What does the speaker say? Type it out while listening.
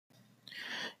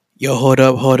Yo, hold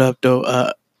up,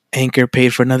 though. Anchor paid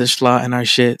for another slot in our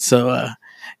shit, so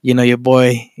your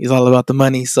boy, he's all about the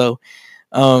money. So,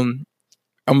 I'm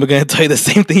gonna tell you the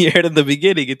same thing you heard in the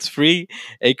beginning. It's free.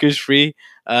 Anchor's free.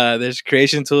 There's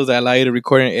creation tools that allow you to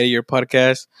record and edit your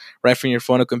podcast right from your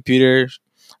phone or computer.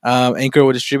 Anchor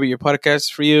will distribute your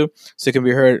podcast for you, so it can be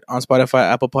heard on Spotify,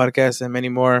 Apple Podcasts, and many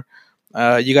more.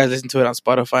 You guys listen to it on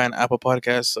Spotify and Apple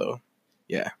Podcasts. So,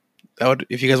 yeah,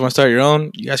 if you guys want to start your own,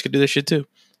 you guys could do this shit too.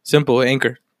 Simple,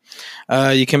 Anchor.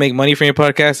 You can make money from your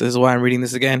podcast. This is why I'm reading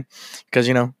this again, because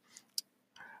we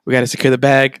got to secure the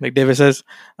bag, like David says.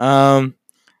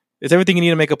 It's everything you need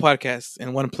to make a podcast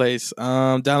in one place.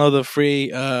 Download the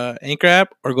free Anchor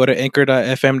app or go to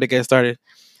anchor.fm to get started.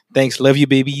 Thanks. Love you,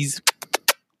 babies.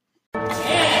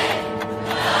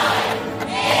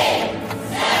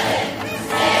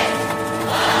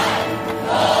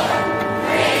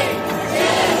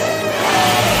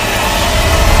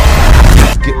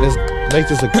 Let's make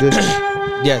this a good.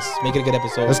 Yes, make it a good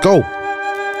episode. Let's go.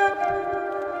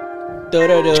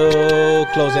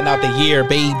 Closing out the year,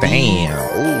 baby. Bam.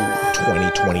 Ooh,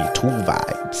 2022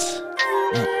 vibes.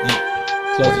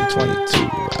 Closing 2022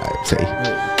 vibes. Hey.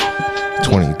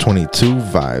 2022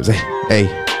 vibes. Hey.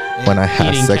 When I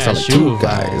have Eating sex, I'm like two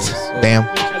guys. Bam.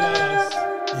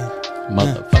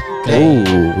 Motherfucker.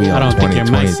 Ooh, we I on don't think your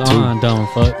mic's 2022. on, don't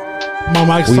fuck. My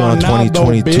mic's We on on now,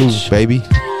 2022, though, bitch. baby.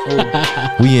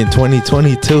 We in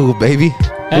 2022, baby.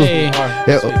 Hey,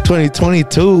 Yeah,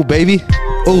 2022, baby.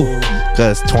 Ooh,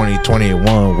 cause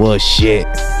 2021 was shit.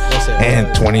 And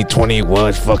 2020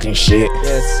 was fucking shit.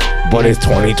 Yes. But it's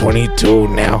 2022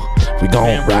 now. We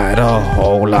gon' ride a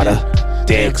whole lot of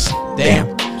dicks.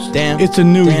 Damn. It's a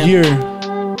new Damn. year.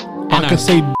 And I can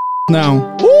say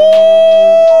now.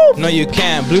 No, you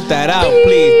can't. Bleep that out,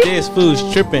 please. This food's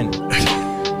tripping.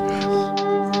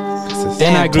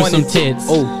 then I grew some 22. tits.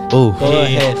 Oh, Ooh. go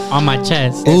ahead. On my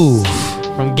chest. Ooh.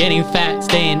 From getting fat,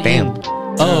 staying Damn. in.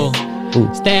 Oh, Ooh.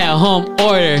 stay at home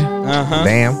order. Uh-huh.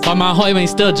 Damn. But my hoy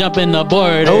still jumping the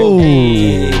border. Oh,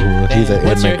 Hey. he's an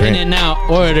What's your in immigrant. and out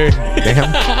order?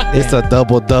 Damn. It's a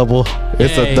double.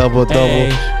 It's a Hey, double hey,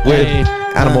 with hey.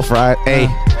 animal fried. Hey.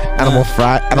 Animal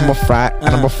fried.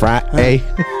 Hey.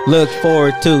 Look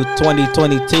forward to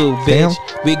 2022, bitch. Damn.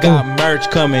 We got merch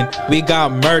coming.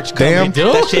 Damn.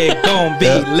 do? That shit gon' be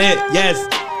Yeah. lit. Yes.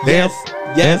 Damn.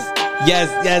 Yes.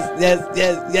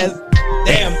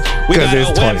 Damn. We 'Cause got it's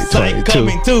a website 2022.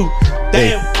 coming too.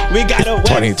 Damn. We got a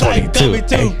website 2022. coming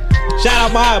too. Shout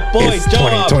out my boy It's Joe.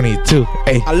 2022.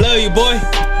 Hey. I love you, boy.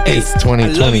 Hey, It's I love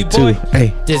you, 2022. boy.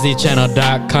 Hey.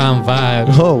 DisneyChannel.com vibe.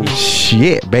 Oh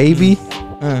shit, baby.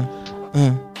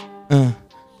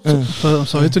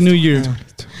 So it's a new year.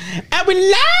 And we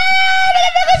live.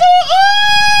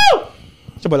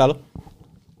 It's your boy Lalo.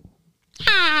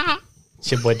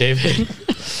 It's your boy David.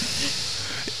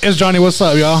 It's Johnny. What's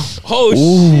up, y'all? Oh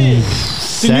shit.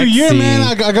 It's a new year, man.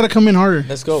 I gotta come in harder.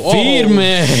 Let's go.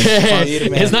 Firme.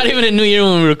 Firme. It's not even a new year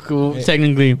when we're cool,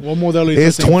 technically. One more that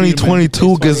It's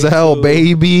 2022 Gazelle,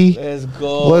 baby. Let's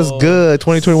go. What's good?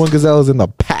 2021 Gazelle is in the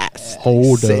past.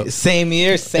 Hold up. Same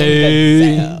year, same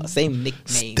Hey. gazelle, same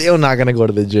nickname. Still not gonna go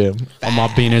to the gym. All my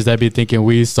beaners that be thinking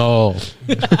we saw.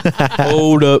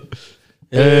 Hold up.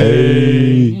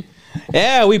 Hey.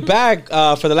 Yeah, we back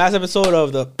for the last episode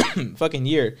of the fucking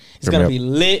year. It's gonna be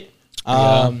lit.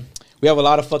 We have a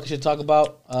lot of fucking shit to talk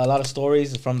about. A lot of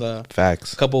stories from the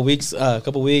Facts. couple weeks. We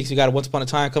got Once Upon a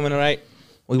Time coming, right?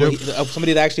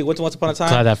 Somebody that actually went to Once Upon a Glad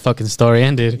Time. that fucking story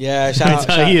ended. Yeah, shout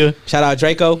out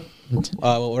Draco.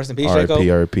 Rest in peace, Draco.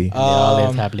 RP. They all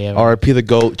live happily ever. RP the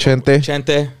GOAT, Chente.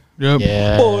 Chente. Yep.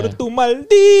 Yeah. Por tu maldito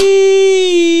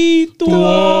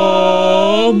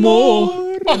amor.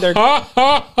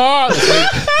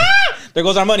 There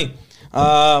goes our money.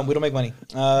 We don't make money.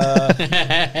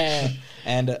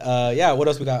 And what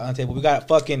else we got on the table? We got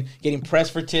fucking getting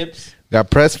pressed for tips. Got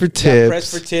pressed for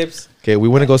tips. Okay, we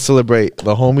want to go celebrate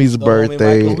the homie's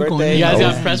birthday. Michael's birthday. You guys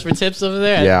got press for tips over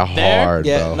there? Yeah, There? hard.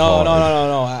 Yeah, bro, no.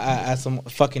 hard. At some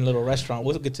fucking little restaurant.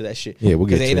 We'll get to that shit. Yeah, we'll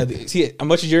get 'Cause to it. See, as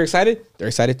much as you're excited, they're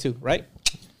excited too, right?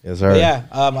 Yes, sir. But yeah,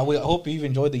 I hope you've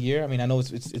enjoyed the year. I mean, I know it's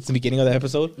the beginning of the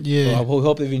episode. Yeah. So I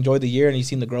hope that you've enjoyed the year and you've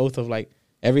seen the growth of like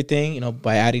everything,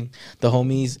 by adding the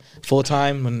homies full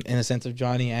time in a sense of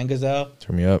Johnny and Gazelle.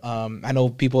 Turn me up. I know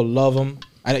people love him.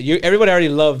 I know everybody already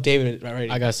loved David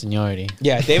already. I got seniority.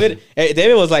 Yeah, David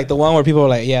was like the one where people were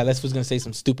like, yeah, Les was gonna say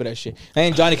some stupid ass shit. And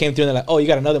then Johnny came through and they're like, oh, you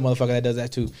got another motherfucker that does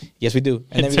that too. Yes, we do.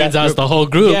 And It turns out it's the whole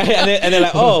group. Yeah, and they're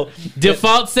like, oh,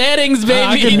 Default settings, baby.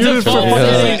 I can mute it Default for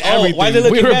settings. everything. why is it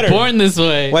looking We were better? born this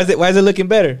way. Why is it looking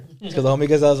better? Because the homie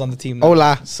Gazelle's on the team now.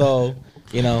 Hola. So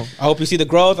you know, I hope you see the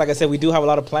growth. Like I said, we do have a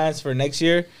lot of plans for next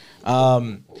year.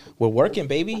 We're working,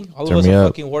 baby. All Turn of us me are up.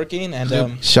 fucking working.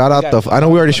 And Shout out I know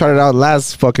we already shouted out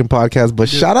last fucking podcast, but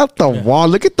shout out the wall.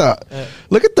 Look at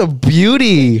the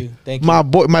beauty. Thank you. My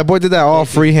boy did that all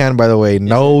freehand, by the way.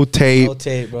 No tape, No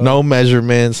tape, bro. no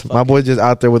measurements. My boy just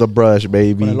out there with a brush,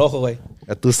 baby. Con el ojo, güey.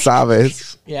 Ya tú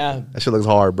sabes. Yeah. That shit looks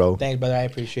hard, bro. Thanks, brother. I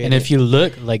appreciate And it. if you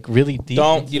look like really deep,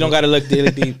 you don't gotta look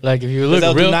really deep. like if you They'll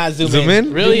look do real, not zoom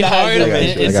in? really Do not hard zoom I got in. you.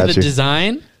 I into got the you.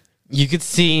 design, you could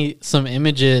see some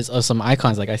images of some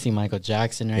icons. Like I see Michael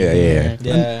Jackson right Yeah, here.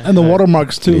 Yeah. And the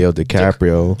watermarks too. Leo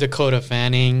DiCaprio. Dakota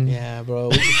Fanning. Yeah,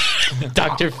 bro.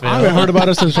 Dr. Phil. I haven't heard about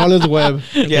it since Charlotte's Web.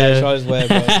 Yeah, Charles Webb.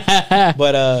 Bro.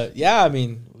 But yeah, I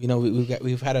mean, you know,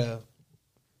 we've had a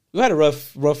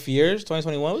rough years.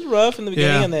 2021 was rough in the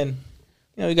beginning, Yeah. and then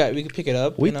you know we could pick it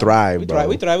up. We you know? thrive, we bro.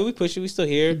 We thrive. We push it. We still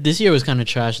here. This year was kind of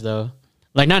trash though.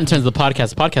 Like not in terms of the podcast.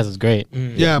 The podcast was great.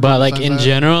 Yeah, But like besides in that-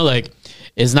 general, like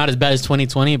it's not as bad as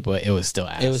 2020, but it was still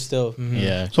ass. It was still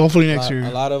Yeah. So hopefully a next lot, year.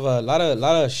 a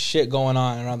lot of shit going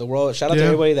on around the world. Shout out to Yeah.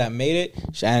 everybody that made it.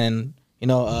 And you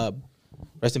know,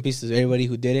 rest in peace to everybody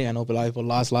who did it. I know a lot of people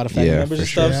lost a lot of family Yeah, members for and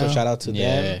stuff. sure. So shout out to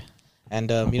Yeah. them. And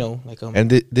you know, like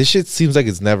And this shit seems like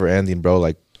it's never ending, bro.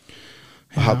 Like,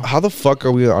 how the fuck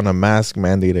are we on a mask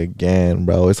mandate again,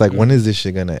 bro? It's like, when is this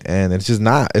shit gonna end? It's just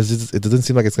not. It doesn't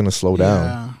seem like it's gonna slow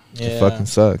down. Yeah. It fucking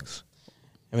sucks.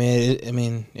 I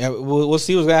mean, yeah, we'll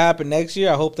see what's gonna happen next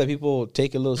year. I hope that people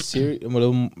take a little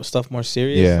stuff more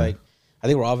serious. Yeah. Like, I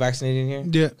think we're all vaccinated in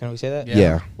here. Yeah. Can we say that?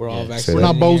 Yeah. We're all Yeah. vaccinated. We're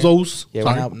not in here. bozos. Yeah,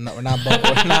 Sorry. we're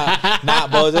not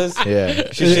bozos. Yeah.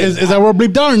 Is that word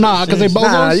bleeped out or not? I can say bozos.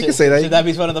 Nah, you can say that. Should that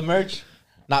be one of the merch?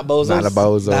 Not bozos. Not a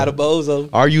bozo. Not a bozo.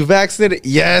 Are you vaccinated?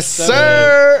 Yes,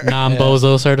 sir.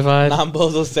 Non-bozo certified.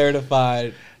 Non-bozo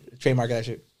certified. Trademark that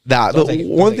shit. Nah, Don't take it.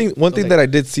 one Don't thing take it. one Don't thing take that it. I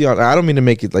did see on. I don't mean to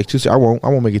make it like too serious. I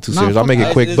won't make it too Nah, serious. I'll fuck make it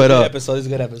This quick. is But a good episode. This is a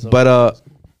good episode. But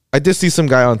I did see some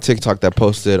guy on TikTok that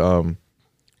posted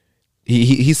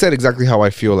he said exactly how I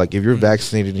feel. Like, if you're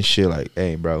vaccinated and shit, like,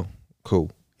 hey, bro, cool.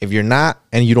 If you're not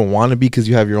and you don't want to be because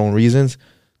you have your own reasons,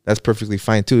 that's perfectly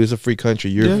fine too. It's a free country.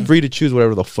 You're free to choose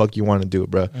whatever the fuck you want to do,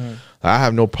 bro. I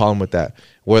have no problem with that.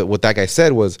 What that guy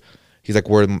said was, he's like,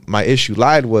 where my issue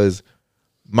lied was,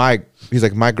 he's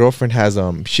like, my girlfriend has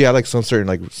she had like some certain,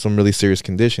 like, some really serious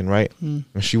condition, right? And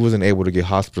she wasn't able to get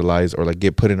hospitalized or like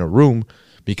get put in a room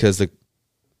because the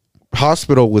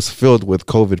hospital was filled with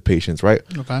COVID patients, right?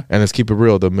 Okay. And let's keep it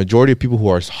real. The majority of people who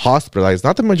are hospitalized,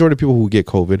 not the majority of people who get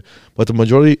COVID, but the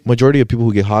majority of people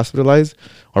who get hospitalized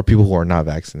are people who are not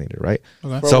vaccinated, right?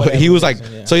 Okay. So whatever he was like,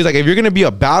 reason, yeah. so he's like, if you're gonna be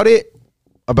about the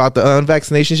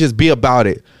unvaccination, just be about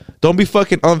it. Don't be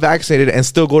fucking unvaccinated and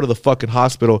still go to the fucking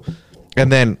hospital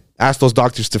and then ask those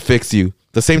doctors to fix you.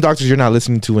 The same doctors you're not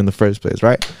listening to in the first place,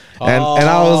 right? And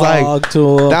I was like, Talk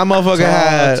to 'em. that motherfucker Talk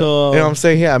had, to 'em. you know what I'm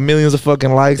saying? He had millions of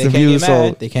fucking likes They and can't views. get So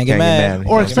mad. They can't get mad.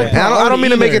 Or Can't expect- get mad. And I don't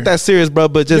mean to make it that serious, bro,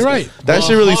 but just You're right. that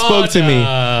shit really spoke to me.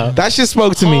 Hold That shit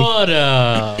spoke to me. Hold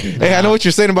up. Hey, I know what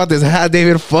you're saying about this hat,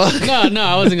 David. Fuck. No,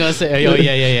 I wasn't gonna say. Oh,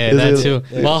 yeah, that Is too.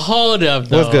 it- Well, hold up,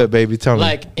 though. What's good, baby? Tell me.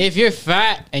 Like, if you're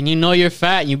fat and you know you're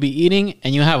fat and you be eating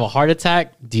and you have a heart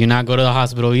attack, do you not go to the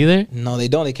hospital either? No, they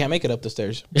don't. They can't make it up the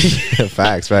stairs.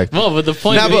 facts. Well, but the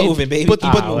point Nah, being, moving, baby. but the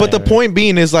whatever. point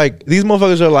being is, like, these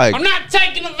motherfuckers are like, I'm not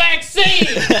taking the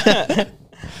vaccine.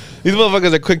 these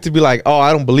motherfuckers are quick to be like, oh,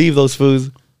 I don't believe those fools.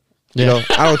 You know,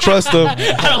 I don't trust them.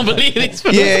 I don't believe these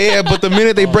people. Yeah, but the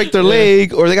minute they break their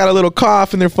leg or they got a little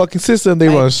cough in their fucking system, they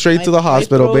run straight to the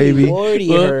hospital, baby.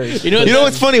 You You know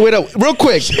what's funny? Wait up, real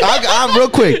quick. I'm real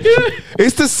quick.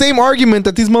 It's the same argument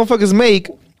that these motherfuckers make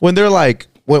when they're like,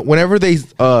 whenever they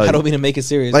I don't mean to make it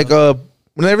serious. like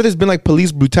whenever there's been like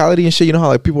police brutality and shit. You know how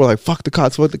like people are like, fuck the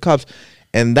cops,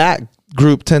 and that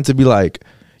group tend to be like,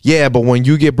 yeah, but when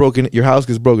you get your house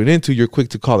gets broken into, you're quick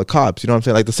to call the cops. You know what I'm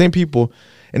saying? Like the same people.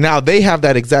 And now they have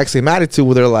that exact same attitude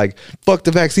where they're like, fuck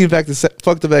the vaccine, fuck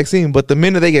the vaccine. But the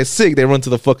minute they get sick, they run to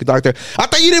the fucking doctor. I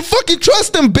thought you didn't fucking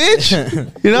trust them,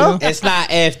 bitch. You know? it's not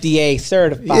FDA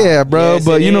certified. Yeah, bro. Yes,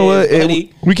 but it you know is, what?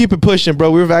 buddy. We keep it pushing, bro.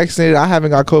 We're vaccinated. I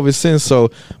haven't got COVID since,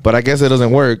 but I guess it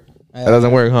doesn't work. It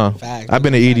doesn't work, huh? Facts. I've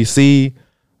been to EDC.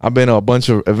 I've been to a bunch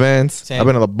of events. Same. I've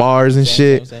been to the bars and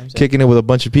shit, same. kicking it with a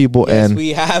bunch of people. Yes, and we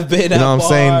have been know at what I'm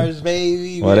saying? bars,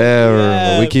 baby. whatever.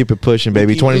 Yeah. But we keep it pushing,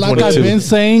 baby. keep it- Like I've 2022. been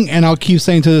saying, and I'll keep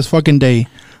saying to this fucking day,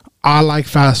 I like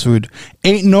fast food.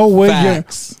 Ain't no way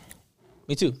Facts.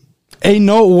 Me too. ain't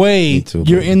no way Me too,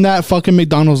 you're bro. in that fucking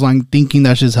McDonald's line thinking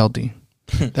that shit's healthy.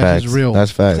 That Facts. is real. That's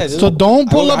facts. So don't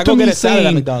pull I up go to get me a salad at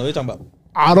saying, McDonald's. What are you talking about?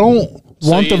 I don't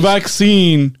want the you-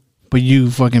 vaccine, but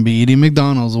you fucking be eating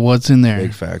McDonald's. What's in there?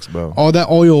 Big facts, bro. All that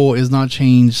oil is not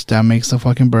changed that makes the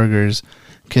fucking burgers.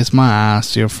 Kiss my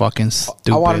ass. You're fucking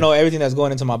stupid. I want to know everything that's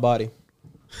going into my body.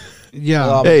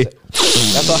 Yeah. Hey,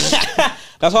 That's all.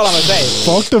 That's all I'm gonna say.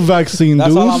 Fuck the vaccine, That's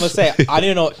dude. all I'm gonna say. I need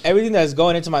to know everything that's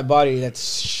going into my body that's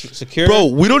secure. bro,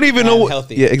 we don't even know. and What,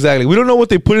 healthy. yeah, exactly. We don't know what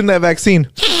they put in that vaccine.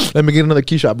 Let me get another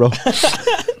key shot, bro.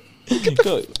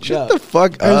 Cool. Shut the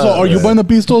fuck Hey, up. so are you man. buying the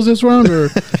pistols this round or?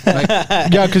 Like,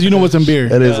 yeah, because you know what's in beer.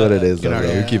 That is what it is, though, Get out bro.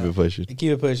 of We here. keep it pushing.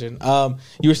 Keep it pushing.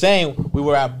 You were saying we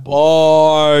were at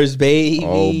bars, baby.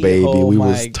 Oh, baby, we my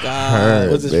was God.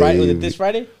 turned, Was this Friday? Was it baby. this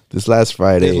Friday? This last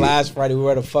Friday. This last Friday, we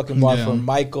were at a fucking bar Yeah. for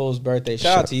Michael's birthday.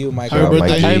 Shout out to you, Michael. Happy birthday.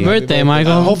 Mikey. Happy birthday,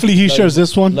 Michael. Hopefully he Love shares you.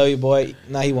 this one. Love you, boy.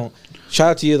 Nah, he won't.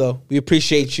 Shout out to you though. We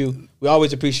appreciate you. We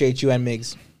always appreciate you and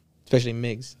Migs, especially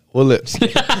Migs Well, look,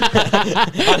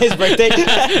 on his birthday.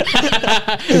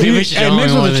 Maybe we should Hey, show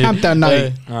Mix him was one a of champ these. that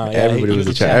night. everybody was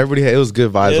a chat. Everybody, it was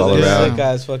good vibes It all was a around. sick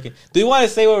ass fucking. Do you want to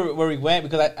say where we went?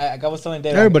 Because I was telling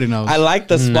Dave. Everybody knows. I like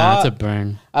the spot. Nah, it's a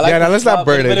burn. I like Yeah, the now let's not spot,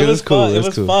 burn it, but 'cause it's cool, Fun. it's It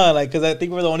was cool. fun, like because I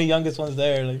think we're the only youngest ones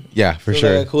there. Like, Yeah, for it was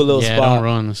sure. like a cool little Yeah, spot. don't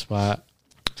ruin the spot.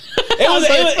 It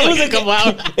was a Come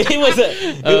out.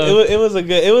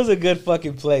 it was a good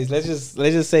fucking place. Let's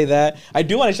just say that. I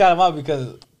do want to shout him out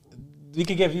because we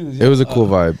could get views. It was a cool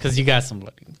vibe. Because you got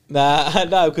somebody. Nah,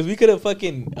 because we could have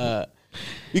fucking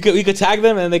we could tag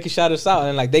them and they could shout us out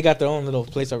and like they got their own little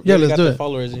place. Yeah, they let's got do their it.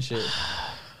 followers and shit.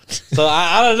 So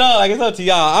I don't know. Like it's up to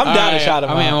y'all. I'm down to shout him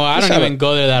out. I mean, well, I don't Shout even out.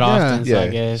 go there that often, so I Yeah,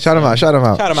 guess. shout him out. Shout him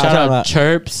out. Shout him out. Shout Shout him out out.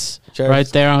 Chirps, Chirps. right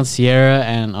there on Sierra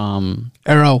and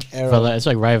Arrow. Arrow. It's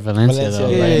like right Valencia, Valencia, though.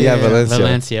 yeah, right? Yeah, Valencia.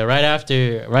 Valencia, right after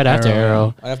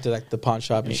Arrow. Right after like the pawn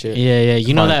shop and shit. Yeah.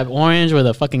 You know Fun. that orange where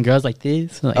the fucking girls like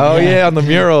this? Like, Oh yeah, on the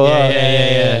mural. Yeah, huh?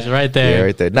 yeah. It's right there. Yeah,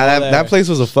 right there. Nah, Go that, there. that place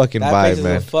was a fucking That place vibe, is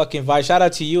man. a fucking vibe. Shout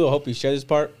out to you. I hope you share this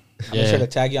part. I'm Yeah. sure to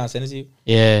tag you and send it to you.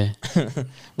 Yeah.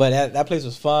 But that place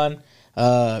was fun.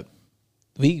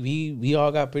 We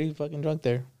all got pretty fucking drunk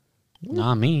there.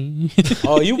 Not me.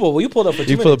 Oh, you pulled up for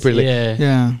 2 You minutes. pulled up pretty late. yeah.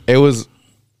 Yeah. It was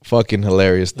fucking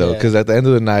hilarious though, Yeah. because at the end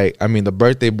of the night, I mean, the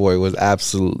birthday boy was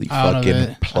absolutely Out of fucking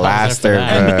it. plastered,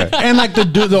 that. bruh. And like the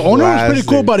owner was pretty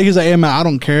cool Blasted. about it. He's like, hey man, I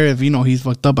don't care if he's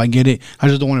fucked up. I get it. I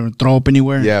just don't want him to throw up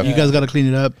anywhere. Yeah. You guys got to clean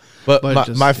it up. But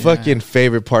just, my yeah. fucking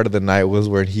favorite part of the night was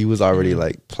when he was already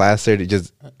like plastered,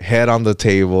 just head on the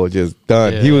table, just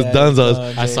done. Yeah. He was Yeah, done.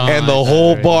 done, I saw And him the like that whole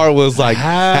already. bar was like,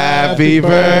 "Happy Happy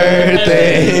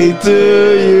birthday to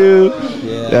you."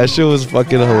 Yeah. That shit was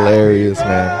fucking hilarious,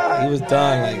 man. He was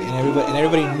done, like, and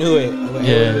everybody knew it. But Yeah.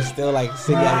 everybody was still like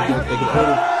singing happy birthday.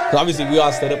 Because obviously we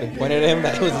all stood up and pointed at him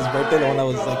that it was his birthday. The one that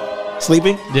was like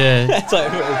sleeping. Yeah. That's why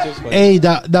it's just funny. Hey,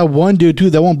 that one dude too.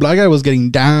 That one black guy was getting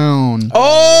down.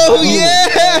 Oh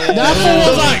yeah, That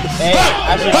fool was like, Hey,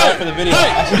 I should try for the video.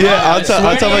 yeah. I'll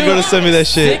tell my girl to send me that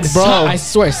shit, Six bro. I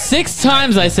swear, 6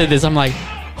 times I said this. I'm like,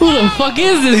 who the fuck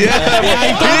is this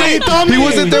guy? He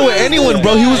wasn't there with anyone,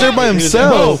 bro. He was there by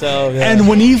himself. Yeah. and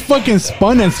when he fucking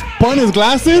spun his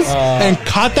glasses and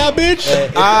caught that bitch,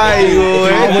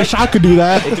 I wish I could do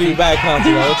that. They threw you back, huh,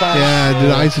 to the whole time? Yeah,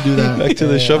 dude, I used to do that. Back to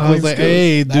the Yeah. shuffling I was like, skills.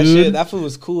 hey, That shit, dude. that food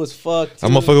was cool as fuck. That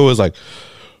too. motherfucker was like,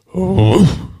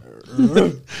 Oh,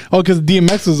 because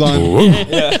DMX was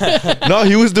on. no,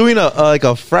 he was doing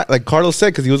a frat, like Carlos said,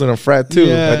 because he was in a frat too.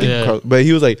 Yeah. I think Yeah. but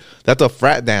he was like, that's a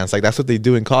frat dance. Like that's what they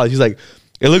do in college. He's like,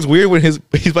 it looks weird when he's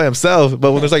by himself,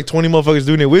 but when there's like 20 motherfuckers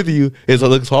doing it with you, it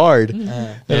looks hard. And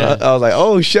Yeah. I was like,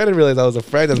 oh shit, I didn't realize I was a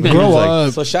frat dance. But he Grow was like,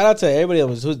 up. So shout out to everybody that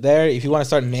was who's there. If you want to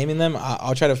start naming them,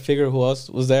 I'll try to figure who else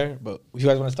was there. But if you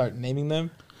guys want to start naming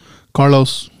them,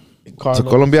 Carlos. Carlos, so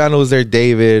Colombiano was there,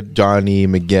 David, Johnny,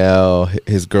 Miguel,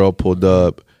 his girl pulled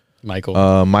up.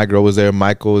 Michael. My girl was there,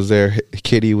 Michael was there,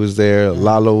 Kitty was there,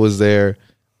 Lalo was there,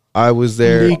 I was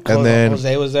there, Malik. and then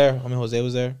Jose was there. Jose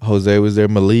was there. Jose was there,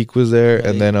 Malik was there, Malik.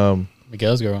 and then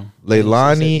Miguel's girl.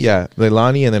 Leilani, yeah,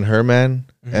 Leilani, and then Herman,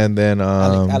 and then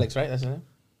Alex, right? That's his name.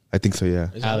 I think so, yeah.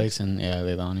 Is that Alex and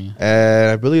Leilani. And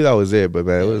I believe that was it, but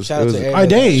man, it Yeah, was. shout It out was to shout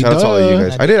everybody. I did. out to all of you Duh.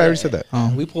 guys. I did. I already said that.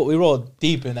 Oh. We rolled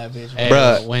deep in that bitch. Hey,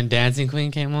 Bruh. when Dancing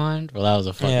Queen came on, well, that was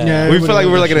a fucking. Yeah. We feel like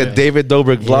we were like in a Shit. David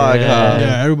Dobrik vlog. Yeah. Huh?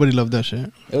 Yeah, everybody loved that shit.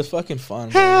 It was fucking fun.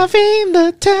 Bro. Having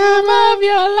the time of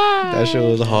your life. That shit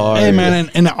was hard. Hey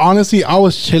man, and honestly, I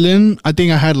was chilling. I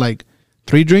think I had like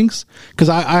 3 drinks because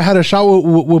I had a shot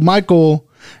with Michael,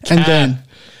 and then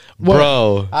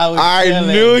Bro, I was I chilling.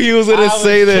 knew he was I gonna was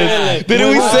say this. chilling. Didn't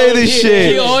we What? say this You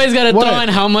shit? always gotta What? throw in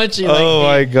how much. Like, Oh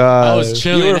my god! I was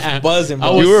chilling. You were and buzzing, I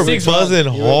bro. was You were 6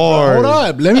 buzzing You were- hard. hold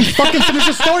up, let me fucking finish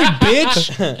the story,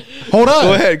 bitch. Hold up.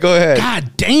 Go ahead. Go ahead.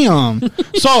 God damn.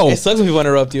 So It sucks when people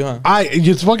interrupt you, huh? I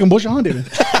just fucking bullshit on it.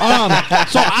 So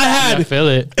I I had feel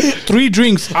it. 3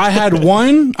 drinks. I had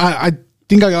one. I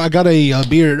think I got a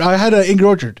beer. I had an Angry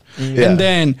Orchard, Yeah. and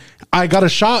then I got a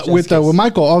shot with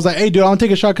Michael. I was like, "Hey, dude, I want to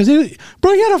take a shot because he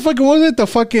had a fucking what was it? The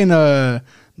fucking the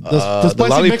spicy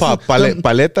lollipop Mexican,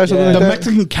 paleta or something the like that.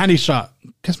 Mexican candy shot.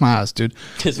 Kiss my ass, dude.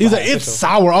 Kiss He's my like, ass, it's for sure.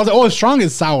 sour. I was like, oh, it's strong.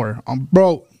 It's sour,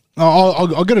 bro.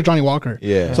 I'll get a Johnny Walker.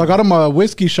 Yeah. So I got him a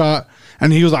whiskey shot,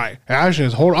 and he was like, actually,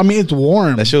 it's horrible. I mean, it's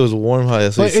warm. That shit was warm. How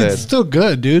that's what But he said. it's still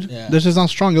good, dude. Yeah. This is not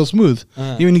strong. It was smooth.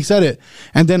 Even he said it.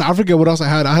 And then I forget what else I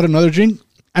had. I had another drink.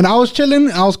 And I was chilling.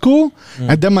 And I was cool.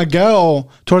 And then my girl,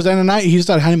 towards the end of the night, he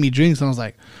started handing me drinks. And I was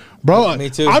like, bro, Me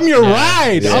too. I'm your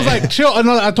ride. I was like, chill. And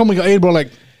I told my, hey, bro,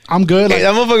 like, I'm good. Like, Hey,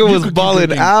 that motherfucker you was could keep balling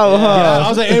drinking. out, huh? Yeah, I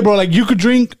was like, hey, bro, like, you could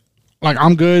drink. Like,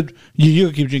 I'm good. You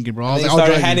could keep drinking, bro. I was They like, I'll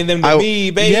started drive handing you. them to me,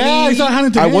 baby. Yeah, he started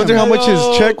handing to I him. wonder how much his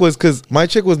Hello. check was because my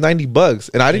check was $90,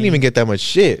 and I didn't even get that much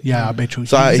shit. Yeah, I bet you.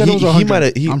 So He said it was he 100. might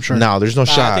have. I'm sure. No, there's no Nah,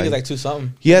 shot. I think it's like 2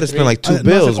 something. He had to spend like 2 No, it's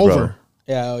bills, like bro. over.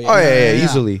 Yeah, Oh yeah,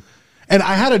 easily. And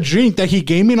I had a drink that he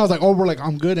gave me, and I was like, "Oh, bro, like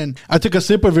I'm good." And I took a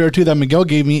sip of it or two that Miguel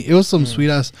gave me. It was some sweet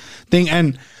ass thing,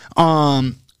 and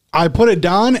I put it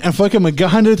down, and fucking Miguel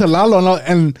handed it to Lalo,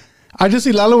 and I just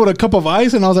see Lalo with a cup of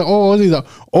ice, and I was like, "Oh, what was he?" He's like,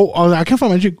 "Oh, I was like, I can't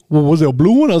find my drink. Well, was it a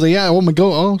blue one?" I was like, "Yeah." Oh,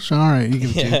 Miguel. Oh, sure, all right, you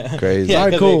give it to you. Crazy. All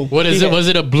right, 'cause cool. What is he it? Was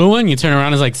it a blue one? You turn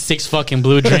around, it's like 6 fucking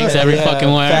blue drinks every Yeah,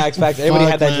 fucking way. Facts. Everybody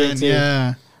Fuck, had that man, drink too.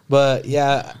 Yeah. But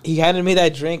yeah, he handed me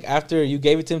that drink after you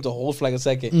gave it to him to hold for like a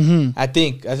second. I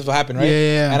think that's what happened, right?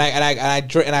 Yeah. And I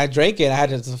drank it. And I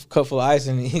had a cup full of ice,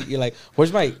 and you're like,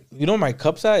 "Where's my? You know where my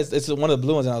cup's at? It's one of the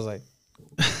blue ones." And I was like,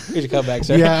 "Here's your cup back,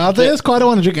 sir." Yeah, I was like, it's cool. I don't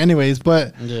want to drink anyways,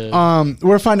 but Yeah.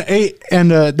 we're fine. Hey, and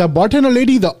the bartender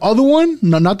lady, the other one,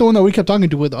 no, not the one that we kept talking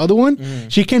to, but the other one,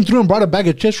 she came through and brought a bag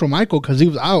of chips for Michael because he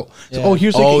was out. So, Yeah. oh,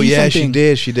 here's like, Oh eat yeah, something. she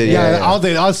did. She did. Yeah, Yeah.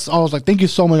 I was like, thank you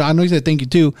so much. I know you said thank you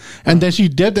too. And then she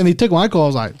dipped and he took Michael. I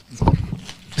was like,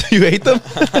 You ate them?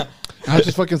 I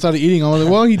just fucking started eating. I was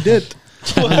like, well, he did.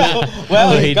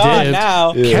 well, he he's gone did.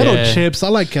 now. Kettle Yeah. chips. I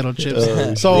like kettle chips.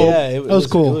 So Yeah, it was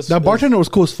cool. it That bartender was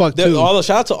cool as fuck too. Shout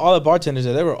out to all the bartenders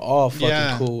there. They were all fucking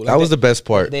Yeah. cool. That was the best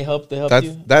part. They helped you.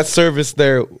 That service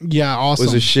there Yeah, awesome.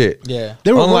 was a shit. Yeah.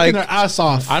 They were Unlike- working their ass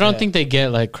off. I don't think they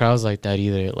get like crowds like that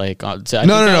either. Like, I think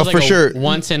No, that was, for like, a sure.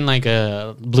 Once in like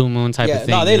a blue moon type Yeah. of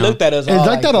thing. No, they you know? looked at us. It's all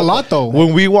like that a lot though.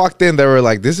 When we walked in, they were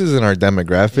like, "This isn't our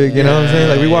demographic." You know what I'm saying?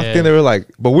 Like we walked in, they were like,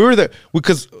 "But we were there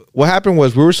because what happened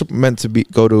was we were meant to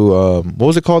go to what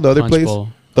was it called? The other Punch place, Bowl.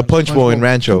 the Punch Bowl in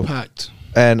Rancho, Packed.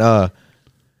 and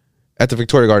at the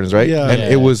Victoria Gardens, right? Yeah. And Yeah.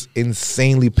 it was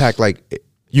insanely packed. Like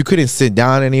you couldn't sit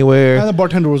down anywhere. And the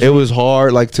bartender was. It was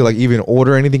hard, like to like even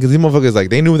order anything because these motherfuckers like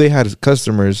they knew they had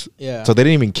customers, Yeah. so they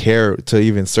didn't even care to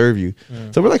even serve you.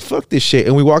 So we're like, fuck this shit,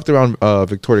 and we walked around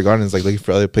Victoria Gardens like looking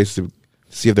for other places to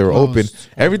see if they were open. Closed.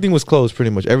 Everything was closed,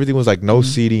 pretty much. Everything was like no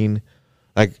seating,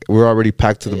 like we were already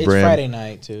packed to the It's brim. Friday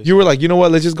night too. You were like, you know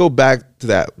what? Let's just go back to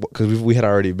that because we had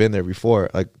already been there before,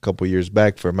 like a couple years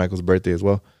back for Michael's birthday as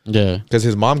well. Yeah. Because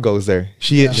his mom goes there.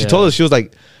 She Yeah. told us, she was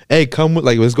like, "Hey, come with,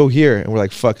 like let's go here," and we're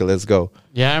like, "Fuck it, let's go."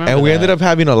 Yeah, I remember And we that. ended up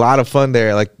having a lot of fun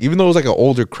there. Like even though it was like an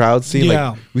older crowd scene, Yeah.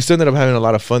 like we still ended up having a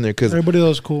lot of fun there because Everybody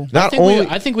was cool. not only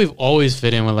I think we've always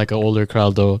fit in with like an older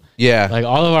crowd though. yeah, Like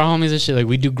all of our homies and shit, like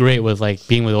we do great with like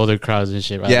being with older crowds and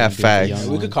shit. rather Yeah, than being with facts. the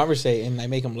young We could ones. conversate and like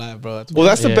make them laugh, bro. well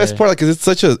that's the Yeah. best part, like because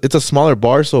it's a smaller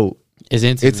bar, so It's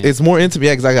intimate. it's more intimate.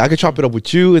 Yeah, exactly. I could chop it up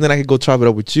with you, and then I could go chop it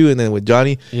up with you, and then with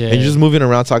Johnny, Yeah. and you're just moving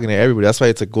around talking to everybody. That's why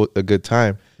it's a good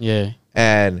time. yeah.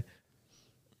 And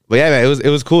but yeah, man, it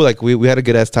was cool. Like we had a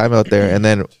good ass time out there, and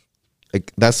then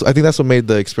like I think that's what made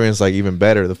the experience like even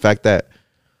better. The fact that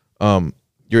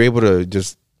you're able to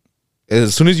just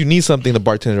as soon as you need something, the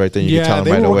bartender's right there. You Yeah, can tell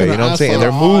they them right were away. working You know what I'm their saying? ass And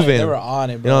they're off. moving. They were on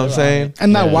it, bro. You know what I'm They were on saying? it.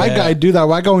 And that Yeah. white Yeah. guy, dude, that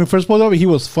white guy when we first pulled over, he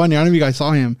was funny. I don't know if you guys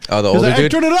saw him. Oh, the He was older like, hey,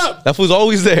 dude? turn it up. That fool's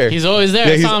always there. He's always there.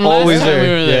 Yeah, I he's saw him always last time there. we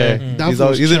were there. Yeah. That He's fool's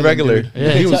always, he's in chilling, regular. dude. Yeah.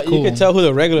 He was You cool. could tell who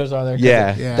the regulars are there. 'cause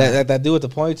Yeah. Yeah. That dude with the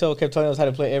ponytail kept telling us how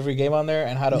to play every game on there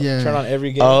and how to Yeah. turn on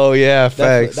every game. Oh yeah, that,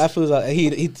 facts. that fool's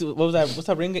what was that? What's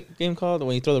that ring game called?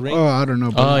 When you throw the ring. Oh, I don't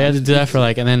know. Oh, you had to do that for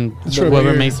like, and then right whoever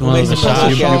here. makes Who one of makes the the most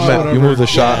shots. shots. whatever. you move the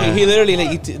shot. He literally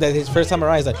like, that his first time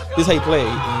around, he's like, "This is how you play," and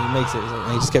he makes it.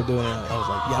 And he just kept doing it. I was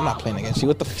like, "Yeah, I'm not playing against you.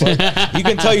 What the fuck? You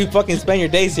can tell you fucking spend your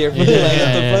days here." Bro. Like,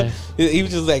 what the fuck? He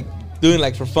was just like doing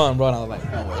like for fun, bro. And I was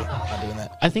like, "No way, I'm not doing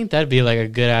that." I think that'd be like a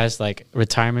good ass like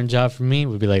retirement job for me.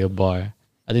 Would be like a bar.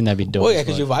 I think that'd be dope. Oh yeah, as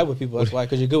because you fuck. vibe with people. That's why.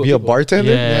 Because you're good with Be a people.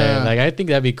 bartender? Yeah, Yeah. like I think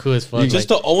that'd be cool as fuck. Just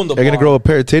Like, to own the. They're gonna bar. grow a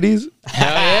pair of titties? hell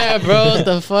yeah, bro. What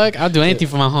the fuck? I'll do anything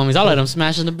for my homies. I'll let them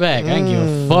smash in the back. I don't give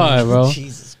a fuck, bro.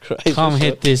 Jesus Christ! Come for sure.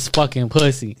 hit this fucking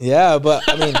pussy. Yeah, but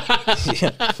I mean,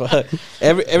 yeah, fuck.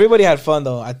 Everybody had fun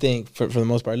though. I think for the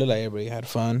most part, it looked like everybody had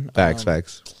fun. Facts.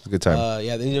 Good time.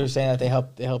 Yeah, they were saying that they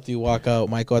helped you walk out,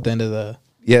 Michael, at the end of the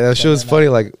Yeah, that shit was funny.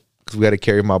 Like, cause we had to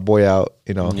carry my boy out,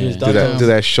 you know, He was do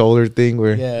that shoulder thing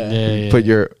where Yeah. you put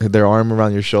their arm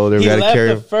around your shoulder. He We had to left carry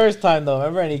the him. first time though,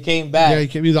 remember? And he came back. Yeah, he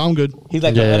came, he's I'm good. He's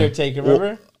like Yeah. the Undertaker,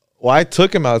 remember? Well, I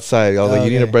took him outside. I was like,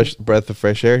 "You need a Okay. breath of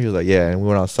fresh air." He was like, "Yeah," and we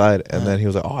went outside. And then he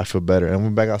was like, "Oh, I feel better." And we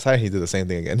went back outside. He did the same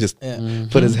thing again. Just Yeah.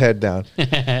 put his head down.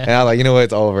 And I was like, "You know what?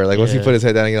 It's over." Like once he Yeah. put his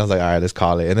head down again, I was like, "All right, let's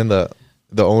call it." And then the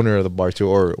owner of the bar too,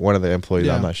 or one of the employees,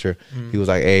 Yeah. I'm not sure. He was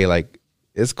like, "Hey, like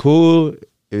it's cool.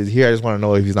 It's here. I just want to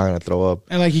know if he's not gonna throw up."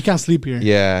 And like he can't sleep here.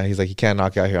 Yeah, he's like, "He can't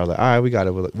knock out here." I was like, "All right, we got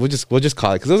it. We'll just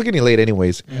call it because it was getting late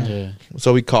anyways." Yeah.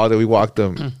 So we called it. We walked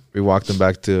them. We walked them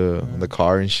back to the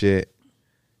car and shit.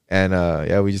 And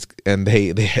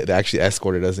they actually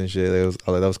escorted us and shit. I was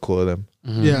like, that was cool of them.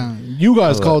 Yeah, you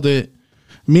guys called it.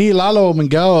 Me, Lalo,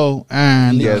 Miguel,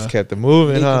 and You guys kept it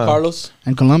moving, Nico huh? Carlos.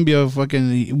 and Colombia.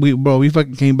 Fucking we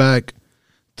fucking came back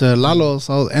to Lalo's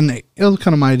house, and it was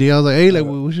kind of my idea. I was like, hey, like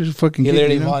we should fucking. He kick it,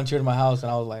 literally you know? volunteered my house,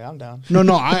 and I was like, I'm down.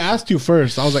 No, I asked you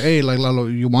first. I was like, hey, like Lalo,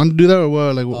 you want to do that or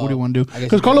what? Like, what do you want to do? I guess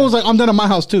Because you Carlo did. was like, I'm done at my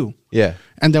house too. Yeah.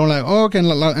 And then we're like, oh, okay. And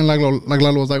like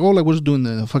Lalo was like, oh, like we're just doing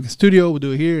the fucking studio. We'll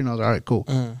do it here. And I was like, all right, cool.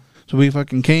 So we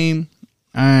fucking came,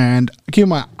 and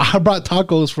I brought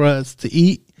tacos for us to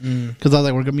eat because I was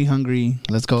like, we're gonna be hungry.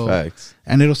 Let's go. Facts.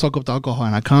 And it'll soak up the alcohol.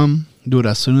 And I come, do it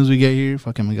as soon as we get here.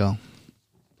 Fucking we go.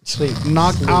 Sleep.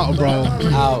 Knocked out, bro.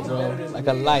 Out, bro. Like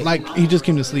a light. Like he just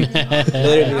came to sleep.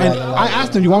 literally And like a I light.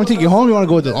 asked him, "You want me to take you home? You want to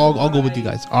go with us? I'll go with you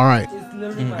guys." All right.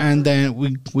 And then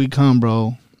we come,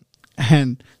 bro.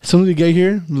 And as soon as we get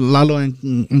here, Lalo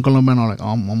and Colombian are like,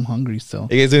 I'm hungry still.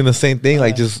 You guys doing the same thing,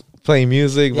 like just playing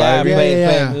music, Yeah, vibing?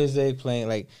 playing music, playing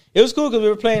like it was cool because we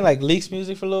were playing like Leaks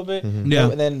music for a little bit. Yeah.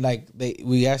 and then like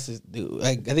we asked this dude,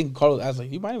 like I think Carlos asked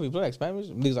like, you mind if we play like Spanish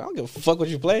music? And he was like, I don't give a fuck what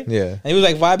you play. Yeah. and he was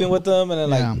like vibing with them, and then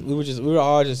like Yeah. we were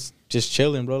all just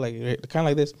chilling, bro, like kind of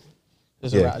like this,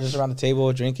 Yeah. just around the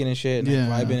table drinking and shit, and Yeah.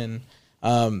 like, vibing,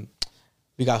 and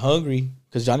we got hungry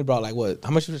because Johnny brought like what?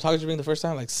 How much tacos did you bring the first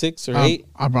time? Like 6 or 8?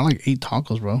 I brought like 8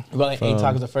 tacos, bro. We brought like 8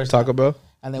 tacos the first Taco time. Bell?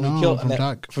 And then No, we killed from and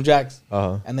then, Jack. from Jack's.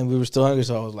 Uh-huh. And then we were still hungry,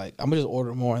 so I was like, I'm gonna just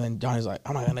order more. And then Johnny's like,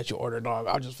 I'm not gonna let you order, dog.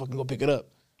 I'll just fucking go pick it up.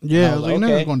 Yeah, And I was like,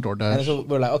 never going And DoorDash. so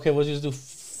we're like, okay, we'll just do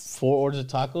 4 orders of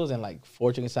tacos and like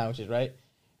 4 chicken sandwiches, right?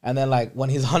 And then like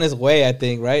when he's on his way, I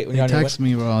think, right? When He you're on your text way-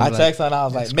 me, bro. I I was text like, and I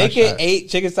was like, scratch make it that. 8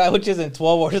 chicken sandwiches and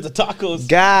 12 orders of tacos.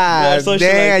 God some shit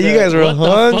damn, like you that. guys were What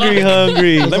the hungry,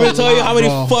 hungry. Let me tell you how many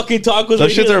Bro. fucking tacos Those we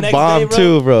shits did the are next bomb day, bro.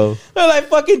 too, bro. They're like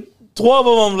fucking 12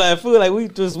 of them left. We were like, we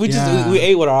Yeah.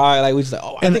 ate with our eye. Like we just like,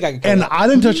 oh, I think I can. And I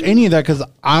didn't touch any of that because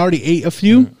I already ate a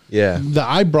few Yeah. that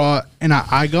I brought, and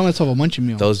I got myself a munchie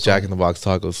meal. Those Jack in the Box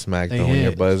tacos smack They though when you're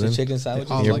hit. buzzing. chicken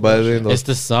sandwiches. I was You're like, buzzing. It's Those,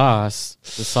 the sauce.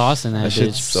 The sauce in that, That bitch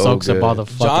shit's so soaks good. up all the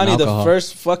fucking Johnny, alcohol. the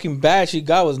first fucking batch he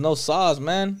got was no sauce,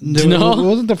 man. It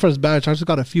wasn't the first batch. I just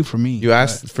got a few for me. you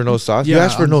asked for no sauce? You Yeah,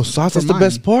 asked for no sauce? for That's the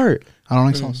best mine. part. I don't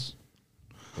like sauce.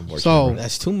 So,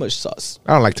 That's too much sauce.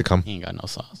 I don't like to come. He ain't got no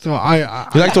sauce. I You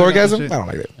like to I got orgasm? I shit. don't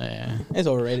like that. Yeah. It's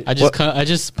overrated. I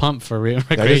just pump for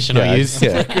recreational yeah, use.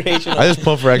 yeah. Recreational. I just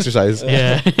pump for exercise.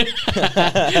 Yeah.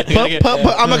 Pump.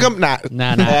 I'm gonna come. Nah.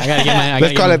 Nah, I gotta get my.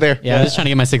 Let's call it there. Yeah, I'm just trying to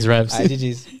get my 6 reps.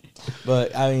 GG's.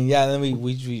 But I mean, yeah. Then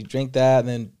we drank that,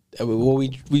 and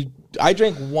then I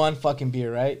drank 1 fucking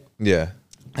beer, right? Yeah.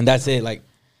 And that's it. Like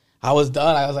I was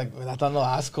done. I was like, I thought no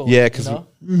asco. Yeah, because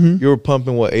you were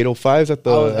pumping what 805s at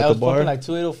the I at was the bar. pumping like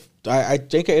 280. I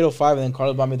drank an 805, and then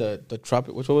Carlos bought me the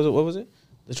tropic. Which one was it? What was it?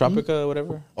 The Tropica,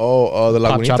 whatever. Oh, the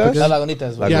Pop Lagunitas. Tropica? La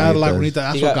Lagunitas. Lagunitas. Yeah, like Bonita.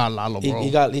 That's He what got- got Lalo, He, bro. he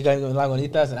got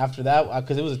Lagunitas, and after that,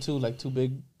 because it was two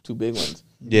big ones.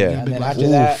 Yeah. And big then ones.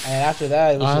 after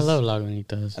that, it was Oh, I just, love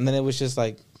Lagunitas. and then it was just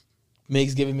like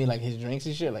Migs giving me like his drinks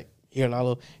and shit. Like here,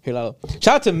 Lalo, here, Lalo.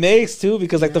 Shout out to Migs too,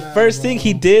 because like the first thing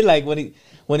he did, like when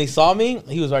he saw me,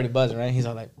 he was already buzzing, right? He's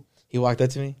all like, he walked up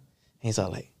to me, and he's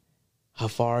all like, how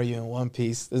far are you in One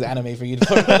Piece? There's anime for you to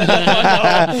put. Like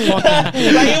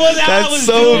it wasn't how I That's was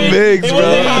so doing. Migs, It bro.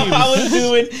 wasn't how I was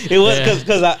doing. It was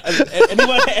because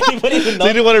anybody who So knows.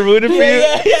 you didn't want to ruin it for you?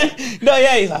 Yeah. No,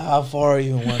 yeah. He's like, how far are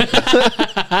you in One Piece?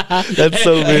 That's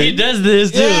so He big. does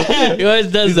this too. Yeah. He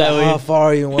always does He's that like, how way. far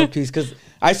are you in One Piece? Because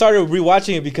I started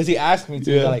rewatching it because he asked me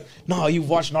to. Yeah. They're like, no, you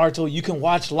watch Naruto. You can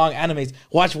watch long animes.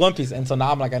 Watch One Piece. And so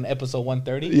now I'm like on episode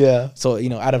 130. Yeah. So,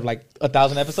 out of like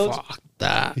 1,000 episodes. Fuck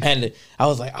that. And I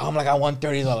was like, I'm like at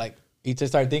 130. So like, he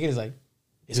just started thinking, he's like,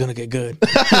 it's going to get good.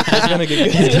 It's going to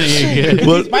get good. good.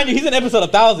 Well- Mind you, he's in episode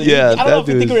 1,000. Yeah, I don't know that if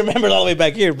you think dude he remembers all the way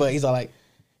back here, but he's all like,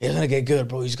 it's gonna get good,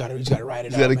 bro. You just gotta ride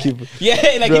it out. gotta man. keep- Yeah,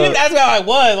 like Bro. he didn't ask me how I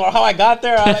was or how I got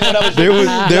there. There was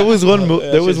one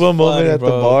That there was shit's one moment funny, at the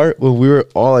bro. bar when we were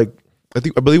all like I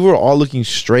believe we were all looking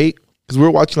straight because we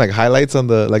were watching like highlights on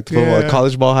the football,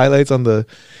 college ball highlights on the.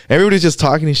 Everybody's just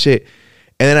talking and shit.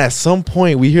 And then at some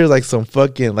point we hear like some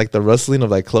fucking like the rustling of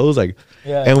like clothes, like,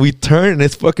 and we turn and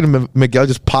it's fucking Miguel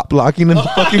just pop locking in the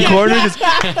fucking corner. Just,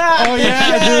 Oh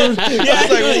yeah, dude. I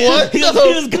was like, what? He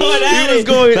was going at He was it.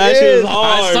 going That shit was in.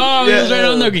 hard. I saw him. He was right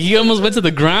on there. He almost went to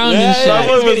the ground and shit.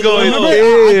 Someone was going I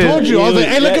in. told you. I was like,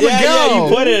 hey, look at Miguel. Yeah,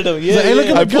 you pointed at him. Yeah, like, hey, look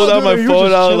at I Miguel, pulled out my dude, you were phone.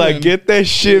 just I was like, chilling. get that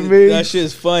shit, man. That shit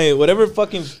is funny. Whatever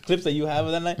fucking clips that you have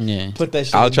of that night, Yeah. put that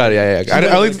shit. I'll in try to. there. Yeah. I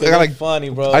got like funny,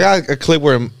 bro. I got a clip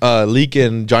where Leek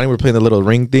and Johnny were playing the little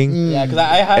ring thing. Yeah, because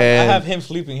I And- have him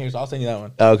sleeping here, so I'll send you that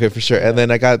one. Okay, for sure. And then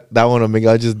I got that one of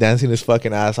Miguel just dancing his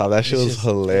fucking ass off. That shit was just-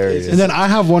 hilarious. And then I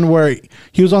have one where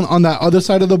he was on that other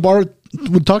side of the bar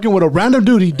talking with a random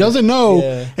dude he doesn't know,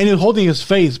 Yeah. and he's holding his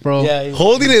face, bro. Yeah, he's-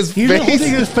 holding his He's face. just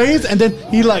holding his face, and then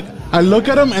he like, I look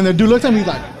at him, and the dude looks at me, he's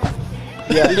like,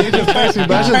 yeah. he just faced me,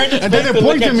 but Turned his and then face they to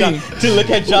point look to at me. to look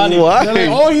at Johnny. What? They're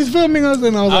like, oh, he's filming us,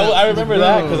 and I was like, I remember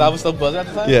that because I was so buzzed at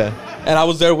the time. Yeah. And I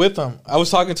was there with him. I was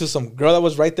talking to some girl that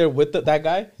was right there with that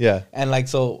guy. Yeah. And like,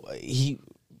 so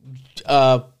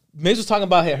Miz was talking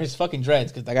about his fucking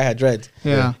dreads because that guy had dreads.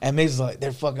 Yeah. And Miz was like,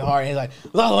 they're fucking hard. And he's like,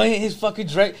 Lalo, ain't his fucking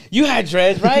dread. You had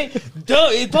dreads, right?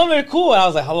 Dude, he told me they're cool. And I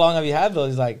was like, how long have you had those?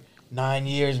 He's like, 9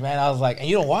 years, man. I was like, and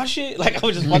you don't wash it? Like, I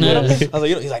was just fucking with him. I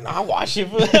was like, he's like, no, I wash it.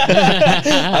 I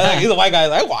was like, he's a white guy.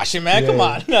 He's like, I wash it, man. Come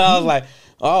on. And I was like,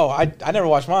 oh, I never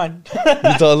washed mine.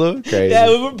 You told him? Crazy. Yeah,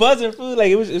 we were buzzing, food. Like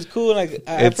it was cool. Like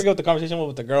I forget what the conversation was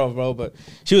with the girl, bro. But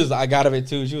she was, I got of it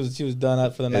too. She was done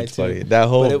up for the night It's too. funny. That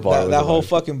whole But bar was that whole alive.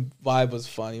 fucking vibe was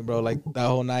funny, bro. Like that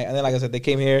whole night. And then, like I said, they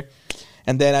came here,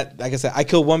 and then like I said, I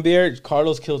killed 1 beer.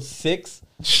 Carlos killed 6.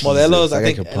 Modelos, that I guy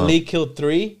think can pump. Lee killed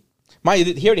 3.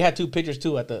 He already had 2 pictures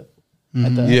too at the.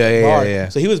 At the Yeah, bar. yeah.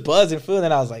 So he was buzzing food, and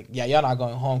then I was like, "Yeah, y'all not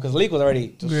going home," because Leek was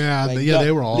already, just, Yeah, like, yeah,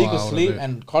 they were all Leek was out of asleep, it.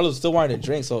 and Carlos still wanted to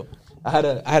drink. So I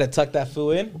had to tuck that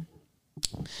food in.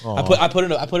 I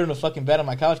put in a fucking bed on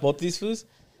my couch, both of these foods,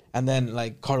 and then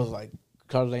like Carlos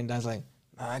laying down, is like,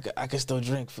 nah, I could still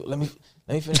drink. Let me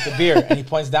finish the beer, and he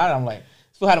points down, and I'm like,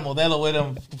 still had a Modelo with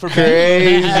him for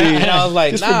Crazy. and I was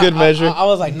like, Just nah, for good measure. I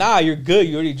was like, nah, you're good.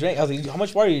 You already drank. I was like, how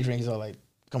much water do you drink? He's all like,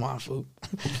 come on, food.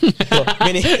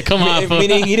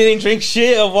 Meaning he didn't drink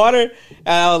shit of water, and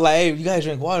I was like, hey, you guys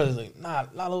drink water? He's like, nah,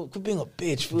 Lalo, quit being a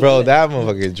bitch, food. Bro, Like, that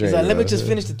motherfucker drink. he's like, let me bro. just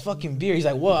finish the fucking beer. He's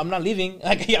like, well, I'm not leaving.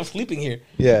 Like, I'm sleeping here.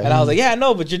 Yeah. And I was like, yeah,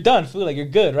 no, but you're done, food. Like, you're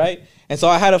good, right? And so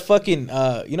I had a fucking,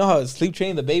 you know how sleep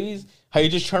training the babies? How you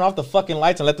just turn off the fucking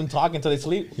lights and let them talk until they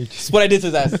sleep? That's what I did to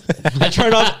his ass. I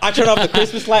turned off the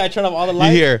Christmas light. I turned off all the You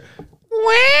lights. hear?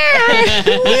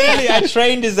 Literally, I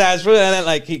trained his ass, bro. And then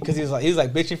like, because he was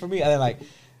like bitching for me. And then like,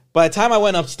 by the time I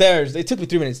went upstairs, it took me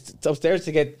 3 minutes upstairs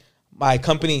to get my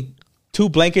company 2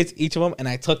 blankets, each of them, and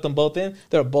I tucked them both in.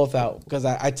 They were both out because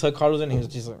I took Carlos in. And he was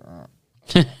just like,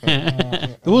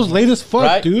 It was late as fuck,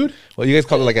 Right? dude. Well, you guys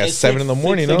called it like at It's 7 in the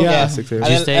morning, no? Yeah. 6 And a.m.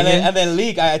 you then, stay and, then, here? and then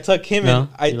League, I took him No?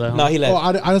 in. You let him? No, he left. Oh,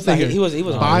 I didn't think he was.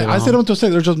 But I stayed up until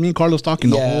 6. There's just me and Carlos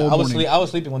talking the whole I was morning. I was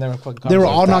sleeping when they were fucking. They were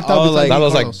all knocked out. I was besides like, That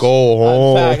was like, Carlos. go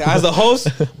home. fact, as the host,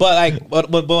 but like, but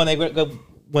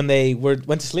when they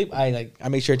went to sleep, I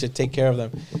made sure to take care of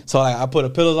them. So like, I put the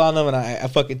pillows on them and I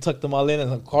fucking tucked them all in.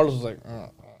 And Carlos was like,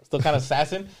 still kind of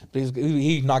sassing, but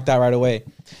he knocked out right away.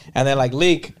 And then like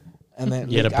Leak, and then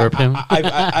You had Leak, to burp him?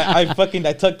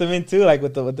 I tucked them in too, like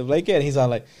with the blanket, and he's all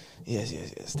like, yes,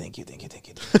 thank you.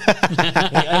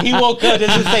 He woke up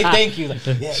just to say thank you. Like,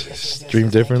 yes. Dream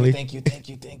differently. Thank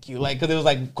you. Like, cause it was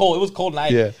like cold. It was cold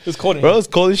night. Yeah. It was cold. In Bro, here. it's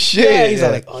cold as shit. Yeah, he's Yeah.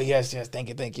 like, oh yes, thank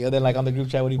you. And then like on the group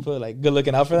chat, what he put, like, good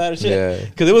looking out for that or shit. Yeah.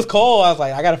 Because it was cold. I was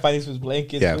like, I gotta find these food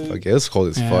blankets. Yeah, food. fuck it. It's cold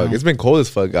as Yeah. fuck. It's been cold as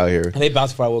fuck out here. And they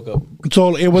bounced before I woke up.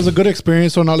 So it was a good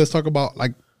experience. So now let's talk about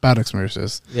like bad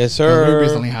experiences. Yes, We sir.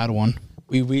 recently had one.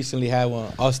 We recently had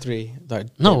one. Us 3.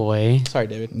 No way. Sorry,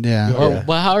 David. Yeah. Well,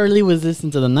 well, how early was this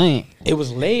into the night? It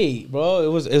was late, bro. It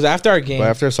was after our game. But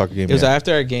after a soccer game, it was yeah.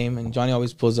 after our game, and Johnny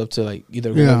always pulls up to like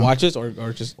either Yeah. watch us or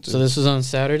just. So this was on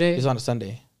Saturday, it's on a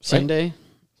Sunday. Sunday.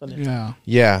 Yeah.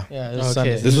 Yeah. Yeah, it was Okay.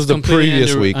 Sunday. This was the Completely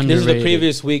previous week. This is the underrated.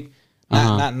 previous week.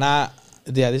 Uh-huh. Not.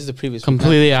 Yeah, this is the previous week.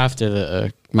 Completely after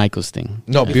the Michael's thing.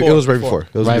 No, Before, it was right before. before.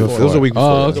 It was, Right before. It was a week before.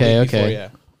 Oh, It was the okay, week before, okay. yeah.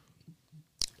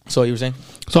 So you were saying?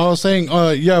 So I was saying,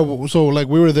 so like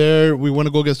we were there, we went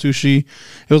to go get sushi.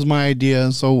 It was my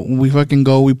idea. So we fucking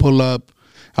go, we pull up.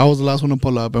 I was the last one to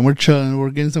pull up and we're chilling, we're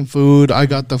getting some food. I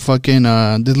got the fucking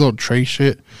this little tray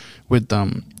shit with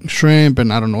shrimp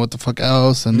and I don't know what the fuck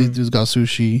else. And these dudes got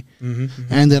sushi.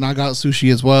 And then I got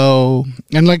sushi as well.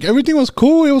 And like everything was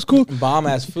cool. It was cool. Bomb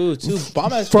ass food too.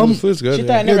 Bomb ass From- food. Food's good. Shit Yeah.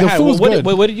 that I never the had. food's What good.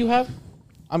 what did you have?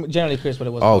 I'm generally curious what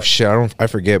it was. Oh about. shit, I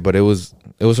forget, but it was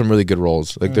some really good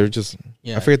rolls. Like they're just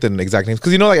Yeah. I forget the exact names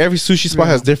because like every sushi spot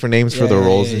has different names for Yeah, the yeah,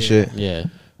 rolls yeah, and yeah. shit. Yeah.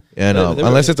 And They're unless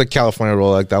really- it's a California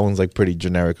roll, like that one's like pretty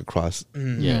generic across.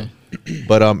 Yeah.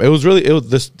 But it was the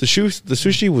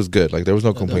sushi was good. Like there was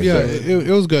no complaints. Yeah, there. it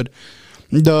was good.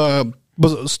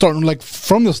 Was starting like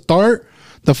from the start.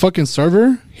 The fucking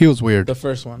server, he was weird. The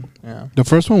first one. Yeah. The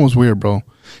first one was weird, bro.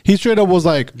 He straight up was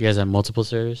like, You guys have multiple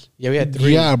servers? Yeah, we had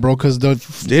 3. yeah, bro, because the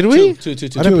Did we? Two. I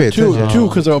didn't pay two, attention.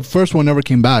 because the first one never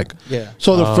came back. Yeah.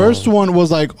 So the first one was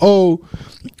like, he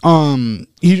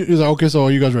was like, okay, so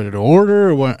are you guys ready to order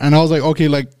or what? And I was like, okay,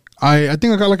 like I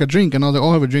think I got like a drink, and I was like, oh,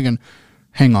 I have a drink, and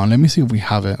hang on, let me see if we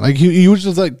have it. Like he was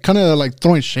just like kind of like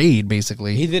throwing shade,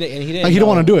 basically. He didn't, and he didn't. Like, he don't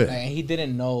wanna do it. Like, he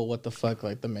didn't know what the fuck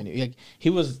like the menu. Like he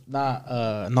was not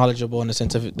knowledgeable in the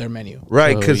sense of their menu.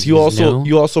 Right, So because you just know?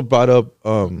 you also brought up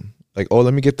like, oh,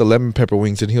 let me get the lemon pepper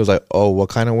wings, and he was like, oh, what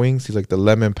kind of wings? He's like, the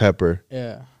lemon pepper.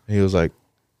 Yeah. And he was like,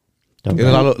 The, and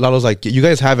rem- Lalo's like, you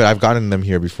guys have it. I've gotten them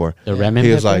here before. the ramen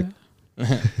He was pepper?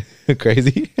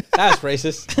 Crazy. That's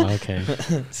racist. Okay.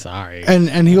 Sorry.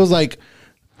 and he was like,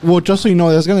 well, just so you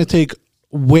know, that's gonna take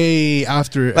way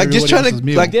after Like just everybody trying else's to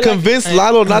meal. like Did convince I-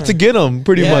 Lalo not to get them.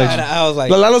 Pretty Yeah, much. and I was like,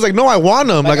 But Lalo's like, no, I want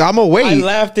them. Like I'm gonna I wait.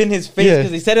 laughed in his face Yeah.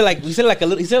 because he said it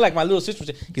like my little sister.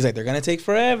 He's like, they're gonna take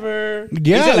forever.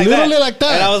 He Yeah, said literally like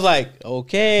that. And I was like,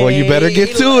 okay. Well, you better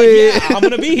get to Like, it. Yeah, I'm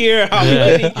gonna be here. I'll be Yeah.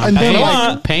 ready. I'm And then, paying,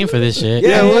 like- paying for this shit.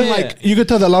 Yeah. and then, like you could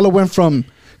tell that Lalo went from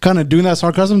kind of doing that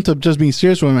sarcasm to just being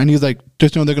serious with him, and he's like,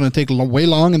 just know they're gonna take way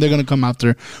long, and they're gonna come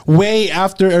way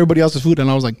after everybody else's food,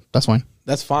 and I was like, that's fine.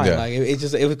 That's fine. Yeah. Like it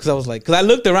was because I was like, because I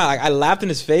looked around, like I laughed in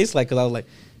his face, like because I was like,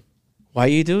 why are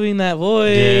you doing that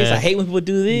voice? Yeah. I hate when people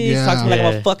do this. Yeah. Talk to me like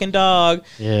I'm Yeah. a fucking dog.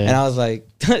 Yeah. And I was like,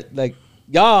 like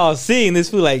y'all seeing this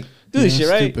food, like do this Yeah, shit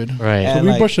right. stupid. Right. And, So we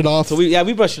like, brushed it off. So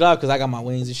we brushed it off because I got my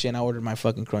wings and shit, and I ordered my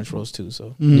fucking crunch rolls too.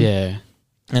 So Yeah.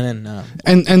 and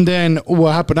then And then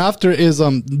what happened after is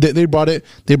they brought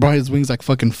his wings like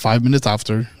fucking 5 minutes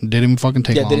after. Didn't even fucking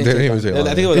take yeah, long. didn't Didn't take even long. take I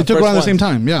long. think it was It took first around the ones. same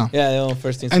time, yeah. Yeah, they were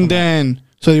first things. And then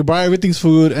so they brought everything's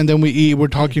food, and then we eat. We're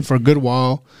talking for a good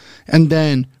while, and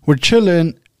then we're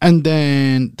chilling, and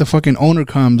then the fucking owner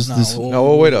comes.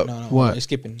 No, wait up. No, What? You're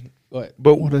skipping. What?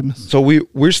 But What I missed? so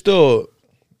we're still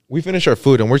we finished our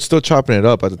food and we're still chopping it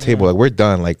up at the table. Like we're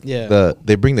done. Like Yeah.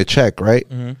 they bring the check, right?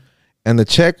 Mm-hmm. And the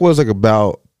check was like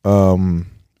about Want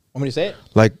me to say it?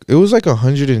 like it was like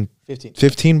 $115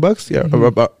 15. yeah,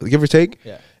 about, give or take.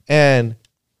 Yeah. And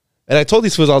I told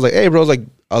these fools, I was like, hey bro,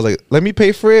 I was like, let me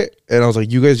pay for it. And I was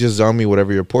like, you guys just tell me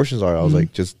whatever your portions are. I was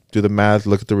like, just do the math,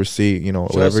 look at the receipt, you know,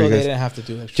 whatever so you they guys. didn't have to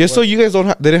do that. Just so you guys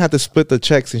they didn't have to split the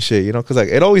checks and shit, you know, because like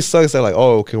it always sucks that like,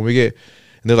 oh, can we get?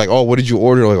 And they're like, oh, what did you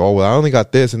order? Like, oh, well, I only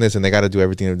got this and this, and they got to do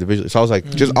everything individually. So I was like,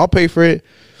 just I'll pay for it,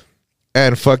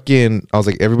 and fucking, I was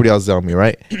like, everybody else is on me,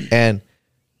 right? And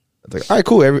it's like, all right,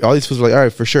 cool. All these fools were like, all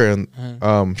right, for sure.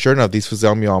 And sure enough, these fools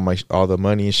on me all the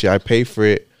money and shit. I pay for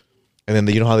it, and then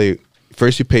you know how they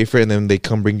first you pay for it, and then they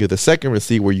come bring you the second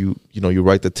receipt where you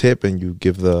write the tip and you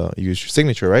use your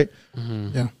signature, right?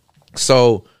 Yeah.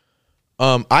 So,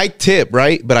 I tip,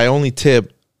 right? But I only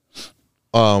tip,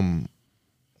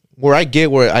 where I get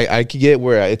where I can get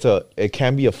where it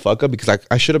can be a fuck up because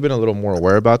I should have been a little more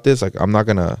aware about this. Like I'm not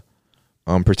gonna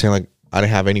pretend like I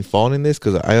didn't have any fault in this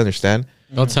because I understand.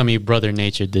 Don't tell me Brother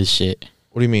Nature this shit.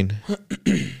 What do you mean?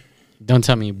 Don't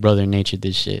tell me Brother Nature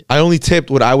this shit. I only tipped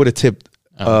what I would have tipped.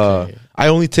 Okay. I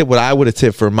only tipped what I would have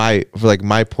tipped for my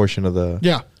portion of the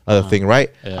Yeah. thing,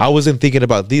 right? Yeah. I wasn't thinking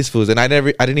about these foods, and I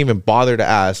didn't even bother to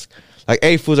ask. Like,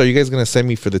 hey, foods, are you guys gonna send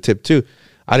me for the tip too?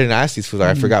 I didn't ask these foods.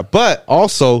 I forgot. But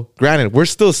also, granted, we're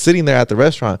still sitting there at the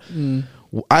restaurant.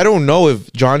 I don't know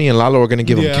if Johnny and Lalo are gonna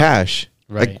give them Yeah. cash.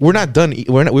 Right. Like, we're not done.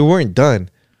 We weren't done.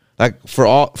 Like for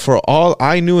all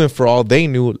I knew and for all they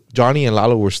knew, Johnny and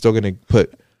Lalo were still gonna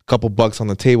put a couple bucks on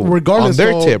the table, Regardless, on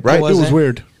their though, tip, right? That dude was Wasn't.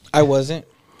 weird. I wasn't.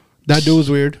 That dude was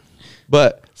weird.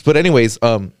 But anyways,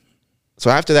 so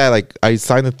after that, like I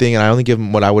signed the thing and I only give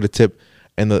him what I would have tipped,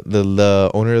 and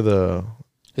the owner of the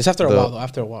It's after a The- while, though.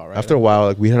 After a while, right? after a while,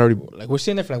 like we had already Like, we're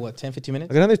sitting there for like, what, 10, 15 minutes?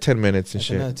 like another 10 minutes and Like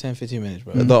shit. another 10, 15 minutes,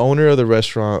 bro. The owner of the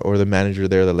restaurant or the manager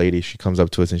there, the lady, she comes up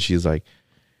to us and she's like,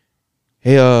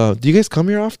 "Hey, do you guys come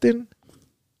here often?"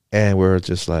 And we're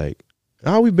just like,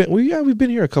 "Oh, we've been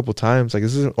here a couple times." Like,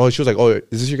 she was like, "Oh,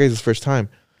 is this your guys' first time?"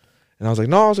 And I was like,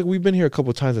 "No," I was like, "We've been here a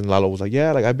couple times." And Lalo was like,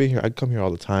 "Yeah, like I've been here. I come here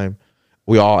all the time."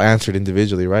 We all answered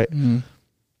individually, right?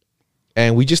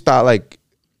 And we just thought like,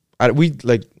 we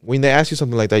like when they ask you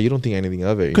something like that, you don't think anything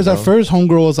of it. Because at first,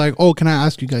 homegirl was like, "Oh, can I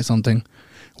ask you guys something?"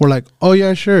 We're like, "Oh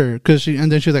yeah, sure."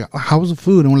 And then she's like, "How was the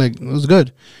food?" And we're like, "It was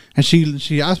good." And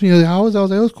she asked me, "How was it?" I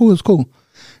was like, "It was cool. It was cool."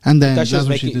 And then Thought she that's was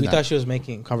when she making, did we that. thought she was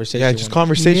making conversation. Yeah, just when-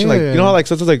 conversation. Like, you know how like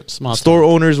sometimes like Small store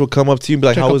owners will come up to you and be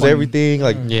like, Check how up was on you. everything?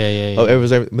 Like, Yeah. oh,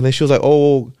 everything. But then she was like,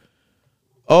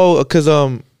 because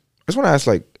I just want to ask,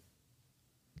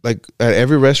 like at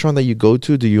every restaurant that you go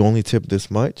to, do you only tip this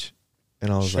much?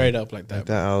 And I was straight like, up like that. like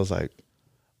that. I was like,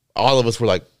 all of us were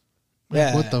like,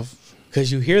 Yeah. What the?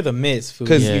 Because you hear the myths, food.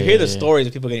 'Cause- You Yeah, hear the yeah. stories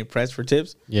of people getting pressed for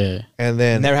tips. Yeah. and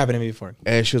then Never happened to me before.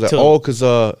 and she was like, Till- oh, because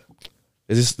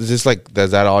is this like,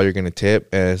 is that all you're gonna tip?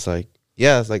 And it's like,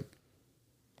 yeah, it's like,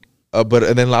 but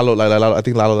and then Lalo, I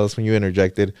think Lalo, that's when you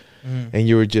interjected, and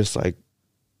you were just like,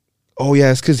 oh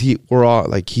yeah, it's because we're all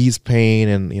like, he's paying,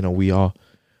 and you know, we all,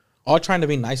 All trying to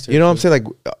be nice to her. you know what I'm food. saying?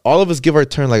 Like, all of us give our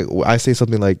turn. Like, I say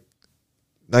something like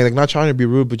not trying to be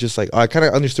rude, but just like, I kind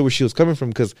of understood where she was coming from,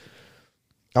 because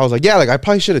I was like, yeah, like I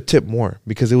probably should have tipped more,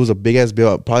 because it was a big ass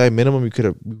bill. Probably at minimum, we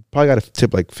probably got to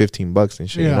tip like $15 and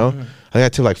shit. You Yeah. know, I think I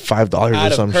tipped like $5 or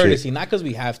Out some of shit. courtesy, not because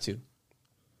we have to.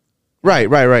 Right.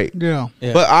 Yeah.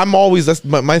 Yeah. But I'm always, that's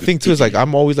my thing too, is like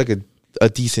I'm always like a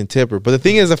decent tipper. But the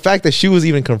thing is, the fact that she was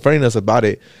even confronting us about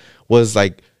it was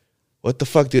like, what the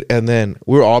fuck, dude? And then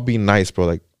we were all being nice, bro.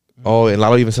 Like, oh, and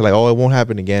Lalo even said like, oh, it won't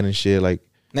happen again and shit. Like,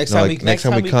 Next you know, time, like, we, next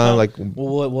time we come, like,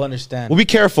 we'll understand. we'll be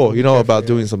careful, you know, about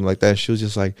doing something like that. She was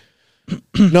just like,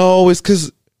 no, it's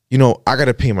because, you know, I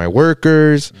gotta pay my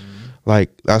workers. Like,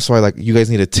 that's why, like, you guys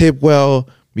need to tip well,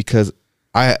 because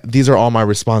these are all my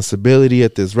responsibility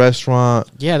at this restaurant.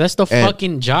 Yeah, that's the And-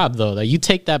 fucking job though. That you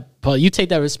take that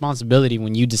responsibility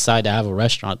when you decide to have a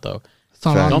restaurant though. It's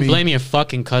not on Don't me. blame your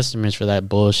fucking customers for that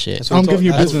bullshit. That's what I'm we told- giving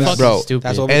you that's business. what- Bro, stupid.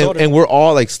 That's what we And, told her. and we're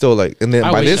all like still like, and then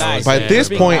I by wish this I was by there. this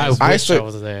point, I I wish I started,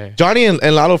 was there. Johnny and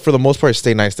Lalo for the most part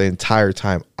stay nice the entire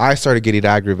time. I started getting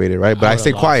aggravated, right? But I would've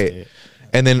stayed lost quiet. it.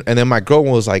 And then my girl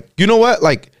was like, you know what?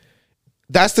 Like,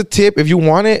 that's the tip. If you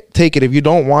want it, take it. If you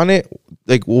don't want it,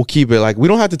 like, we'll keep it. Like, we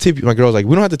don't have to tip you. My girl's like,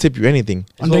 we don't have to tip you anything.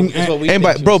 It's what- it's what we And think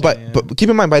by she bro, was but saying, yeah. but keep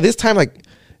in mind, by this time, like,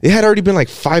 it had already been like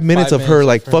 5 minutes 5 of her minutes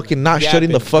like of her, fucking not shutting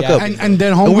the yapping, fuck up. yapping. And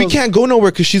then And we homegirls- can't go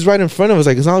nowhere because she's right in front of us.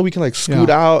 Like, it's not like we can like scoot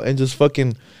Yeah. out and just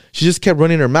fucking. She just kept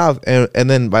running her mouth, and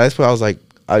then by this point, I was like,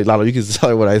 Lalo, you can tell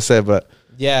her what I said, but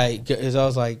Yeah, because I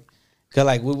was like,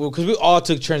 because we all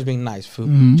took turns being nice. Food.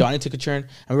 Mm-hmm. Johnny took a turn,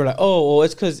 and we were like, oh, well,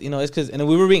 it's because and then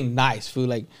we were being nice. Food,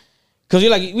 like, because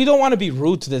you're like, we don't want to be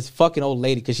rude to this fucking old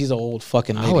lady because she's an old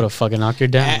fucking lady. I would have fucking knocked her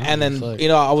down. And then Fuck.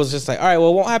 I was just like, all right, well,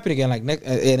 it won't happen again. Like next,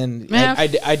 and then Man, I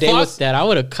fuck day was that. I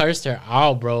would have cursed her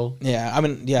out, bro. yeah. I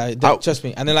mean, yeah, Ow. trust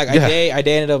me. And then like Yeah. I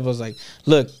day ended up was like,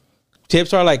 look,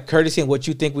 tips are like courtesy and what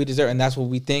you think we deserve, and that's what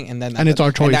we think, and then And it's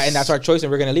our choice. and that's our choice,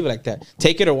 and we're gonna leave it like that.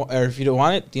 Take it or if you don't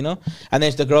want it, you know. And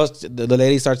then the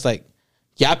lady starts like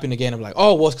yapping again. I'm like,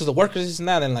 oh, well, it's because the workers this and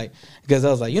that, and like because I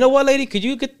was like, you know what, lady, could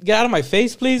you get out of my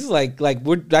face, please? Like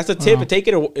that's a tip, and take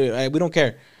it or we don't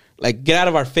care. Like get out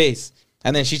of our face.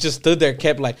 And then she just stood there,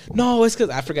 kept like, no, it's because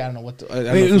I forgot. I don't know what. I don't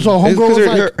know if you- So it's homegirl 'cause was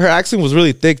her, like, her accent was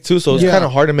really thick too, so it's Yeah. kind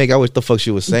of hard to make out what the fuck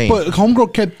she was saying. but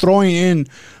homegirl kept throwing in.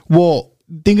 Well,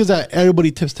 thing is that everybody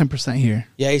tips 10% here.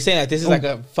 yeah, he's saying that this is like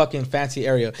a fucking fancy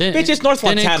area. Then- Bitch, it's North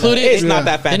then Montana. include it- It's yeah. not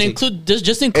that Then fancy. include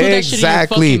just include that shit in your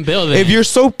Exactly. fucking bill. Then. If you're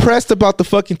so pressed about the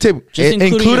fucking tip, Just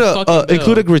include your fucking bill.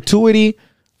 include a gratuity,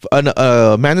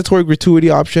 a mandatory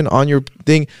gratuity option on your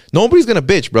thing. Nobody's gonna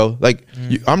bitch, bro. Like,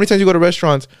 how many times you go to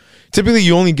restaurants? Typically,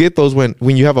 you only get those when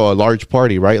you have a large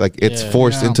party, right? Like, it's Yeah.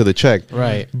 forced Yeah. into the check,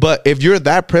 Right. But if you're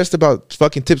that pressed about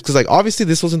fucking tips, because like obviously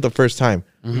this wasn't the first time.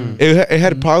 It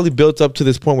had probably built up to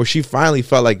this point where she finally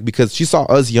felt like, because she saw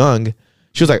us young,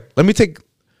 she was like, let me take.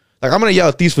 Like, I'm gonna yell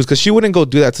at these fools, because she wouldn't go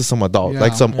do that to some adult, Yeah.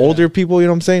 like some older people. You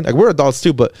know what I'm saying? Like, we're adults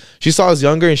too, but she saw us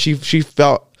younger, and she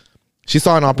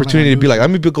saw an opportunity to be like, let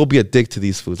me go be a dick to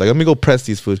these foods. Like, let me go press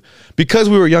these foods, because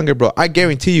we were younger, bro. I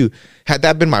guarantee you, had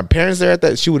that been my parents there at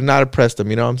that, she would not have pressed them.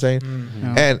 You know what I'm saying?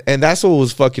 And that's what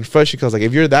was fucking frustrating. Because like,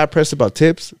 if you're that pressed about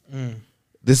tips,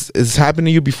 this has happened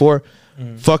to you before.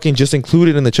 Fucking just include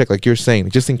it in the check, like you're saying.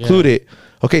 Just include it,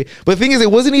 okay? But the thing is, it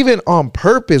wasn't even on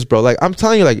purpose, bro. Like, I'm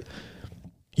telling you, like,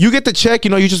 you get the check,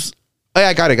 you just, hey,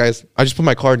 I got it, guys. I just put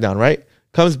my card down, right?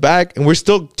 Comes back, and we're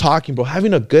still talking, bro.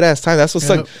 Having a good ass time. That's what's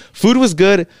Yep. like. Food was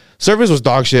good. Service was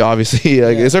dog shit, obviously.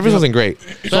 Like, service wasn't great.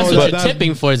 That's So what that- you're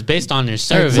tipping for. Is based on your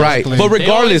service, Right. Exactly. But They always-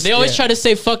 regardless, they always try to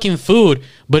say fucking food,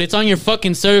 but it's on your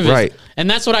fucking service. Right. And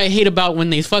that's what I hate about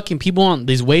when these fucking people on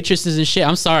these waitresses and shit.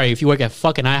 I'm sorry if you work at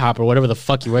fucking IHOP or whatever the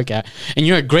fuck you work at, and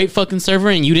you're a great fucking server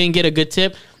and you didn't get a good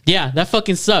tip. Yeah, that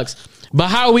fucking sucks. But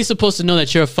how are we supposed to know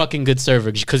that you're a fucking good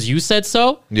server? Because you said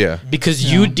so? Yeah. Because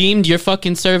you deemed your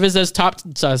fucking service as top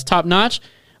notch?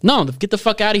 No, get the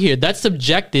fuck out of here. That's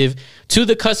subjective to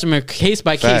the customer, case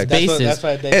by case Facts. basis.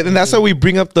 And that's why we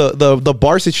bring up the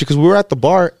bar situation, because we were at the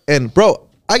bar, and bro,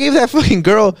 I gave that fucking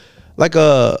girl like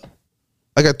a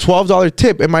 $12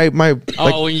 tip, and my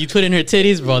Oh, when you put in her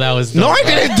titties, bro, that was no, dope, I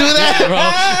bro. didn't do that,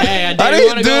 Bro, hey, I didn't didn't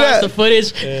want to do go that. watch the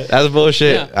footage. That's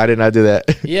bullshit. Yeah. I did not do that.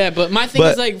 Yeah, but my thing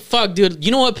But- is like, fuck, dude.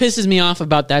 You know what pisses me off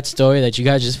about that story that you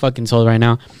guys just fucking told right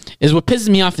now? Is what pisses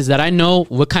me off is that I know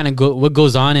what kind of what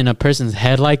goes on in a person's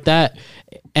head like that,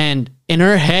 and in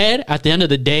her head, at the end of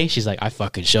the day, she's like, I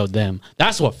fucking showed them.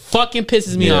 That's what fucking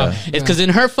pisses me Yeah. off. It's because in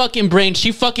her fucking brain,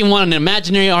 she fucking wanted an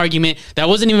imaginary argument that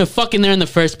wasn't even fucking there in the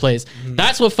first place.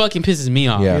 That's what fucking pisses me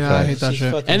off. Yeah. Yeah, I hate that She's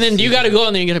shit. fucking And then you sick. got to go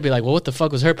in there and you're going to be like, well, what the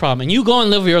fuck was her problem? And you go and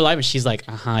live your life and she's like,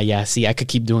 yeah, see, I could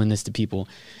keep doing this to people.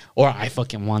 Or I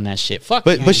fucking won that shit. Fuck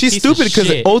you, But she's piece of stupid because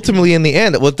shit. ultimately, in the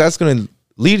end, what that's going to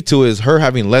lead to is her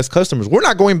having less customers. We're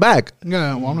not going back.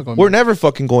 Yeah, well, I'm not going. We're never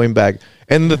fucking going back.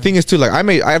 And the thing is too, like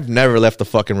I've never left a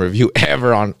fucking review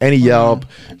ever on any Yelp,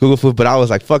 Google Food, but I was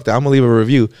like, fuck that, I'm gonna leave a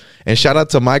review. And shout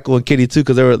out to Michael and Kitty too,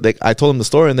 because they were like, I told them the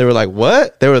story and they were like,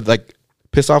 what? They were like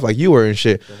pissed off like you were and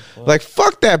shit. Like,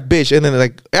 fuck that bitch. And then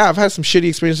like, yeah, I've had some shitty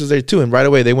experiences there too. And right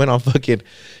away they went on fucking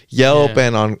Yelp Yeah.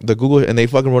 and on the Google and they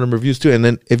fucking wrote them reviews too. And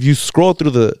then if you scroll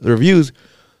through the reviews,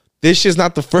 this shit's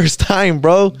not the first time,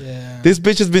 bro. Yeah. This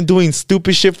bitch has been doing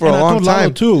stupid shit for And a I long told Lalo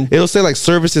time too. It'll say like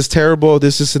service is terrible,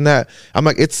 this and that. I'm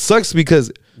like, it sucks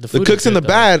because the food cooks is in the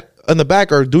good, in the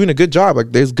back are doing a good job.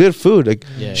 Like there's good food. Like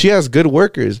Yeah. she has good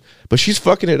workers, but she's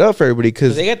fucking it up for everybody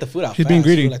because They get the food out. She's fast, being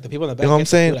greedy. too. Like the people in the back. You know what I'm get the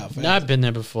saying? food out fast. No, I've been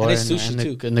there before. And it's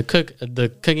sushi, too. And the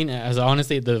cooking, as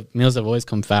honestly, the meals have always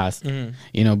come fast. Mm-hmm.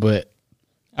 You know, but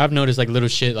I've noticed like little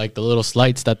shit, like the little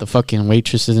slights that the fucking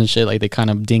waitresses and shit, like they kind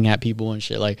of ding at people and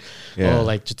shit. Like, Yeah. oh,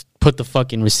 like just put the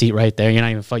fucking receipt right there. You're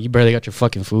not even you barely got your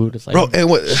fucking food. It's like, bro. And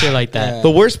what shit like that. Yeah.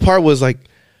 the worst part was like,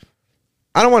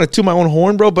 I don't want to toot my own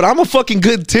horn, bro, but I'm a fucking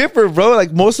good tipper, bro.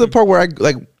 Like most of the part where I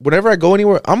like whenever I go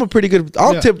anywhere, I'm a pretty good.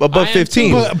 I'll Yeah. tip above I am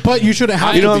 15. too. But you shouldn't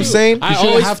have. You know to what be. I'm saying? You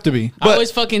shouldn't have to be. I But-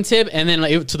 always fucking tip, and then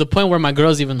like to the point where my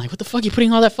girl's even like, "What the fuck you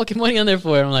putting all that fucking money on there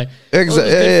for?" I'm like, Exa- "Oh, it's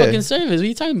good yeah. fucking service. What are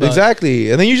you talking about?"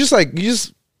 Exactly. And then you just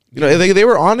they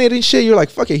were on it and shit. You're like,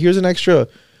 fuck it, here's an extra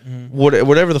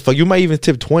whatever the fuck. You might even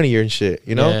tip 20 or and shit,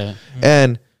 you know? Yeah.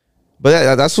 And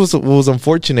but that's what was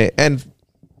unfortunate. And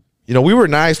you know, we were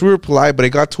nice, we were polite, but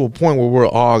it got to a point where we're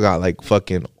all got like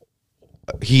fucking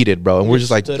heated, bro. And we're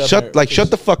just like, stood up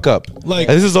shut the fuck up. Like-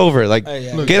 this is over. Like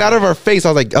yeah. get out of our face.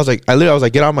 I was like,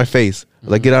 get out of my face.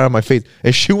 Like, get out of my face.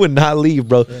 And she would not leave,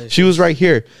 bro. She was right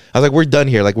here. I was like, we're done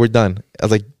here. Like, we're done. I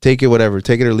was like, take it, whatever.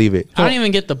 Take it or leave it. I don't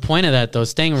even get the point of that though.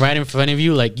 Staying right in front of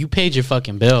you, like you paid your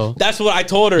fucking bill. That's what I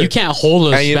told her. You can't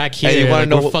hold us And you, back here. and you want like,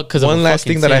 to we're know fucked 'cause of one a last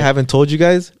fucking thing that I tip. haven't told you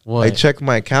guys? What? I checked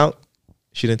my account.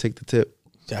 She didn't take the tip.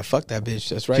 Yeah, fuck that bitch.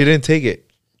 That's right. She didn't take it.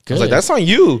 I was Good. like, that's on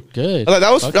you. Good. I was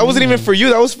like, Fucking that wasn't even man. for you.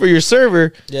 That was for your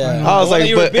server. Yeah. I was The one like, that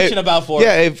you were but bitching about for.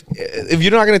 yeah, if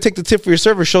you're not gonna take the tip for your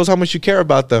server, shows how much you care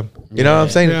about them. You know what I'm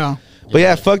saying? Yeah. But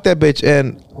yeah, fuck that bitch.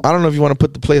 And I don't know if you want to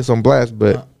put the place on blast,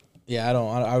 but Yeah, I don't.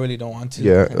 I really don't want to.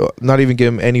 yeah, not even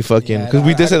give him any fucking Yeah, because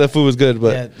we did say the food was good,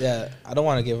 but yeah, yeah. I don't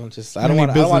want to give them just. I Any don't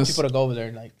want. I don't want business. people to go over there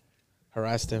and like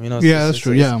harass them. You know. Yeah, that's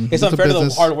true. Yeah. It's It's a unfair to the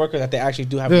business. hard worker that they actually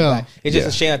do have. Yeah. Yeah. Back. It's just Yeah.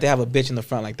 a shame that they have a bitch in the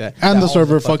front like that. And that the owns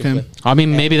server, fucking fuck him. place. I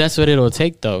mean, maybe that's what it'll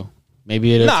take though.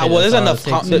 Maybe it'll. Nah, take, well, there's that's all enough. it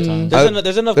takes sometimes.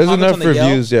 There's enough. there's comments enough on the Yelp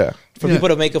reviews, yeah. for Yeah. people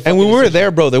to make a. And when we were decision.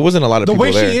 there, bro, there wasn't a lot of The people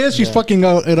way there. she is, she's fucking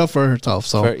it up for herself.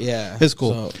 So Yeah, it's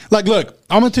cool. So- Like, look,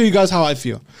 I'm gonna tell you guys how I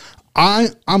feel. I'm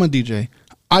a DJ.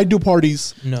 I do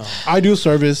parties. No. I do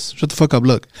service. Shut the fuck up.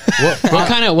 Look,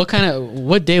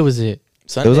 What day was it?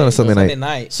 Sunday, It was on a Sunday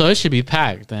night. So it should be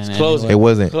packed then. It's closing. It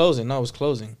wasn't. Closing. No, it was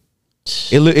closing.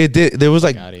 It did. There was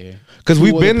like Out of here. because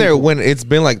we've Who are the been there people? when it's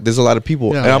been like there's a lot of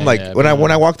people, Yeah. and I'm Yeah, like yeah, when I yeah.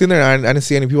 when I walked in there, I didn't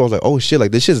see any people. I was like, oh shit,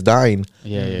 like this shit's dying.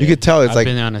 Yeah, You could tell it's I've like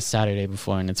been there on a Saturday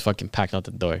before and it's fucking packed out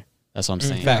the door. That's what I'm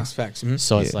saying. Facts. Mhm.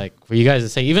 So it's Yeah. like for you guys to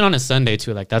say, even on a Sunday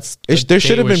too, like that's the there day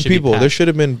should have where it been should be people. There packed. should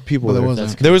have been people. But there there.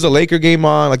 wasn't. There was a Laker game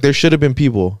on. Like there should have been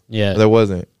people. Yeah. There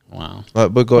wasn't. Wow. But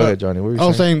go ahead, Johnny. What were you I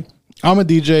was saying I'm a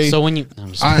DJ. So when you,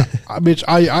 I'm just,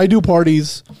 I do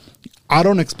parties. I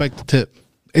don't expect a tip.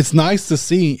 It's nice to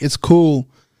see. It's cool,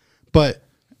 but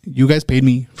you guys paid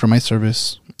me for my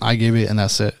service. I gave it, and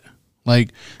that's it.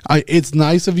 Like, it's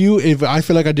nice of you if I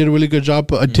feel like I did a really good job,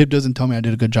 but a tip doesn't tell me I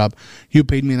did a good job. You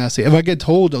paid me, and that's it. If I get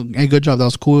told, "Hey, good job, that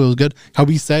was cool, it was good," how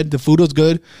we said the food was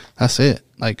good, that's it.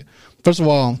 Like, first of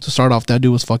all, to start off, that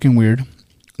dude was fucking weird.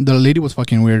 The lady was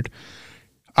fucking weird.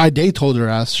 They told her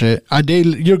ass shit.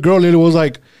 Your girl literally was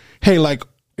like, "Hey, like,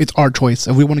 it's our choice.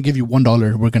 If we want to give you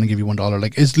 $1, we're gonna give you $1.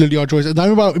 Like, it's literally our choice. It's not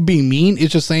about being mean.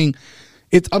 It's just saying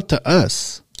it's up to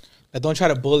us. Like, don't try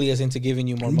to bully us into giving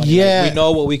you more money. Yeah. Like, we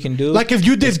know what we can do. Like, if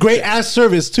you did great ass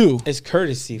service too, it's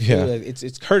courtesy. Yeah. Like,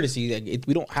 it's courtesy. Like,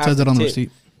 we don't have says to it on the tip.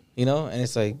 receipt. you know. And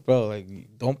it's like, bro, like,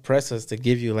 don't press us to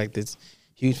give you like this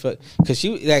huge fuck. Because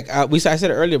she like I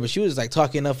said it earlier, but she was like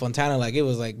talking up Fontana like it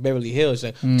was like Beverly Hills.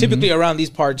 Like typically around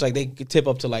these parts, like they could tip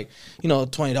up to like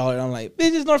 $20. I'm like,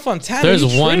 bitch, it's North Fontana. There's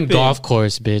you one tripping. golf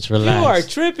course, bitch. You Relax. are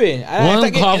tripping.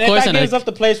 One golf course and if that gives up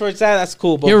the place where it's at, that's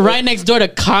cool. But You're right next door to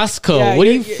Costco. yeah, what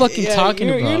are you you're- fucking yeah, talking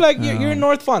you're, about? You're like you're in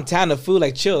North Fontana, food.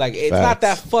 Like chill. Like it's not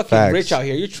that Facts. fucking Facts. rich out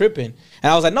here. You're tripping.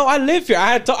 And I was like, no, I live here.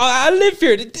 I live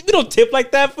here. We don't tip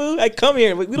like that, food. I come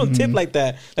here. We don't tip like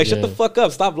that. Like shut Yeah. the fuck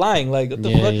up. Stop lying. Like what the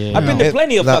Yeah, fuck? yeah, I've been there yeah.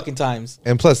 plenty of Now- fucking times.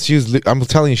 And plus, I'm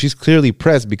telling you, she's clearly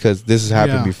pressed because this has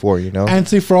happened Yeah. before, you know? And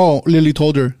see, for all, Lily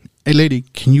told her, "Hey, lady,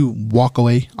 can you walk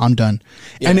away? I'm done."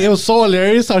 And it was so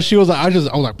hilarious how she was like, I was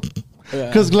like,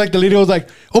 because like the lady was like,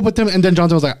 "Oh, but then," and then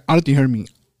Johnson was like, "I don't think you heard me.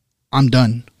 I'm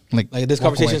done." Like This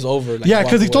walk conversation's away. over. Like, Yeah, walk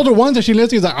because he away. told her once and she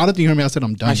listened. He's like, "I don't think you heard me." I said,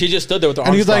 "I'm done." And she just stood there with her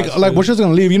And arms he's like, crossed, "Like dude. we're just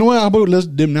gonna leave. You know what? How about let's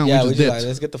dim now? Yeah, we we just just dipped." like,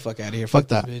 let's get the fuck out of here. Fuck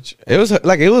Fuck that. this bitch. It was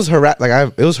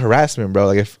it was harassment, bro.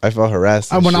 Like I felt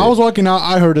harassed. And when shit. I was walking out,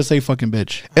 I heard her say "fucking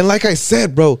bitch." And like I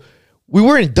said, bro, we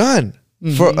weren't done.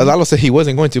 For Lalo said he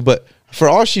wasn't going to, but for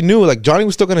all she knew, like Johnny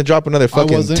was still gonna drop another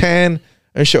fucking wasn't. 10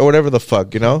 and shit or whatever the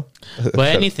fuck, you know.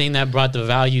 But anything that brought the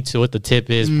value to what the tip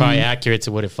is probably accurate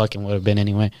to what it fucking would have been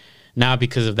anyway. Now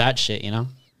because of that shit, you know.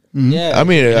 Yeah, I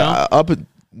mean, know?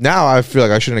 now I feel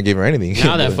like I shouldn't have given her anything.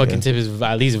 Now that But, fucking yeah. tip is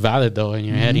at least valid though in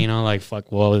your head, you know, like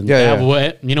fuck. Well, Yeah, yeah.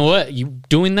 what you know what you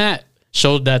doing that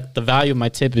showed that the value of my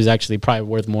tip is actually probably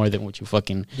worth more than what you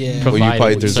fucking Yeah. provided. What you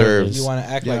probably with the deserve. service. you want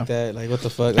to act Yeah. like that? Like what the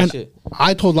fuck? That And shit.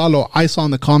 I told Lalo, I saw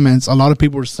in the comments a lot of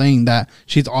people were saying that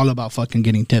she's all about fucking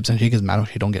getting tips and she gets mad when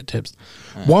she don't get tips.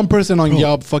 One person on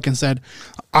Yelp fucking said,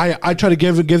 I tried to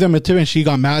give them a tip and she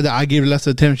got mad that I gave less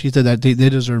of a tip and she said that they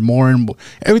deserve more and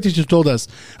everything she told us.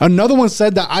 Another one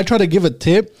said that I tried to give a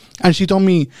tip and she told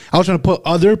me I was trying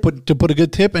to put a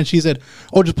good tip and she said,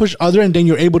 "Oh, just push other and then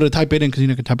you're able to type it in because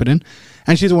you can type it in."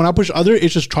 And she said, "When I push other, it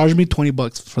just charged me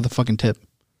 $20 for the fucking tip."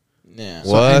 Yeah.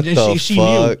 So- What and the she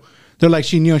fuck? knew. They're like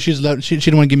she knew and she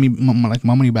didn't want to give me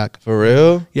my money back. For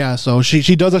real? Yeah, so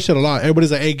she does that shit a lot.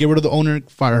 Everybody's like, "Hey, get rid of the owner,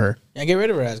 fire her." Yeah, get rid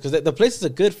of her ass because the place is a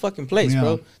good fucking place, Yeah.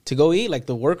 bro. To go eat, like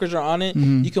the workers are on it.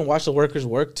 You can watch the workers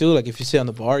work too. Like if you sit on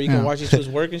the bar, you Yeah. can watch these dudes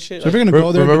work and shit. So if you're gonna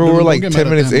go there, Remember, don't we're like get 10 mad at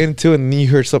minutes them. in too, and then you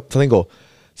hear something go,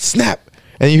 snap,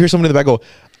 and you hear somebody in the back go,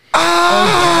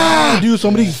 ah, Dude,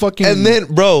 somebody fucking and then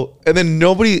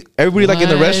everybody like in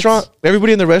the What? restaurant,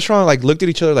 everybody in the restaurant like looked at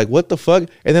each other like, what the fuck?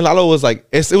 And then Lalo was like,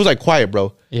 it was like quiet,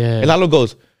 bro. Yeah. And Lalo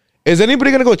goes, is anybody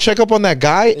gonna go check up on that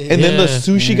guy? And then the Yeah.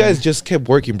 sushi guys just kept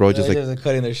working, bro. Just They're like just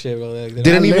cutting their shit, bro. Like,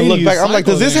 didn't That even look lady back. I'm like,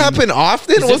 does this psycho, happen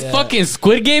often? Is What's this fucking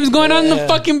Squid Games going on in the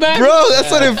fucking back? bro? That's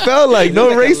what it felt like.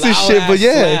 No racist shit, but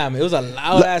yeah. It was a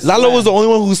loud ass. Lalo was the only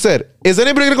one who said, "Is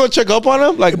anybody gonna go check up on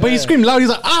him?" Like, but he screamed loud. He's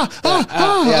like, "Ah, ah,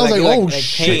 ah!" yeah, I was like- like, "Oh like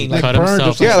shit!" pain, Like cut burned or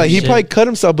himself. something. yeah, like he Shit. probably cut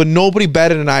himself, but nobody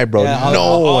batted an eye, bro. Yeah,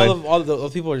 no one. all of the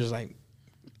people are just like,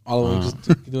 all of them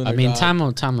just doing I their mean, job.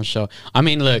 time will show. I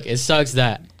mean, look, it sucks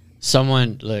that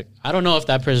someone look. I don't know if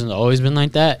that person's always been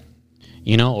like that,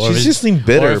 you know, or She's if it's- just seemed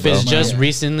bitter, or if it's bro. just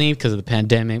recently because of the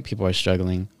pandemic, people are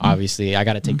struggling. Obviously, I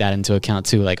got to take that into account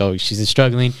too. Like, oh, she's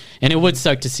struggling, and it would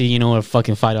suck to see, you know, a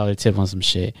fucking $5 tip on some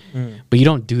shit. But you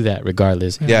don't do that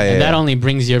regardless. Yeah, and that yeah. only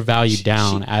brings your value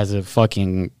down as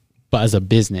a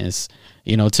business.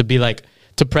 You know, to be like.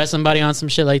 To press somebody on some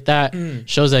shit like that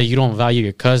shows that you don't value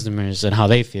your customers and how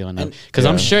they feel enough. Because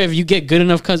I'm sure if you get good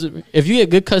enough customers, if you get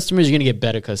good customers, you're gonna get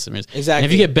better customers. Exactly. And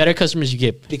if you get better customers, you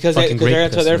get because fucking they're great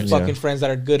into their customers. fucking friends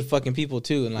that are good fucking people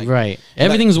too, and like Right.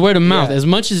 Everything's word of mouth. yeah. As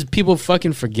much as people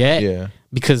fucking forget, Yeah.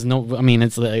 because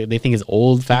it's like, they think it's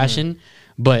old fashioned,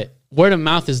 but word of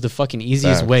mouth is the fucking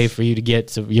easiest Facts. way for you to get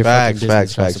to your Facts, fucking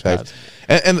facts, business. facts,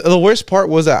 facts. And the worst part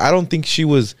was that I don't think she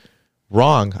was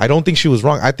wrong. I don't think she was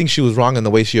wrong. I think she was wrong in the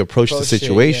way she approached the Approached it,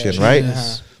 situation, yeah. right?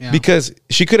 Yes. Yeah. Because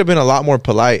she could have been a lot more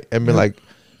polite and been like,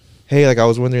 hey, like I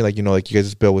was wondering, like, you know, like you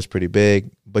guys' bill was pretty big.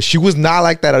 But she was not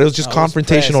like that. It was just No, it was confrontational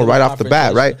pressed. It was right off the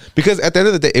bat, confrontational. right? Because at the end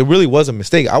of the day, it really was a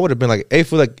mistake. I would have been like, hey,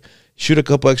 fool, like, shoot a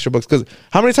couple extra bucks. Because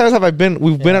how many times have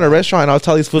we've been at a restaurant and I'll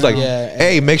tell these fools like, Yeah.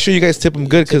 hey, make sure you guys tip them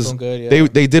good Tip because 'em good, yeah.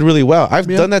 they did really well. I've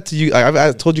done that to you.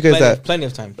 I've told you guys that plenty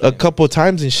of time. a couple of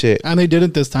times and shit. And they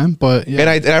didn't this time, but yeah.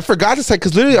 And I forgot to say,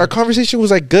 because literally our conversation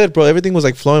was like good, bro. Everything was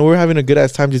like flowing. We were having a good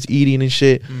ass time just eating and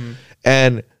shit.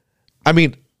 And I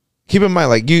mean, keep in mind,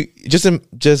 like you just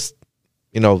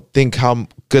you know, think how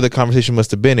good the conversation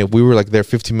must have been if we were like there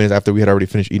 15 minutes after we had already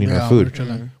finished eating Yeah, our we were food.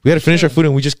 chilling. We had to finish our food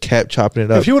and we just kept chopping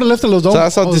it up. If you would have left it alone, So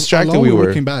that's how distracted we were.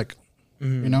 Looking back, you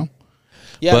know.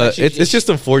 Yeah, But it's just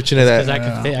unfortunate Because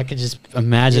that I could just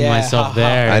imagine Yeah, myself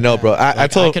there. I know, bro. I I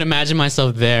told could imagine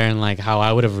myself there and like how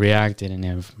I would have reacted and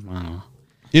if I don't know.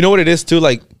 you know what it is too.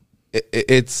 Like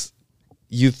it's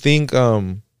you think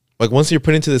like once you're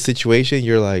put into the situation,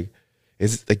 you're like,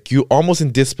 it's like you almost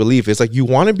in disbelief. It's like you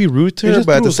want to be rude to It her, just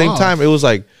but at the threw us same off. time, it was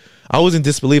like I was in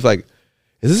disbelief. Like,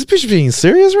 is this bitch being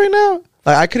serious right now?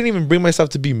 Like, I couldn't even bring myself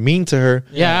to be mean to her.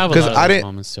 Yeah, I have a because lot of I those didn't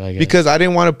moments too, I guess. because I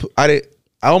didn't want to.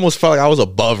 I almost felt like I was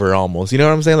above her. Almost, you know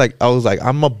what I'm saying? Like I was like,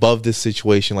 I'm above this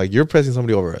situation. Like you're pressing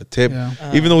somebody over a tip, Yeah.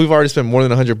 even though we've already spent more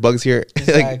than $100 here. like,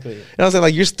 Exactly. you know what I'm saying?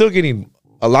 Like you're still getting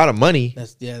a lot of money.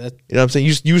 That's You know what I'm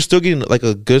saying? You're still getting like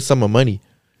a good sum of money,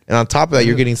 and on top of that,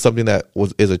 you're getting something that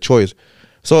is a choice.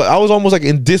 So I was almost like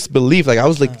in disbelief. Like I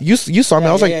was like, you saw me.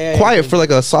 I was like quiet for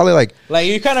like a solid like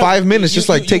you kind of 5 minutes, just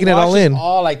like taking it all in.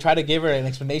 All like try to give her an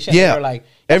explanation. Yeah. And we're like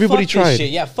Everybody fuck this tried.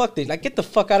 shit. Yeah, fuck this. Like get the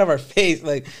fuck out of our face.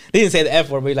 Like they didn't say the F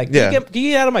word, but like Yeah. can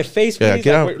you get out of my face, please? Yeah,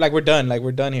 get out. We're done. Like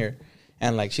we're done here.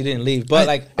 And like she didn't leave, but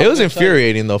like it was gonna tell you-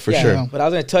 infuriating though for Yeah, sure. But I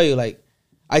was gonna tell you like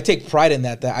I take pride in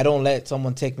that I don't let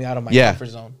someone take me out of my Yeah. comfort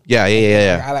zone. Yeah.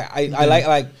 I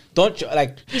like don't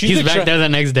like you He's could back try- there the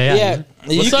next day. Yeah,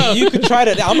 What's up? you could try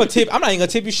to. I'm not even gonna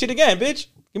tip you shit again, bitch.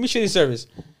 Give me shitty service.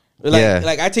 Like, Yeah.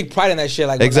 like I take pride in that shit.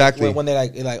 Like Exactly. when they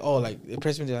like oh like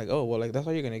impress me, they're like oh well like that's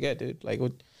all you're gonna get, dude. Like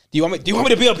what, do you want me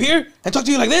to be up here and talk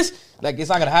to you like this? Like it's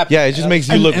not gonna happen. Yeah, it just makes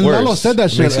you look and worse. Lalo said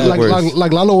that It makes shit. you look worse.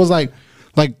 Like Lalo was like,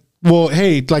 well,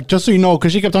 hey, like just so you know,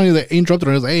 because she kept telling you that he interrupted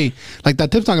her. I was like, hey, like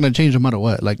that tip's not gonna change no matter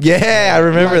what. Like, Yeah, I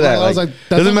remember Like, that. I was Like, like,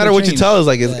 that's doesn't not matter gonna what you change. tell us.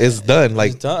 Like it's done.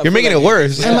 Like It's done. you're making it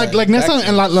worse. Yeah. and like next time,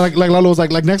 and like Lalo was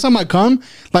like next time I come,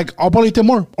 like I'll probably tip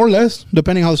more or less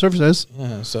depending how the service is.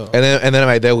 Yeah, so And then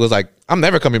my dad was like, I'm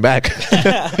never coming back.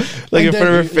 like And in front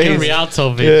of her then- face.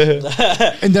 Rialto, bitch.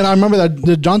 Yeah. And then I remember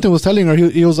that Jonathan was telling her,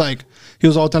 he was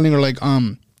all telling her like,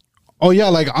 oh yeah,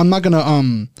 like I'm not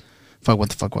gonna fuck, what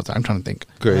the fuck was that? I'm trying to think.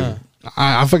 Crazy.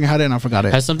 I fucking had it and I forgot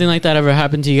it. Has something like that ever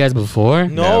happened to you guys before?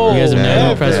 no, You guys have never Never.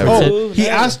 been pressed for Never. tip? Oh, He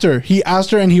yeah.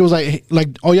 asked her, and he was like,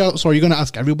 oh yeah, so are you gonna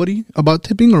ask everybody about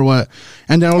tipping or what?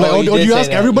 And then I was like, Oh, you do did you say ask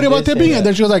that. everybody You about did say tipping? that. And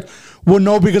then she was like, well,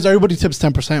 no, because everybody tips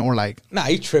 10%. Or like, Nah,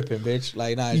 you tripping, bitch.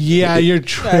 Like nah. yeah, you're Nah,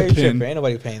 tripping. Ain't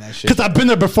nobody paying that shit. Because I've been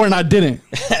there before and I didn't.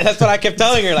 That's what I kept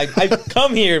telling her. Like I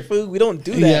come here, food. We don't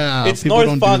do that. Yeah, it's people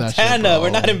North don't do that shit, Fontana. bro. We're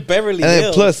not in Beverly And then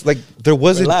Hills. plus, like there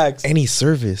wasn't Relax. any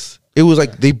service. It was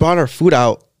like they brought our food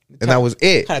out and that was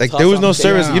it. kinda Like toss there was no on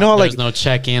service. there. You know how like There's no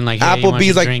check-in. Like, hey, you want Applebee's,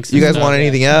 some like drinks you and guys want stuff?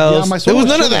 anything else? my There was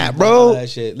none of soda that, All bro. that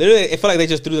shit. Literally, it felt like they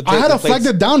just threw the. I had to flag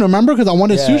it down, remember? Because I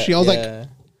wanted sushi. I was like,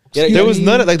 There was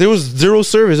none of like there was zero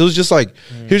service. It was just like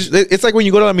here's it's like when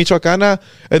you go to La Michoacana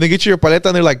and they get you your paleta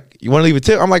and they're like, you want to leave a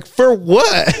tip? I'm like, for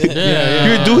what? Yeah.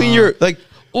 You're doing your like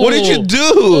what did you Ooh.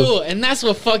 do? Ooh, and that's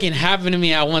what fucking happened to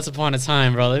me at Once Upon a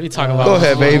Time, bro. Let me talk about Go Once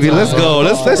ahead, Upon a baby. Time. Let's go.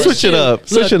 Let's switch it up.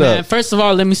 Switch Look, it man, up. first of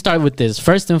all, let me start with this.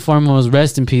 First and foremost,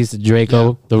 rest in peace to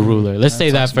Draco, the ruler. Let's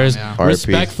say that sucks, man, first. yeah. R.I.P.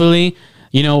 Respectfully,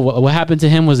 you know, what happened to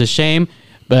him was a shame.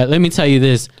 But let me tell you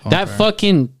this. That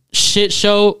fucking shit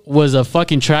show was a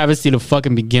fucking travesty to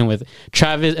fucking begin with.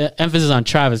 Travis, emphasis on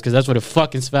Travis, because that's what it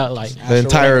fucking felt like. The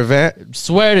entire event.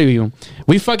 Swear to you,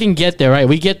 we fucking get there, right?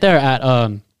 We get there at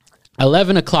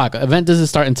 11 o'clock. Event doesn't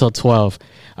start until 12.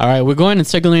 All right, we're going and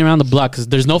circling around the block because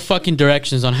there's no fucking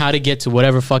directions on how to get to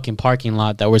whatever fucking parking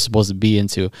lot that we're supposed to be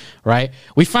into, right?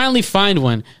 We finally find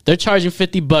one. They're charging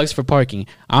 $50 for parking.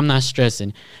 I'm not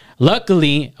stressing.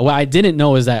 Luckily, what I didn't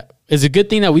know is that it's a good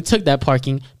thing that we took that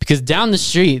parking because down the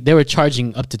street, they were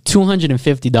charging up to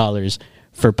 $250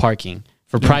 for parking.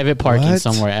 For private parking What?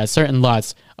 somewhere at certain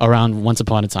lots around Once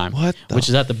Upon a Time. What the Which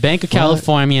is at the Bank of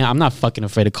California. I'm not fucking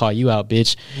afraid to call you out,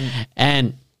 bitch.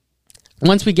 And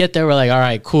once we get there, we're like, all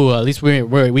right, cool. At least we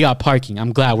got parking.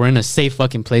 I'm glad we're in a safe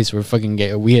fucking place.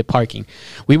 We get parking.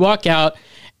 We walk out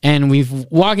and we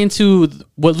walk into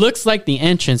what looks like the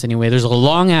entrance anyway. There's a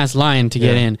long ass line to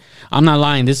get in. I'm not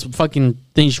lying. This fucking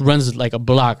thing runs like a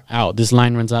block out. This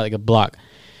line runs out like a block.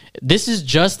 This is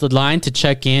just the line to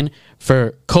check in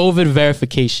for COVID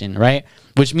verification, right?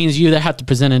 Which means you either have to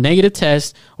present a negative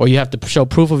test or you have to show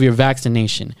proof of your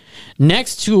vaccination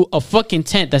next to a fucking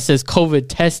tent that says COVID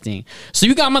testing. So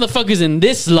you got motherfuckers in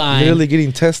this line. Literally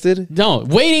getting tested. No,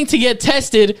 waiting to get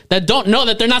tested that don't know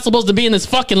that they're not supposed to be in this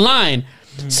fucking line.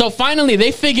 So finally,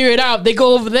 they figure it out. They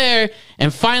go over there,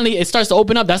 and finally, it starts to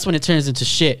open up. That's when it turns into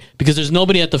shit because there's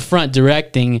nobody at the front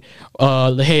directing.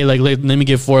 Hey, like let me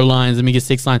get 4 lines. Let me get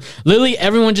 6 lines. Literally,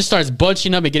 everyone just starts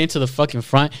bunching up and getting to the fucking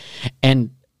front.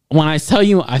 And when I tell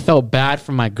you I felt bad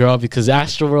for my girl because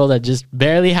Astroworld had just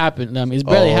barely happened. I mean, it's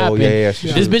barely happened.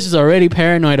 This bitch is already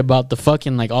paranoid about the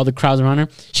fucking, like, all the crowds around her.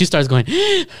 She starts going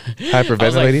hyperventilating. I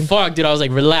was like, fuck, dude. I was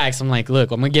like, relax. I'm like,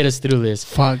 look, I'm gonna get us through this.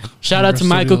 Fuck. Shout out to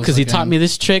Michael because he taught me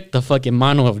this trick, the fucking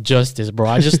mano of justice, bro.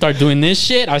 I just start doing this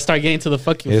shit. I start getting to the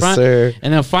fucking front, sir.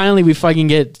 And then finally we fucking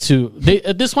get to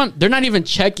this one. They're not even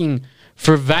checking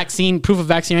for proof of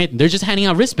vaccine or anything. They're just handing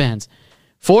out wristbands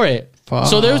for it.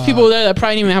 So there was people there that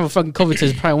probably didn't even have a fucking COVID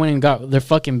test, probably went and got their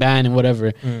fucking ban and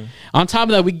whatever. On top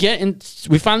of that,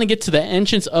 we finally get to the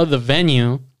entrance of the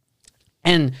venue,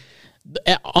 and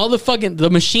all the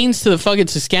machines to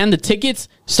scan the tickets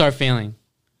start failing.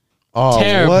 Oh,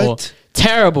 terrible, what?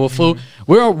 Terrible, fool.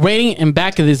 We were waiting in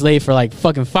back of this lady for like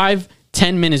fucking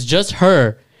 5-10 minutes, just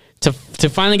her, to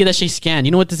finally get that shit scanned.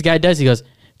 You know what this guy does? He goes,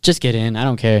 "Just get in. I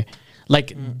don't care."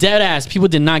 Like dead ass. People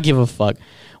did not give a fuck.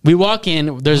 We walk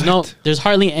in. There's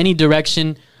hardly any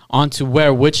direction onto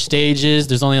which stage is.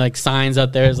 There's only like signs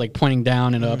out there. It's like pointing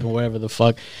down and up and whatever the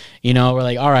fuck. You know, we're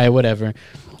like, all right, whatever.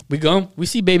 We go. We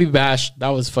see Baby Bash. That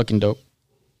was fucking dope.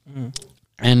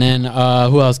 And then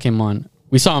who else came on?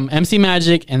 We saw him, MC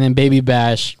Magic, and then Baby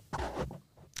Bash.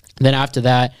 Then after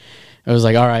that, it was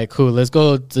like, all right, cool. Let's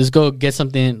go get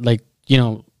something, like, you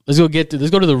know, let's go to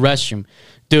the restroom,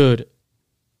 dude.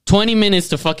 20 minutes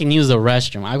to fucking use the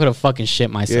restroom. I could have fucking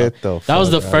shit myself. That was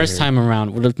the first time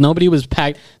around. Nobody was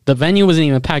packed. The venue wasn't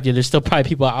even packed yet. There's still probably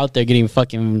people out there getting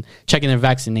fucking checking their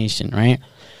vaccination, right?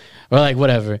 We're like,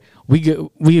 whatever.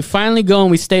 We finally go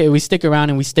and we stick around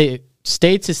and we stay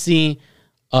to see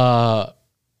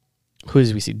who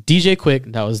did we see? DJ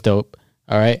Quick. That was dope.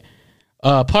 All right.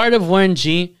 Part of Warren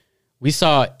G, we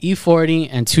saw E40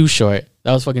 and Too Short.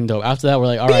 That was fucking dope. After that, we're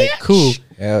like, all right, cool.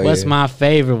 Hell What's yeah. my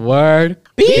favorite word?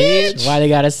 Bitch. Why they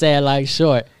gotta say it like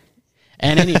short?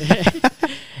 And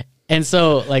and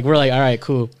so like we're like, all right,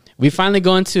 cool. We finally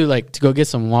go into like to go get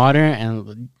some water,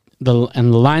 and the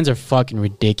lines are fucking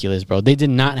ridiculous, bro. They did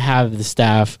not have the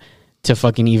staff to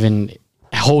fucking even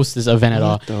host this event at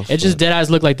all. It just dead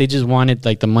eyes looked like they just wanted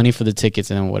like the money for the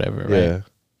tickets and then whatever, right? Yeah.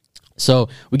 So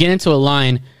we get into a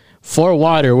line for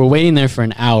water. We're waiting there for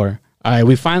an hour. All right,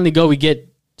 we finally go. We get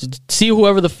to see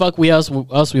whoever the fuck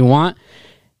else we want,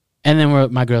 and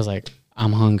then my girl's like,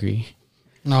 "I'm hungry."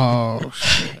 No,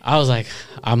 I was like,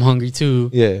 "I'm hungry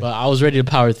too." Yeah, but I was ready to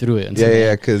power through it.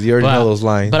 Yeah, because you already know those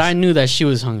lines. But I knew that she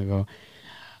was hungry, bro.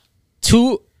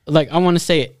 I want to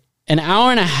say an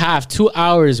hour and a half, 2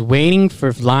 hours waiting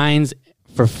for lines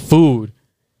for food.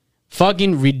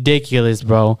 Fucking ridiculous,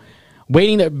 bro.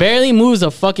 Waiting there, barely moves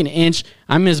a fucking inch.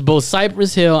 I missed both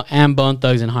Cypress Hill and Bone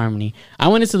Thugs and Harmony. I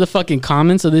went into the fucking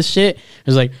comments of this shit. It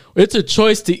was like, it's a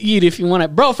choice to eat if you want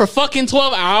it. Bro, for fucking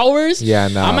 12 hours? Yeah,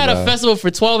 no. I'm at a festival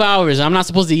for 12 hours. I'm not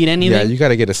supposed to eat anything. Yeah, you got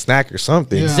to get a snack or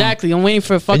something. Yeah. Exactly. I'm waiting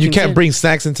for a fucking... And you can't bring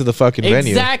snacks into the fucking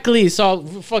venue. Exactly. So,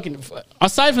 fucking...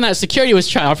 Aside from that, security was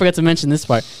trying. I forgot to mention this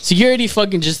part. Security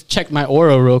fucking just checked my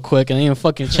Oro real quick and they even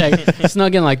fucking checked.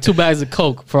 Snuck in like 2 bags of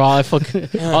Coke for all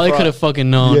they could have fucking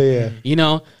known. Yeah. You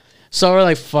know? So we're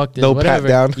like, fuck this, no whatever.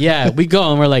 Pat down. Yeah, we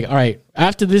go and we're like, all right,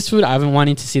 after this food, I've been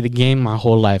wanting to see the game my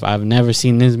whole life. I've never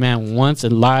seen this man once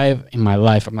live in my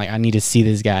life. I'm like, I need to see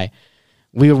this guy.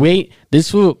 We wait.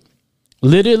 This fool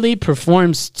literally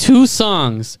performs 2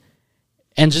 songs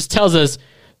and just tells us,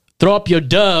 throw up your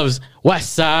doves,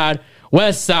 West Side,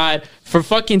 for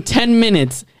fucking 10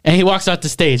 minutes. And he walks out the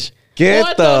stage.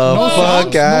 Get the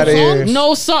fuck out of here.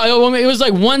 No song. It was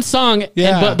like one song.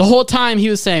 Yeah. But the whole time he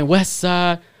was saying West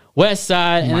Side.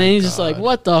 And then he's just like,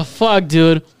 what the fuck,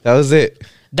 dude? That was it.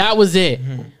 I was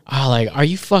like, are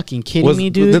you fucking kidding me,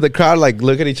 dude? Did the crowd like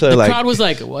look at each other the like... crowd was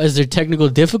like, is there technical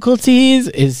difficulties?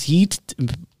 Is he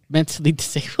mentally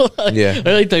disabled? Yeah.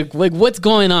 like what's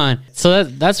going on? So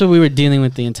that's what we were dealing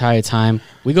with the entire time.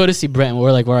 We go to see Brentwood.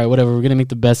 We're like, all right, whatever. We're going to make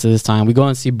the best of this time. We go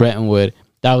and see Brentwood.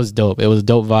 That was dope. It was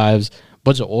dope vibes.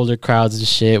 Bunch of older crowds and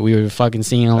shit. We were fucking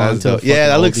singing along to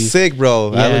that looks sick, bro.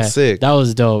 That looks sick. That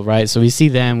was dope, right? So we see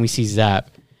them, we see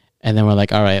Zap, and then we're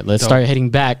like, all right, let's start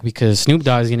heading back because Snoop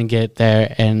Dogg's gonna get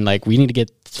there, and like we need to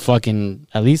get fucking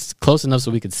at least close enough so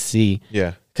we could see.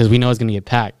 Yeah. Because we know it's gonna get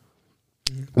packed.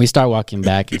 We start walking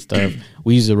back and stuff.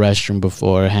 We use the restroom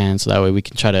beforehand so that way we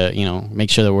can try to, you know, make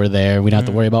sure that we're there. We don't have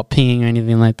to worry about peeing or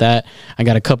anything like that. I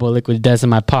got a couple of liquid deaths in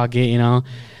my pocket, you know.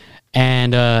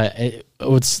 And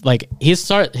it's like his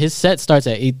set starts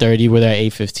at 8:30. We're there at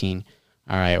 8:15.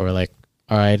 All right, we're like,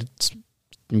 all right, it's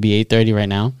gonna be 8:30 right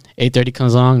now. 8:30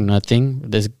 comes along, nothing.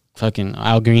 This fucking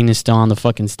Al Green is still on the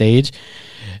fucking stage.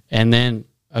 And then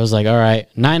I was like, all right,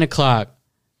 9 o'clock.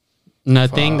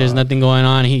 Nothing. There's nothing going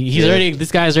on. He's already.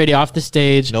 This guy's already off the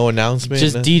stage. No announcement.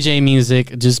 Just DJ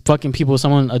music. Just fucking people. A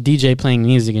DJ playing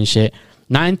music and shit.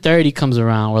 9:30 comes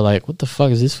around. We're like, what the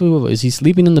fuck is this fool? Is he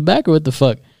sleeping in the back or what the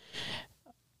fuck?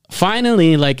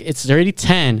 Finally, like it's already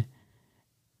 10,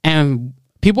 and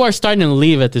people are starting to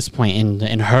leave at this point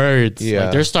in herds. Yeah.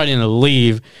 Like they're starting to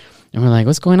leave. And we're like,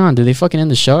 what's going on? Did they fucking end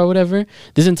the show or whatever?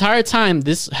 This entire time,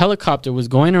 this helicopter was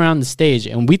going around the stage,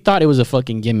 and we thought it was a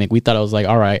fucking gimmick. We thought it was like,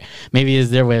 all right, maybe it's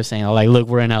their way of saying, like, look,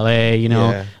 we're in LA, you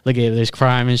know, look at there's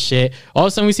crime and shit. All of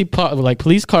a sudden, we see like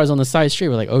police cars on the side street.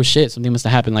 We're like, oh shit, something must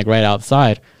have happened like right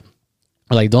outside.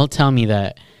 We're like, don't tell me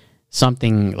that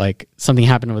something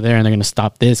happened over there and they're gonna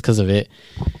stop this because of it.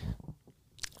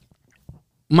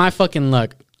 My fucking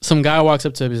luck. Some guy walks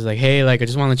up to us, he's like, hey, like, I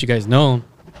just want to let you guys know.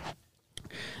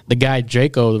 The guy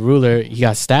Draco, the ruler, he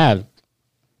got stabbed.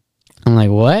 I'm like,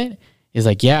 what? He's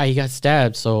like, yeah, he got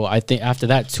stabbed. So I think after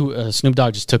that, Snoop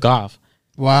Dogg just took off.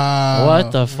 Wow.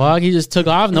 What the fuck? He just took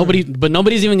off.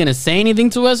 Nobody's even gonna say anything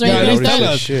to us or anything like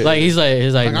that. Shit. Like he's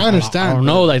like, I understand. I don't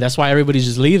know. Like that's why everybody's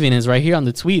just leaving. It's right here on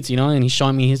the tweets, you know. And he's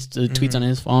showing me his tweets on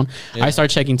his phone. I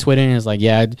start checking Twitter and it's like,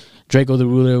 yeah, Draco the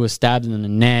ruler was stabbed in the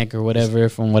neck or whatever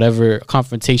from whatever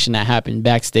confrontation that happened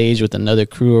backstage with another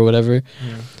crew or whatever.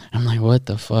 I'm like, what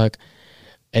the fuck?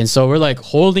 And so we're like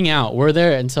holding out. We're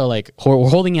there until we're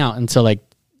holding out until like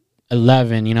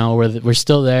 11, you know, we're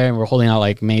still there and we're holding out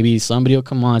like maybe somebody will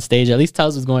come on stage, at least tell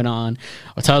us what's going on,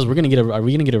 or tell us are we gonna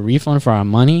get a refund for our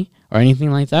money or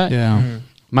anything like that.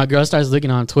 My girl starts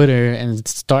looking on Twitter and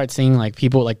starts seeing like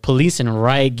people like police in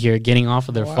riot gear getting off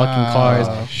of their fucking cars,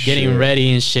 getting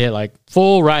ready and shit, like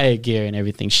full riot gear and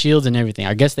everything, shields and everything.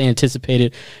 I guess they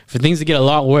anticipated for things to get a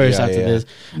lot worse after this.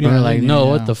 And we're like, no,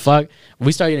 what the fuck?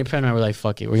 We started getting paranoid. We're like,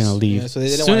 fuck it, we're gonna leave. Yeah, so they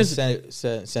didn't want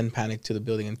to send panic to the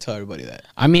building and tell everybody that.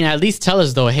 I mean, at least tell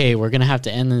us though, hey, we're gonna have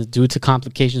to end this due to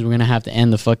complications. We're gonna have to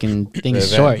end the fucking thing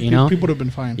short, you know? People would have been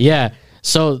fine. Yeah.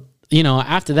 So, you know,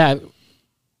 after that,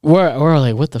 we're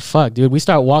like, what the fuck, dude? We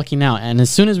start walking out, and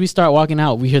as soon as we start walking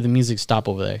out, we hear the music stop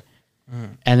over there.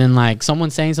 And then like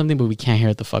someone's saying something, but we can't hear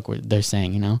what the fuck they're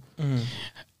saying, you know?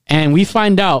 And we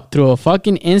find out through a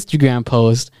fucking Instagram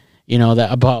post, you know,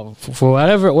 that about for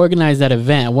whatever organized that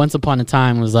event once upon a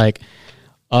time was like,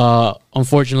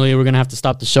 unfortunately we're gonna have to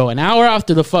stop the show. An hour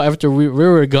after after we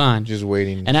were gone, Just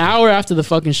waiting. an hour after the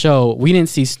fucking show, we didn't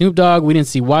see Snoop Dogg, we didn't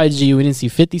see YG, we didn't see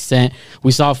 50 Cent.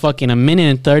 We saw fucking a minute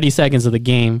and 30 seconds of the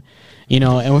game, you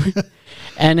know, and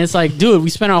and it's like, dude, we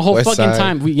spent our whole West fucking Side.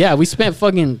 time. We spent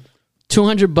fucking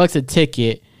 $200 a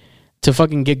ticket to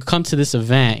fucking come to this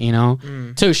event, you know.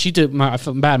 So she took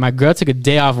my girl took a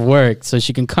day off work so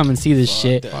she can come and see this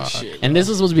shit. And this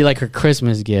was supposed to be like her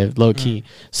Christmas gift, low key.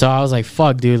 So I was like,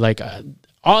 fuck, dude, like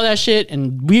all that shit.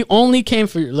 And we only came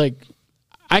for like,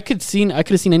 I could have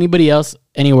seen anybody else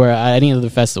anywhere at any other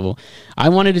festival. I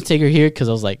wanted to take her here because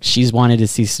I was like, she's wanted to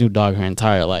see Snoop Dogg her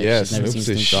entire life. Yeah, she's never Snoop's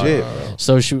seen the Snoop shit, Dogg. bro.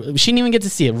 So she didn't even get to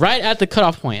see it right at the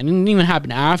cutoff point. It didn't even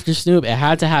happen after Snoop. It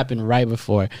had to happen right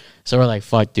before. So we're like,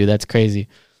 fuck, dude, that's crazy.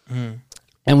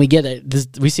 And we get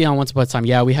it. We see on Once Upon a Time,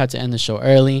 yeah, we had to end the show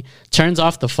early. Turns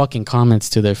off the fucking comments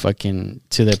to their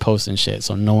posts and shit,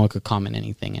 so no one could comment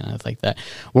anything and stuff like that.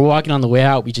 We're walking on the way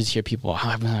out, we just hear people,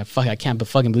 I can't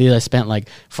fucking believe I spent like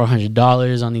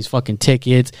 $400 on these fucking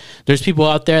tickets. There's people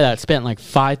out there that spent like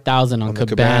 $5,000 on the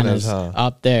cabanas, huh?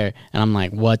 up there, and I'm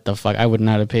like, what the fuck? I would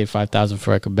not have paid $5,000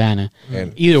 for a cabana.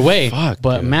 And Either way, fuck,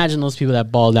 but dude. imagine those people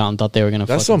that balled out and thought they were gonna.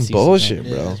 That's fucking some see bullshit,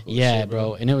 something. bro. Yeah,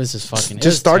 bro, and it was just fucking.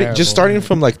 Just starting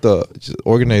from like the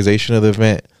organization of the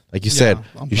event. Like you said,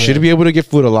 I'm you should be able to get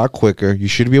food a lot quicker. You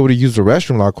should be able to use the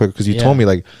restroom a lot quicker because you told me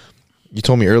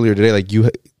earlier today, like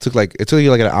it took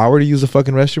you like an hour to use the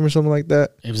fucking restroom or something like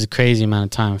that. It was a crazy amount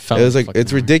of time. It It was like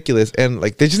it's ridiculous, and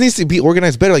like there just needs to be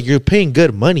organized better. Like you're paying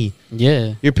good money,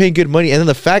 Yeah, and then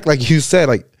the fact, like you said,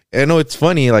 like I know it's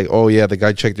funny, like oh yeah, the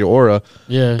guy checked your aura,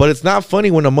 yeah. but it's not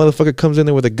funny when a motherfucker comes in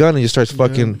there with a gun and just starts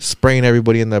fucking spraying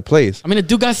everybody in their place. I mean, a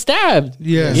dude got stabbed.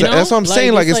 Yeah. You know? That's what I'm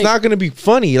saying. Like it's like- not gonna be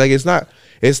funny. Like it's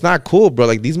not cool, bro.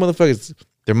 Like these motherfuckers,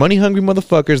 they're money hungry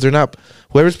motherfuckers. They're not.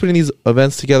 Whoever's putting these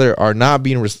events together are not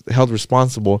being held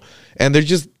responsible, and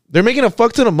they're making a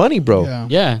fuck ton of money, bro. Yeah.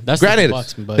 Yeah, that's Granted, the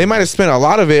bucks, but they might have spent a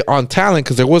lot of it on talent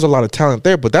because there was a lot of talent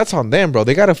there, but that's on them, bro.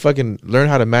 They gotta fucking learn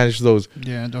how to manage those,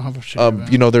 Yeah, don't have a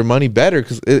shit. their money better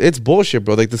because it's bullshit,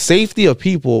 bro. Like the safety of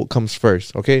people comes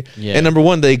first, okay? Yeah. And number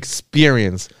one, the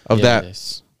experience of Yeah, that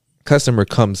yes. customer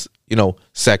comes,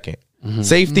 second.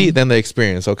 Safety, then the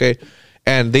experience, okay?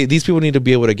 And these people need to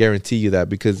be able to guarantee you that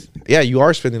because, yeah, you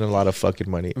are spending a lot of fucking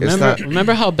money.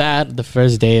 Remember how bad the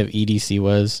first day of EDC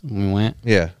was when we went?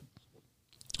 Yeah,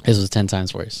 This was 10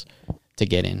 times worse to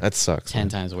get in. that sucks. 10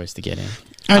 times worse to get in.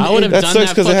 And I would have that done sucks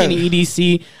that 'cause it fucking had-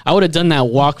 EDC. I would have done that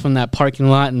walk from that parking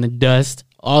lot in the dust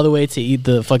all the way to eat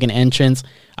the fucking entrance.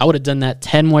 I would have done that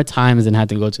 10 more times and had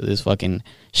to go to this fucking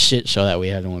shit show that we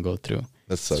had to go through.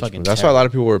 That sucks. fucking Man. That's why a lot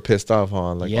of people were pissed off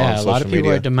on like Yeah, on a social lot of people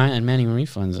media. are demanding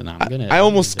refunds, and I'm gonna. I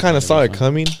almost kind of saw it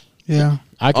coming. coming, Yeah.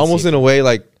 almost in a way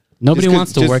like Nobody just 'cause-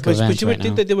 wants to just- work But events you would right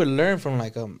think now. that they would learn from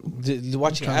like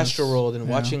watching Trying to- Astro World and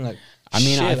yeah. watching like. I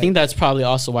mean, shit, I think that's probably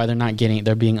also why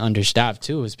they're being understaffed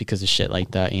too, is because of shit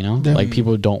like that. You know, Yeah. like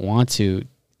people don't want to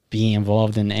be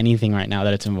involved in anything right now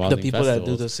that it's involved. the people that do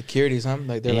festivals. the securities, huh?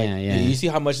 Like they're Yeah, like, yeah. you see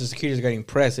how much the securities are getting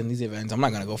pressed in these events. I'm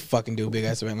not gonna go fucking do a big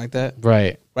ass event like that,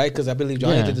 Right. right? Because I believe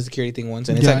Johnny Yeah. did the security thing once,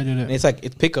 and it's Yeah, like, I did it. and it's like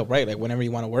it's pickup, right? Like whenever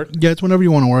you want to work. Yeah, it's whenever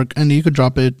you want to work, and you could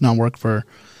drop it, not work for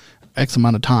X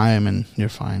amount of time, and you're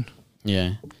fine.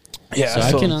 Yeah. Yeah, So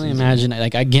I can only imagine,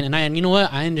 like, again, and you know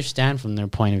what? I understand from their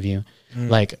point of view.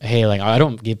 Like, hey, like, I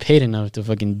don't get paid enough to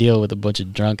fucking deal with a bunch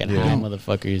of drunk and high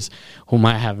motherfuckers who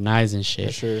might have knives and shit.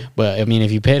 For sure. But I mean,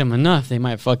 if you paid them enough, they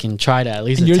might fucking try to at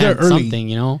least And you're there attempt early. something,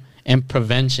 you know, in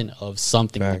prevention of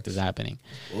something like Facts. this happening.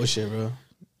 bullshit, bro.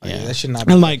 Like, Yeah. that should not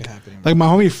be And fucking like, happening. like my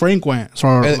homie Frank went. So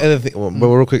and the thing, but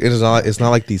real quick, it's not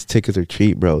like these tickets are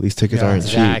cheap, bro. These tickets Yeah, aren't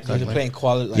exactly. They're paying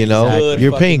quality. Like, cheap. You know, good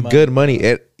you're fucking paying money. good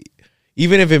money.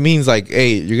 Even if it means like,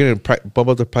 hey, you're gonna bump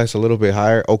up the price a little bit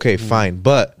higher. Okay, fine,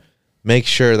 but make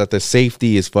sure that the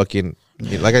safety is fucking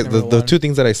like the Number one. two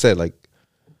things that I said. Like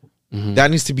that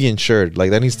needs to be insured.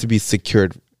 Like that needs to be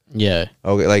secured. Yeah.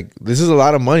 Okay, like this is a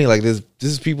lot of money. Like this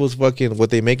is people's fucking what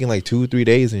they make in like 2-3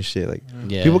 days and shit. Like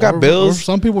Yeah. people got or bills.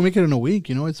 some people make it in a week.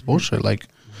 You know, it's bullshit. Like,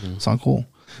 it's not cool.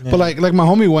 But like my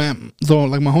homie went. So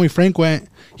like my homie Frank went.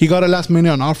 He got it last minute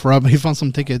on OfferUp. He found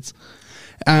some tickets,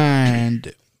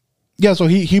 and yeah. So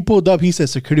he pulled up. He said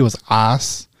security was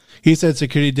ass. He said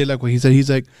security did like what he said. He's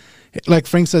like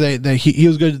Frank said that he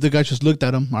was good. The guy just looked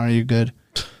at him. All right, you're good.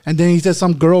 And then he said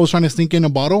some girl was trying to sneak in a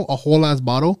bottle, a whole ass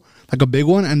bottle, like a big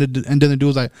one. And then the dude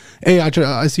was like, "Hey,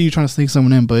 I see you trying to sneak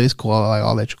someone in, but it's cool.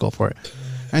 I'll let you go for it."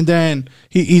 And then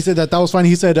he said that was fine.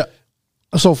 He said,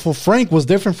 so for Frank was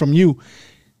different from you.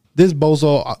 This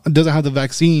bozo doesn't have the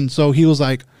vaccine. So he was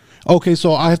like, okay,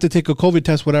 so I have to take a COVID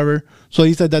test, whatever. So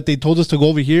he said that they told us to go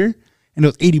over here and it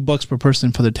was $80 per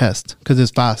person for the test because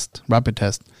it's fast, rapid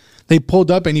test. They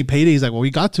pulled up and he paid it. He's like, well,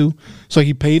 we got to. So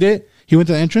he paid it. He went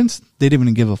to the entrance. They didn't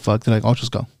even give a fuck. They're like, I'll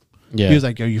just go. Yeah. He was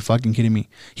like, are you fucking kidding me?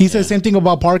 He said the same thing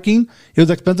about parking. It was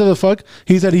expensive as fuck.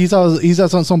 He said he saw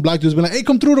some black dudes be like, hey,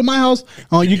 come through to my house.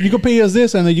 You can pay us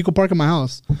this and then you can park in my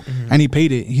house. And he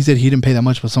paid it. He said he didn't pay that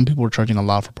much, but some people were charging a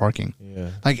lot for parking.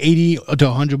 Yeah. Like $80 to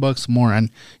 $100 more, and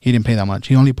he didn't pay that much.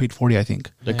 He only paid $40, I think.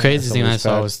 The craziest thing I somebody's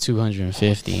saw bad. was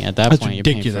 $250. At that That's point, you're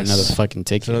paying for ridiculous. another fucking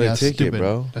ticket. Another That's ticket,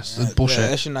 bro. That's bullshit. Yeah,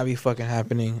 that should not be fucking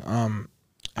happening.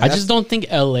 I just don't think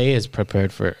LA is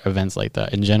prepared for events like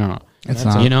that in general. It's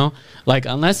not. You know, like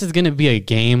unless it's gonna be a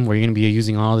game where you're gonna be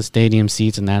using all the stadium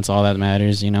seats and that's all that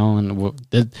matters. You know, and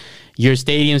your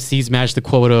stadium seats match the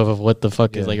quota of what the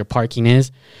fuck is like your parking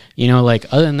is. You know, like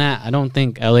other than that, I don't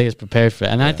think LA is prepared for it.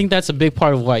 And I think that's a big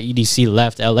part of why EDC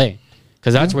left LA,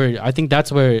 because that's where I think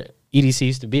that's where EDC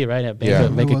used to be, right at Yeah.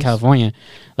 Baker, It was. California.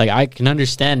 Like I can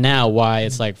understand now why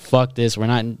it's like fuck this, we're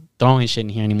not throwing shit in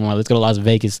here anymore. Let's go to Las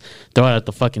Vegas, throw it at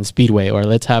the fucking Speedway, or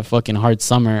let's have fucking hard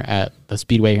summer at the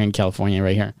Speedway here in California,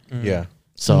 right here. Yeah.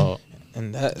 So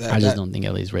and that I just don't think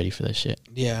LA's ready for that shit.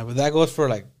 Yeah, but that goes for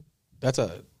like that's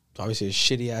obviously a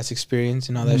shitty ass experience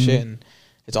and all that shit, and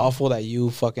it's awful that you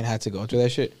fucking had to go through that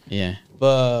shit. Yeah,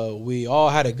 But we all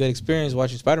had a good experience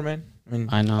watching Spider-Man. I mean,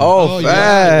 I know. Oh,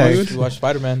 yeah, facts. we watched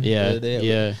Spider-Man. Yeah, the other day.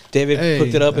 yeah. David Hey,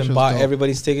 hooked it up that and shit's bought dope.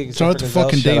 everybody's ticket. except Shout out for to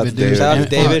fucking Denzel. David, David, dude. Shout out to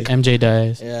David. MJ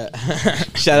dies. Yeah.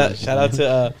 shout out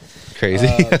to Crazy.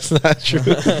 That's not true.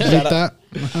 Like that.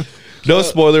 No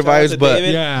spoiler shout out to vibes, but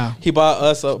David. Yeah. he bought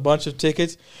us a bunch of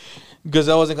tickets.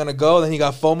 Gazelle wasn't gonna go, then he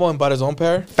got FOMO and bought his own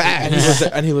pair. Facts.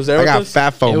 And he was there I with got us.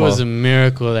 fat FOMO. It was a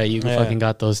miracle that you Yeah. fucking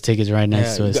got those tickets right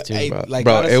next to Yeah, us you too. got- bro. like,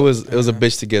 Bro, got us- it was a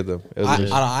bitch to get them. It was a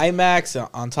bitch. On IMAX,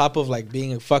 on top of like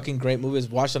being a fucking great movie, is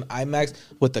watched on IMAX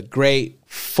with a great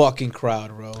fucking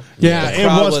crowd, bro. Yeah, The it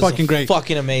crowd was fucking great.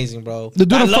 fucking amazing, bro. The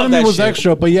dude I in front love of me that was shit.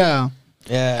 extra, but yeah.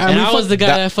 Yeah, And we I was the guy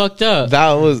that- that fucked up.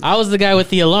 That was I was the guy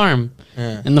with the alarm.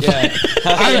 yeah. In the Yeah.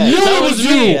 I Yeah. knew that it was was you.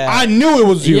 me. Yeah. I knew it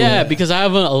was you. Yeah, because I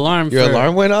have an alarm. your for,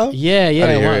 alarm went off. Yeah, I didn't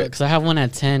hear yeah. it. Because I have one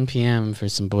at 10 p.m. for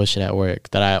some bullshit at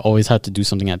work that I always have to do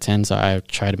something at 10. So I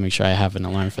try to make sure I have an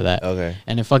alarm for that. Okay.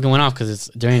 And it fucking went off because it's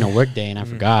during a work day and I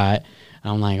forgot.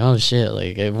 I'm like, oh shit!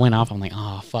 Like it went off. I'm like,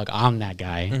 oh fuck, I'm that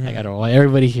guy. I gotta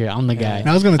everybody here. I'm the guy. And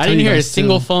I was gonna tell didn't you hear a guys,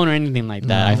 single too. phone or anything like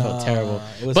that. I felt No, terrible.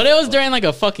 it was But it was fun. during like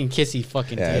a fucking kissy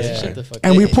fucking Yeah, test. yeah. Shut the fuck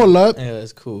And up. we pull up Yeah,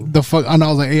 it's cool. the fuck, and I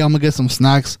was like, "Hey, I'm gonna get some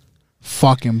snacks."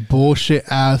 fucking bullshit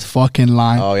ass fucking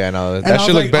line. Oh yeah, no, And that I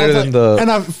should was look like- I better was than like- the and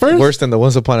at first- worse than the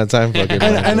Once Upon a Time fucking.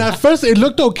 And at first it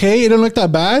looked okay. It didn't look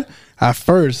that bad at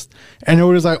first. And it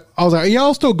was like, I was like, yeah,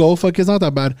 I'll still go. Fuck, it's not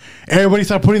that bad. Everybody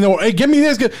started putting the, hey, give me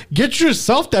this. Get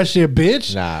yourself that shit,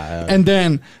 bitch. Nah. And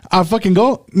then I fucking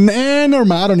go, nah, never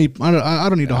mind. I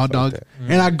don't need a hot dog. that.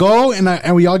 And I go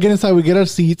and we all get inside. We get our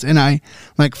seats and I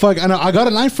like, fuck. And I got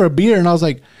a line for a beer and I was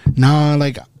like, nah,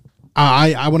 like,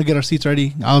 I want to get our seats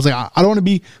ready. I was like, I don't want to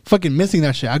be fucking missing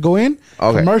that shit. I go in,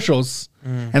 Okay. commercials,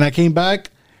 and I came back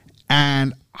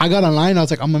and I got online. I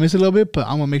was like, I'm gonna miss it a little bit, but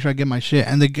I'm gonna make sure I get my shit.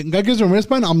 And the guy gives me a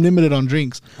wristband. I'm limited on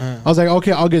drinks. I was like,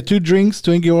 okay, I'll get 2 drinks,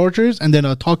 2 Angry Orchards, and then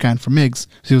a tall can for Migs.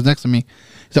 So he was next to me.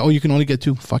 He said, oh, you can only get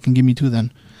 2. Fucking give me 2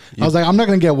 then. I was like, I'm not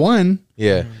gonna get 1.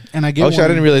 Yeah. And I get Oh shit! I one.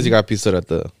 didn't realize you got pizza at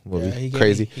the movie. Yeah, he gave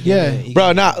Crazy, me- he gave Yeah. me-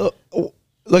 bro. Now,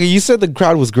 look, you said the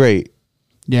crowd was great.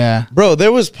 Yeah. Bro,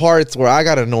 there was parts where I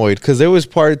got annoyed because there was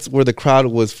parts where the crowd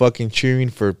was fucking cheering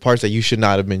for parts that you should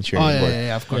not have been cheering Oh yeah, for.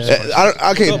 yeah, of course.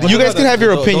 Okay, So, but you those guys are can have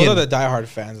your opinion. Those are the diehard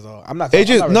fans, though. I'm not. It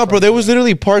just I'm no, not bro. There referring was to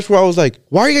literally parts where I was like,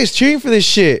 "Why are you guys cheering for this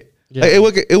shit?" Yeah.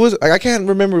 Like, it was like I can't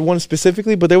remember one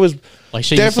specifically, but there was Like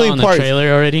shit you saw definitely in the parts.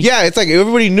 trailer already. Yeah, it's like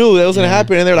everybody knew that was gonna Yeah.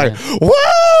 happen, and they're like,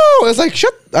 "Whoa!" It's like,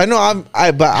 "Shut!" I know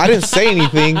but I didn't say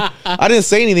anything. I didn't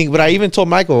say anything, but I even told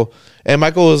Michael, and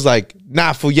Michael was like,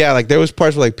 "Nah, fool, yeah." Like there was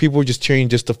parts where like people were just cheering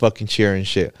just to fucking cheer and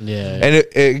shit. Yeah. and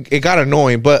it got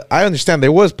annoying, but I understand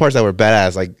there was parts that were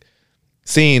badass, like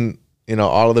seeing.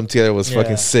 All of them together was Yeah.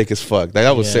 fucking sick as fuck. Like,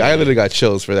 that was Yeah. sick. I literally got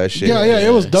chills for that shit. Yeah, yeah, it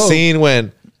was dope. Seeing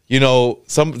when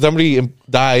somebody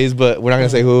dies, but we're not gonna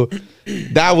say who.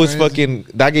 That was fucking.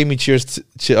 That gave me chills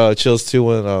too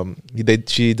when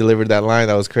she delivered that line.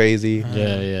 That was crazy.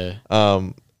 Yeah, yeah.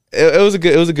 It was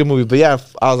a good movie. But yeah,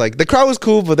 I was like the crowd was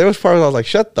cool, but there was parts where I was like,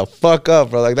 shut the fuck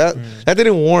up, bro. Like that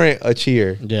didn't warrant a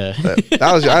cheer. Yeah.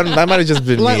 That might have just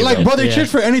been me. Like, though. bro, they Yeah. cheered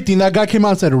for anything. That guy came out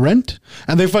and said rent,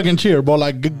 and they fucking cheered, bro.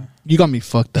 Like, you got me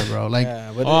fucked up, bro. Like,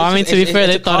 Yeah, but Oh, I it's mean, just- to be it's- fair,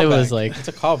 it's they a thought it was callback. like- it's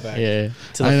a callback. Yeah.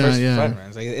 To the I know, first yeah. front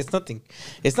runs. Like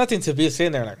it's nothing to be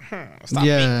sitting there like, stop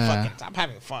Yeah. being fucking, stop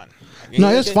having fun. Like, No,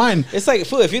 it's fine. It's like,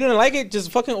 fool, if you didn't like it, just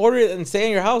fucking order it and stay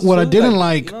in your house. What I fool. didn't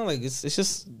like- it's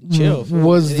just chill. fool.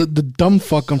 was It- the dumb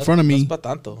fuck in front of no me. es pa'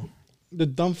 tanto. The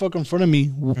dumb fuck in front of me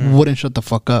wouldn't shut the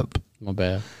fuck up. My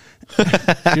bad.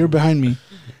 You're behind me.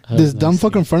 This dumb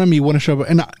fuck in front of me wouldn't shut up.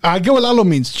 And I get what Lalo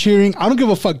means. Cheering. I don't give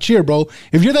a fuck. Cheer, bro.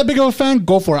 If you're that big of a fan,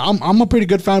 go for it. I'm a pretty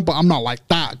good fan, but I'm not like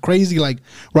that crazy. Like,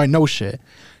 right? No shit.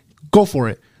 Go for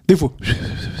it. They fool.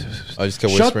 I just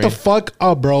kept Shut whispering. the fuck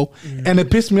up, bro. And it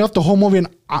pissed me off the whole movie. And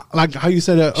like how you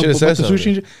said Should've about said the sushi. something.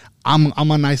 and shit.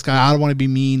 I'm a nice guy. I don't want to be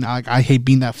mean. I hate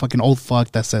being that fucking old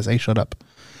fuck that says, "Hey, shut up."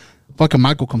 Fucking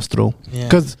Michael comes through Yeah.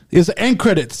 because it's the end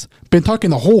credits. Been talking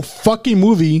the whole fucking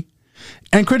movie.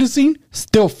 End credit scene,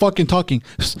 still fucking talking.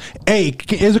 Hey,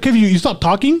 is it okay if you stop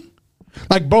talking?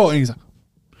 Like, bro, and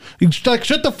he's like,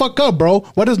 shut the fuck up, bro.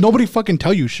 Why does nobody fucking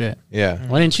tell you shit? Yeah.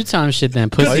 Why didn't you tell him shit then,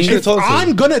 Oh, you pussy? should've If told us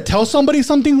I'm gonna tell somebody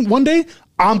something one day,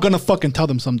 I'm gonna fucking tell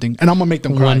them something, and I'm gonna make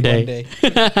them cry. One day.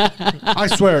 One day. I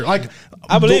swear. Like,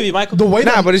 I believe you, Michael. The way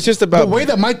Nah, that, but it's just about- the way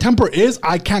that my temper is.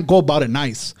 I can't go about it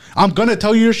nice. I'm gonna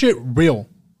tell you your shit real.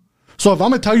 So if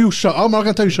I'm gonna tell you shut up, I'm not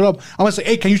gonna tell you shut up. I'm gonna say,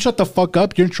 hey, can you shut the fuck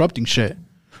up? You're interrupting shit.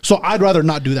 So I'd rather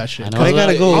not do that shit. I know They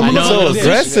gotta go I know so a little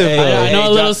aggressive, sushi- bro. I know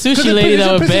a little Hey, sushi lady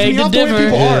that would beg to the way people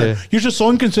differ. are. Yeah. You're just so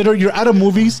inconsiderate. You're at a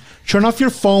movies. Turn off your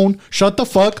phone. Shut the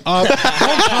fuck up.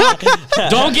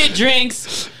 Don't get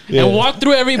drinks and walk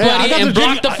through Hey, I everybody got and the block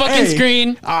drink. the fucking Hey,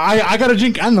 screen. I got a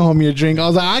drink and the homie a drink. I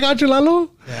was like, I got you, Lalo.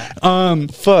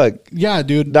 Fuck. Yeah,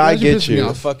 dude. Nah, I That just get pissed me you. The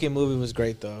off. fucking movie was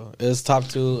great though. It was top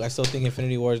 2. I still think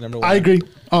Infinity War is number 1. I agree.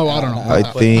 Oh, I don't know. I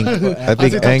think I I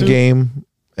think think top two. Endgame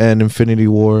and Infinity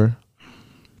War.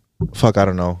 Fuck, I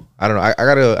don't know. I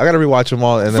gotta rewatch them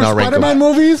all and then For I'll rank Spider-Man them.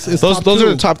 movies, it's Those top are two.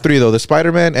 the top 3 though. The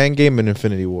Spider-Man, Endgame, and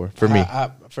Infinity War for me.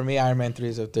 For me, Iron Man 3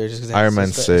 is up there just because Iron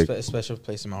Man's sick. a special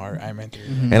place in my heart. Iron Man 3.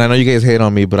 And I know you guys hate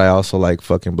on me, but I also like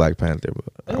fucking Black Panther.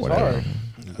 But It's whatever. hard.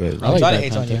 You guys, I like Johnny Black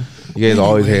hates on Panther. you. you guys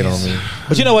always hate on me.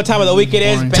 But you know what time of the week it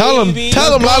is, Boring. baby?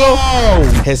 Tell them, Lalo.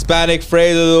 Hispanic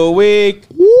phrase of the week.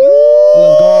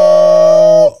 Let's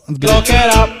go. Let's get Look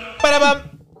it up.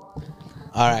 Ba-da-bum.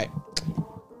 All right.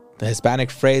 The Hispanic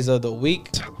phrase of the week.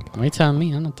 Why you telling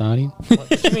me? I'm not the audience.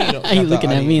 What you mean you don't Are you have the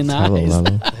looking at me in the audience? eyes?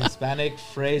 The Hispanic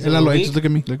phrase Hey, of the Lalo, hey, week. just look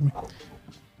at me. Look at me.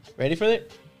 Ready for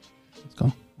it? Let's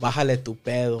go. Bájale tu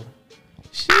pedo.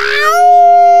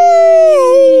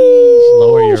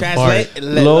 Lower your Translate. fart.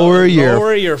 Lower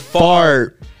your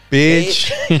fart. Fart,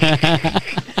 bitch.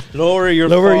 Lower your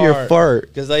fart.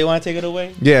 Because you want to take it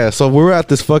away? Yeah, so we were at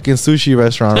this fucking sushi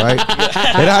restaurant, right?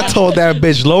 And I told that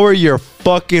bitch, lower your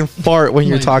fucking fart when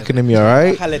you're talking to me, all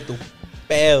right? Bájale tu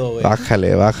pedo, güey.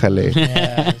 Bájale.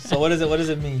 Yeah. So what does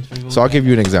it mean? So I'll give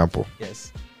you an example.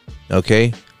 Yes.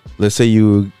 Okay? Let's say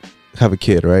you have a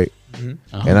kid, right? Mhm.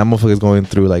 Uh-huh. And that motherfucker's going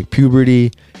through like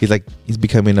puberty. He's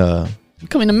becoming a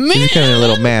Coming to me. he's becoming a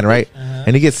little man, right? Uh-huh.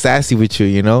 And he gets sassy with you,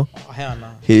 you know? Oh, hell no.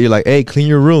 You're like, hey, clean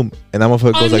your room. And that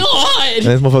motherfucker goes like, and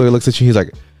this motherfucker looks at you. He's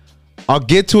like, I'll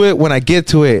get to it when I get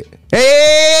to it.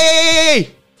 Hey,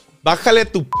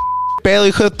 bájale tu pedo,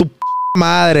 hijo de tu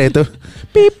madre.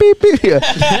 Beep, beep, beep.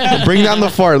 Yeah. Bring down the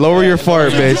fart. Lower your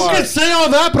fart, bitch. You can say all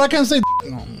that, but I can't say.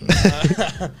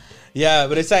 No. Yeah,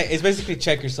 but it's basically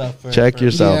check yourself. Check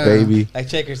yourself, Yeah. baby. Like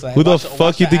check yourself. Who the Watch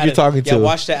fuck you think you're talking Yeah, to?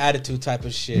 watch the attitude type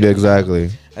of shit. Yeah, exactly.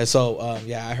 And so,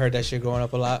 I heard that shit growing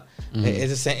up a lot.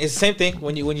 It's the same thing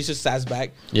when you just sass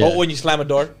back Yeah. or when you slam a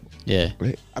door. Yeah.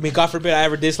 I mean, God forbid I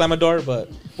ever did slam a door, but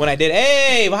when I did,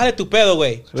 hey, bájale tu pedo,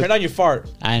 güey. Turn down your fart.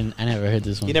 I never heard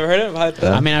this one. You never heard of it? Bájale tu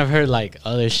pedo? I mean, I've heard like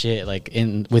other shit like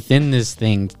within this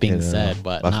thing being Yeah. said,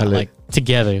 but not Bájale. like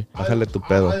together. Bájale tu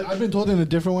pedo. I've been told in a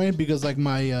different way because like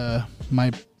my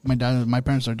dad, my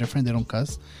parents are different. They don't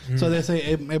cuss, so they say,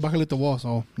 "Hey, bájale tu voz,"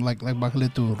 or like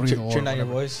bájale tu ruido. or Turn down your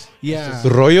whatever. voice. Yeah. Tu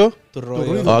rollo? Tu rollo.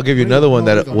 rollo. I'll give you another one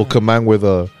that Ruido. will combine with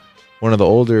one of the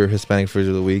older Hispanic phrases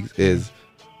of the week is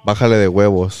bájale de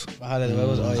huevos. Bájale de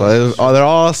huevos. Oh, So yeah. they're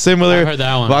all similar. I heard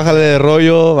that one. Bájale de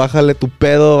rollo, bájale tu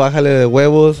pedo, bájale de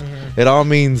huevos. It all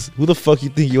means who the fuck you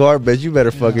think you are, bitch. You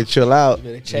better fucking chill out. You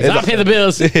better check I'll pay the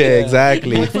bills. Yeah,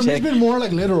 exactly. But for me, it's been more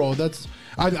like literal. That's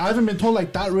I haven't been told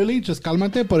like that really. Just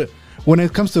calmate. But when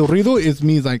it comes to ruido, it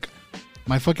means like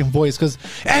my fucking voice. Cause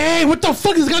hey, what the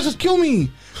fuck? This guy just killed me.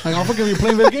 Like I'll fucking be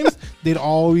playing video games. They'd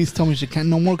always tell me she can't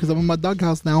no more because I'm in my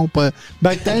doghouse now. But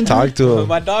back then, Talk to him.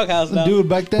 My doghouse now. dude,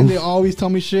 back then they always tell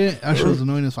me shit. That shit was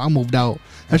annoying as fuck. I moved out.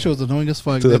 That shit was annoying as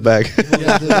fuck. To the back.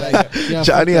 Yeah, to the back. Yeah,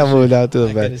 Johnny, fuck I that moved out to I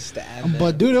the back. couldn't stand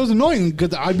But dude, it was annoying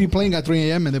because I'd be playing at 3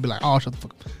 a.m. and they'd be like, "Oh, shut the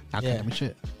fuck up." Not Yeah. tell me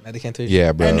shit. Now they can't tell you.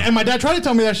 Yeah, bro. And my dad tried to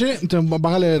tell me that shit to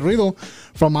bájale el ruido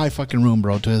from my fucking room,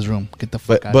 bro, to his room. Get the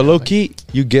fuck out. But low key,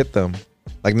 you get them.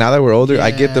 Like now that we're older, I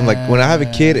get them. Like when I have a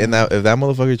kid and if that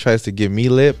motherfucker tries to give me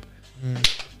lip,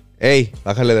 hey,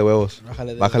 bájale de huevos. Bájale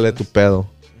de Bájale huevos. tu pedo.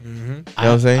 Mhm. You know what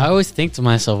I'm saying? I always think to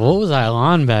myself, what was I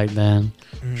on back then?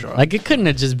 Like it couldn't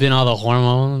have just been all the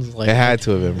hormones. Like It had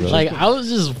to have been, bro. Like I was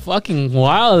just fucking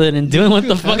wild and doing what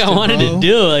the fuck I Fantastic, wanted bro. to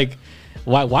do. Like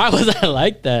why was I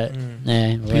like that?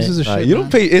 Pieces of shit. You don't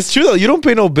man. pay. It's true though. You don't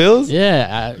pay no bills.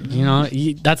 Yeah,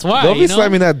 that's why. Don't be you know?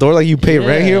 slamming that door like you pay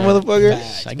rent here, Yeah. motherfucker.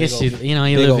 Facts. I guess Big you ol'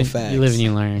 live ol' and facts. you live and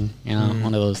you learn. You know,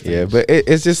 one of those things. Yeah, but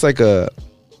it's just like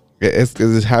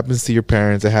it happens to your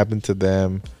parents. It happened to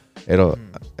them.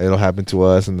 It'll happen to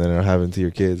us, and then it'll happen to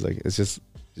your kids. Like it's just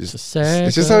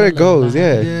how it goes.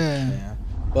 Yeah. Yeah. Yeah.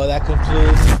 Well, that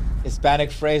concludes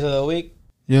Hispanic phrase of the week.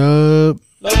 Yup.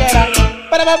 Look at that.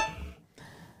 Ba-da-bum.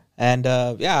 And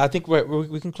I think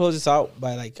we can close this out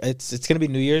by like it's gonna be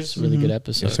New Year's. Really good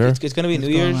episode. Yes, sir. It's gonna be Let's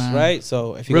New go, Year's, man. right?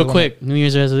 So if you Real guys quick, New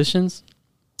Year's resolutions.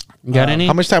 You got any?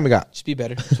 How much time we got? just be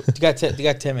better. You got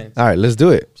 10 minutes. All right, let's do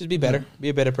it. Just be better. Be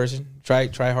a better person. Try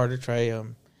harder.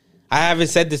 I haven't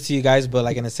said this to you guys, but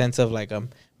like in a sense of like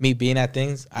me being at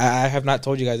things. I have not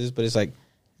told you guys this, but it's like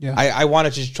Yeah. I want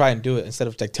to just try and do it instead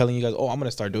of like telling you guys, oh, I'm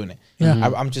gonna start doing it. Yeah.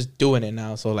 I'm just doing it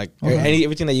now. So like Okay.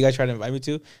 everything that you guys try to invite me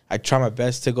to, I try my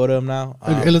best to go to them now.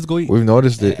 Hey, let's go eat. We've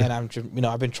noticed it. And I'm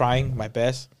I've been trying my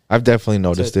best I've definitely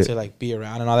noticed to it. like be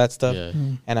around and all that stuff. Yeah.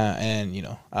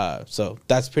 And so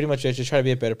that's pretty much it. Just try to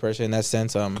be a better person in that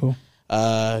sense. Cool.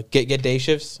 Get day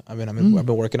shifts. I've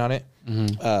been working on it.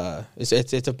 It's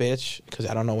a bitch because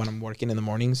I don't know when I'm working in the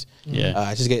mornings. Yeah.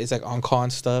 I just it's like on call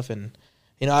and stuff, and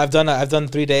I've done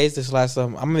 3 days this last.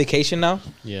 I'm on vacation now.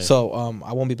 Yeah. So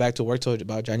I won't be back to work till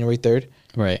about January 3rd,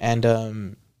 Right. and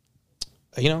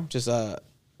just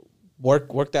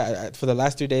work that for the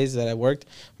last 3 days that I worked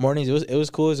mornings. It was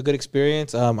cool. It was a good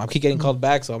experience. I keep getting called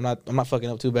back, so I'm not fucking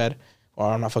up too bad, or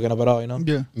I'm not fucking up at all.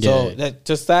 Yeah. So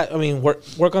Yeah. I mean,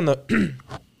 work on the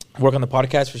work on the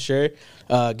podcast for sure.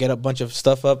 Get a bunch of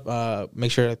stuff up.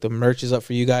 Make sure like the merch is up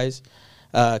for you guys,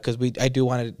 because I do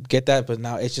want to get that, but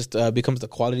now it's just becomes the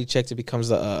quality checks. It becomes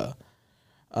the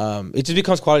it just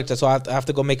becomes quality checks. So I have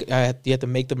to go make. You have to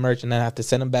make the merch, and then I have to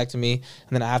send them back to me,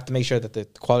 and then I have to make sure that the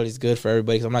quality is good for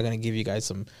everybody. Because I'm not gonna give you guys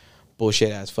some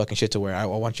bullshit ass fucking shit to wear. I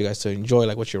want you guys to enjoy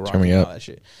like what you're rocking me and up. all that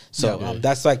shit. So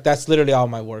that's literally all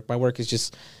my work. My work is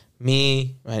just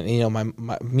me and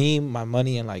my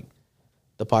money and like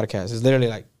the podcast is literally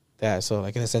like that. So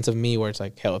like in a sense of me where it's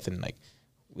like health and like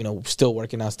still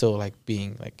working out, still like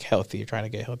being like healthy, trying to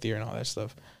get healthier and all that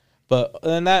stuff. But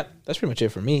other than that, that's pretty much it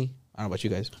for me. I don't know about you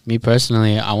guys. Me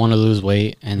personally, I want to lose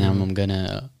weight, and then I'm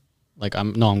gonna,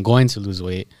 I'm going to lose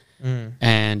weight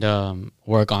and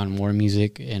work on more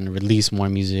music and release more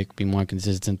music, be more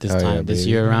consistent this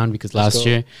year around. Because last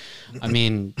year, I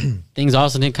mean, things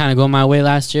also didn't kind of go my way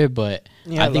last year, but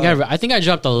Yeah, I think I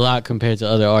dropped a lot compared to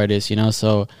other artists, you know.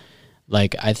 So,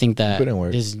 like, I think that Put in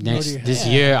work. this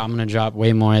year I'm gonna drop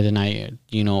way more than I,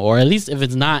 you know, or at least if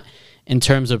it's not in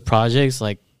terms of projects,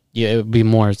 like, yeah, it would be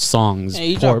more songs Yeah,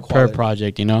 you per drop quality.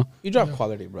 project, you know. You drop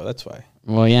quality, bro. That's why.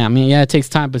 Well, yeah, I mean, yeah, it takes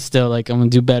time, but still, like, I'm gonna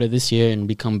do better this year and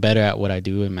become better at what I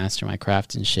do and master my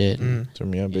craft and shit. And, Turn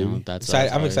me on, you know, baby. that's Excited,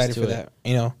 all I'm there is excited to for it. that.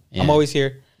 You know, Yeah. I'm always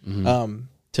here. Mhm.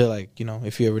 To, like, you know,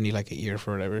 if you ever need like a ear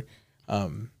for whatever.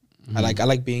 I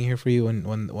like being here for you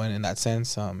when in that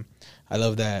sense. I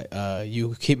love that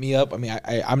you keep me up. I mean,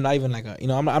 I'm not even like a, you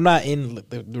know, I'm not in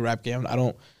the rap game. I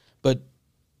don't, but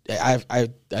I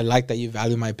like that you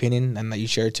value my opinion and that you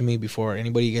share it to me before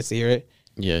anybody gets to hear it.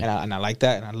 Yeah. And I like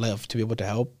that, and I love to be able to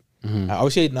help. Mhm.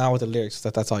 Obviously now with the lyrics,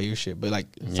 that's all your shit. But like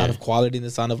the sound of quality and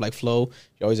the sound of like flow,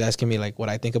 you're always asking me like what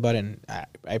I think about it, and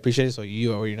I appreciate it. So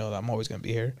you already know that I'm always gonna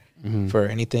be here for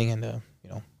anything, and you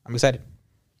know, I'm excited.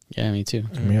 Yeah, me too.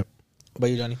 Turn me up. What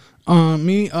about you, Johnny?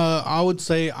 Me, I would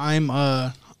say I'm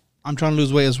trying to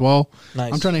lose weight as well.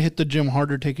 Nice. I'm trying to hit the gym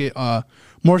harder, take it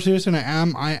more serious than I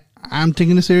am. I'm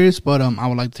taking it serious, but I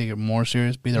would like to take it more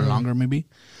serious, be there longer maybe.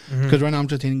 Because right now I'm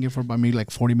just taking it for about maybe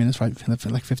like 40 minutes, right?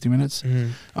 Like 50 minutes.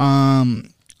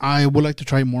 I would like to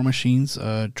try more machines,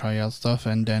 try out stuff,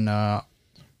 and then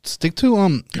stick to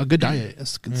a good diet.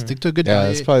 Stick to a good Yeah,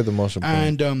 diet. that's probably the most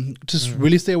important. And just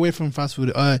really stay away from fast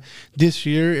food. This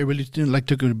year it really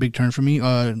took a big turn for me.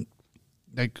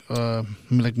 Like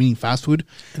meaning fast food.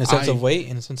 In a sense of weight,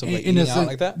 in a sense of like in eating a out sense,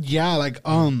 like that. yeah, like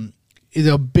it's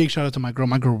a big shout out to my girl.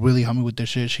 My girl really helped me with this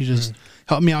shit. She just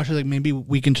helped me out. She's like, maybe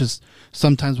we can just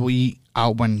sometimes we'll eat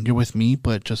out when you're with me,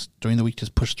 but just during the week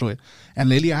just push through it. And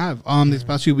lately I have these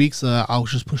past few weeks I'll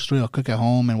just push through it. I'll cook at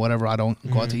home and whatever. I don't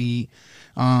go out to eat.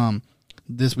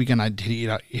 This weekend I did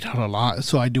eat out a lot,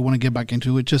 so I do want to get back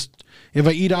into it. Just if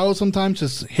I eat out sometimes,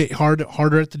 just hit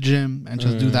harder at the gym and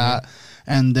just do that.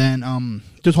 And then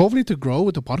just hopefully to grow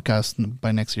with the podcast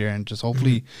by next year, and just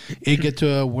hopefully it get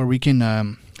to where we can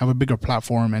have a bigger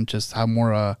platform and just have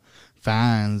more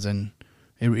fans, and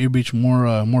it reach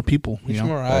more people. Reach You know?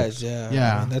 more eyes, yeah.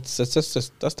 Yeah. I mean, that's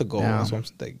the goal. Yeah. That's what I'm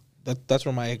saying. That's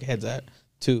where my head's at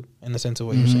too, in the sense of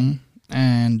what you're saying.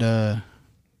 And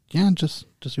yeah, just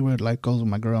see where life goes with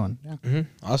my girl. And yeah.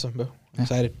 Awesome, bro. I'm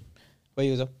excited. What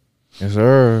you, Zo? Yes,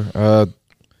 sir.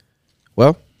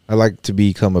 Well, I like to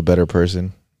become a better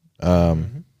person.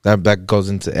 That goes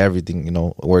into everything, you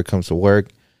know, where it comes to work,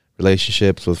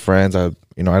 relationships with friends. I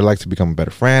like to become a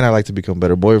better friend. I like to become a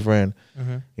better boyfriend.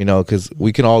 You know, because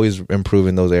we can always improve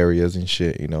in those areas and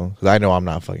shit. You know, because I know I'm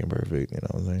not fucking perfect. You know,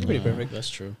 what I'm saying? Pretty perfect. That's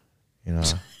true. You know,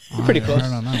 You're pretty close. I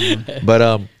don't know, man.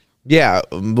 but yeah.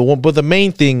 But the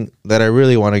main thing that I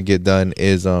really want to get done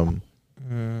is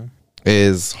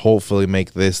hopefully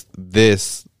make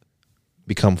this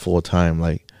become full time.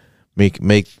 Like make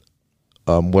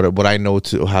what I know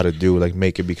how to do, like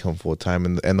make it become full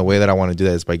time. And the way that I want to do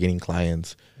that is by getting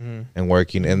clients and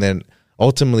working, and then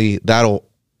ultimately that'll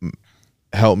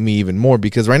help me even more,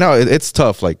 because right now it's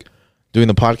tough, like doing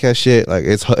the podcast shit. Like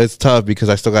it's tough because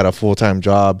I still got a full time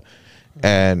job,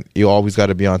 and you always got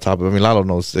to be on top of it. I mean, Lalo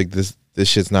knows like this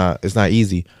shit's not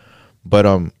easy, but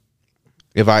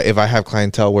if I have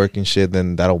clientele work and shit,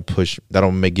 then that'll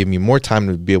give me more time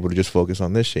to be able to just focus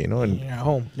on this shit, you know. And You're at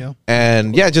home. Yeah.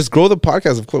 and yeah, just grow the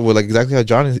podcast, of course. Well, like exactly how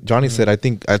Johnny said. I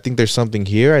think there's something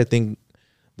here. I think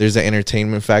there's an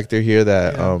entertainment factor here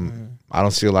that I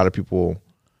don't see a lot of people.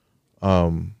 I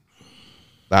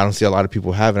don't see a lot of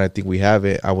people have, and I think we have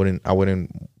it. I wouldn't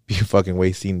be fucking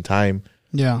wasting time.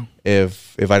 Yeah.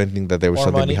 If I didn't think that there was More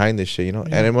something money. behind this shit, you know,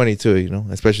 and then money too, you know,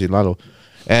 especially Lalo,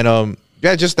 and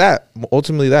yeah, just that.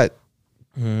 Ultimately, that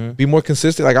be more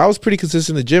consistent. Like I was pretty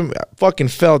consistent in the gym. I fucking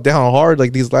fell down hard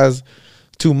like these last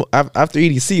 2 after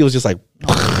EDC. It was just like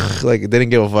like it didn't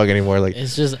give a fuck anymore. Like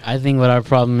It's just, I think what our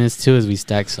problem is too is we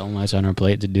stack so much on our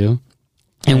plate to do,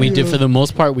 and we do, for the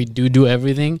most part, we do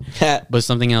everything, but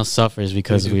something else suffers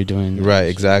because we're doing right,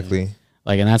 exactly.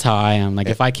 Like, and that's how I am. Like,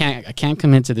 if I can't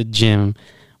commit to the gym,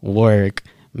 work,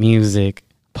 music,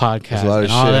 podcast, a lot of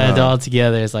and all shit, that huh? all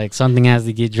together, it's like something has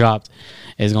to get dropped.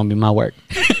 It's gonna be my work.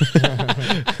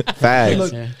 Facts.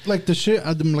 Look, Yeah. like the shit,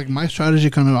 like my strategy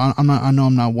kind of. I know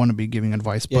I'm not one to be giving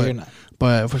advice, Yeah, but you're not.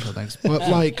 but for sure, thanks. But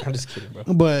like, I'm just kidding, bro.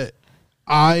 but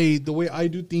the way I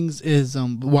do things is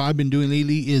what I've been doing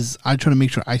lately is I try to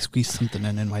make sure I squeeze something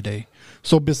in my day.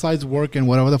 So besides work and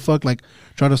whatever the fuck, like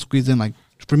try to squeeze in like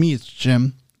For me, it's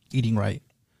gym, eating right.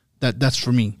 That's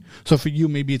for me. So for you,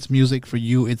 maybe it's music. For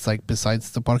you, it's like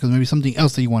besides the podcast, maybe something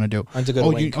else that you want to do. Mine's a good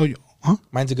wank. Huh?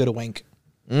 Mine's a good wank.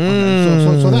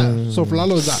 Okay, so for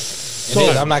Lalo is that. So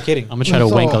I'm not kidding. I'm gonna try to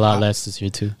wank a lot less this year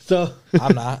too. So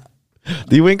I'm not.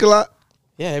 Do you wink a lot?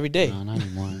 Yeah, every day. No, not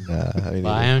anymore. I mean, But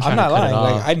I am trying I'm not to cut lying. it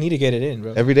off. Like I need to get it in,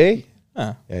 bro. every day.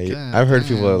 Huh. Yeah, God I've heard damn.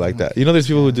 people like that. You know, there's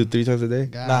people who do 3 times a day.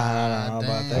 Nah,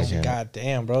 about that shit. God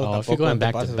damn, bro. Oh, if you're going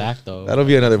back to back though, That'll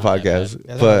be another podcast.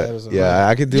 That's But not- yeah,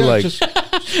 I could do like.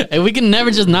 Hey, we can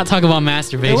never just not talk about it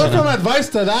masturbation. was some advice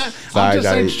to that. Sorry, I'm just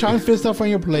saying, Johnny. try and fit stuff on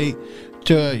your plate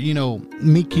to,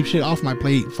 me keep shit off my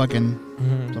plate. Fucking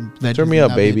some veggies Turn me and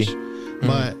up, that baby. bitch.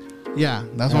 But yeah,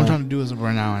 that's what I'm trying to do as of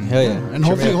right now. And Hell yeah. and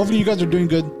Turn me up. hopefully you guys are doing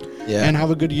good. Yeah. And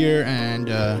have a good year, and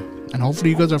hopefully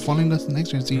you guys are following us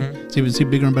next year. See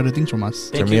bigger and better things from us.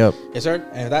 Thank Turn me you. up. Yes, sir.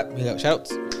 And with that, we got shout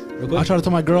outs. Real I'll quick. shout out to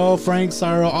my girl, Frank,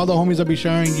 Sarah, all the homies that be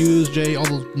sharing, Yous, Jay, all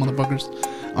those motherfuckers.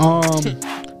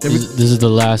 This is the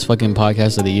last fucking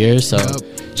podcast of the year, so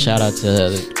Yep. shout out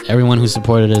to everyone who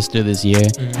supported us through this year.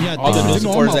 Yeah, All the they new know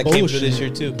supporters my that came through bullshit. this year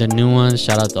too. The new ones,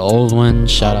 shout out the old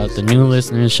ones, shout out the new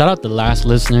listeners, shout out the last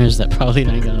listeners that probably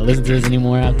not gonna listen to us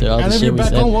anymore after all And the if shit you're we back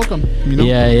said. on, welcome.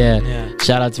 Yeah. Yeah.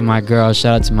 Shout out to my girl.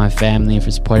 Shout out to my family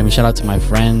for supporting me. Shout out to my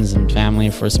friends and family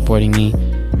for supporting me.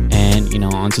 And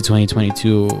on to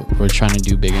 2022, we're trying to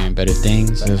do bigger and better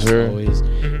things. Yes, sir. Always.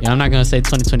 I'm not gonna say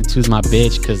 2022 is my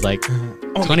bitch because like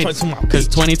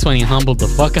 2020 humbled the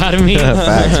fuck out of me.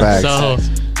 Facts. So,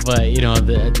 but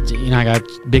I got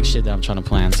big shit that I'm trying to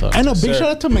plan. So And a big Sir. shout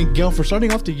out to Miguel for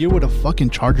starting off the year with a fucking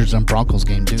Chargers and Broncos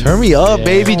game, dude. Turn me up, Yeah.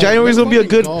 baby. January's gonna be a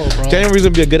good. January's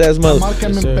gonna be a good ass month.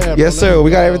 Yes, sir.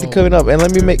 We got everything coming up, and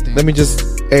let me just.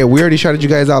 Hey, we already shouted you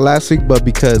guys out last week, but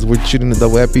because we're shooting the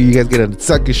double epi, you guys get a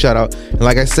second shout out. And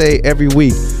like I say every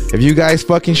week, if you guys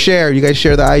fucking share, you guys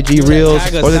share the IG reels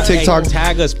Tag us. or the Hey, TikTok.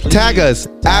 Tag us, please. Tag us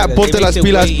at It Ponte makes Las it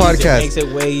Pilas way easier. podcast. Makes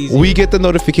it way easier. We get the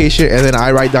notification, and then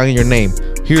I write down your name.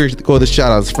 Here go the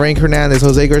shout outs: Frank Hernandez,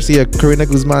 Jose Garcia, Karina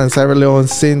Guzman, Cyber Leon,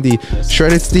 Cindy,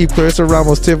 Shredded Steve, Clarissa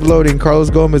Ramos, Tiff Loading, Carlos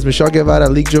Gomez, Michelle Guevara,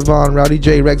 Leek Javon, Rowdy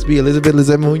J, Rex B, Elizabeth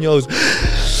Lizette Munoz.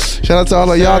 Shout out to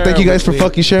all of y'all. Thank you guys for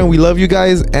fucking sharing. We love you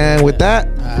guys. And with that,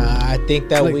 I think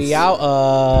that we Please. out.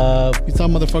 You saw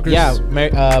motherfuckers. Yeah.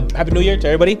 Happy New Year to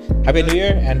everybody. Happy New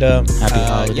Year and Happy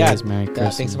holidays, yeah. Merry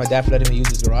Thanks to Christmas. my dad for letting me use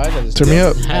his garage. as a turn me studio.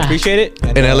 up. I appreciate it.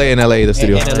 And, In LA, the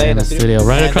studio. in LA, in the studio,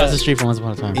 right And, across the street from Once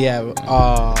Upon a Time. Yeah.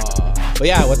 But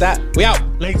yeah, with that, we out.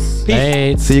 Thanks. Peace.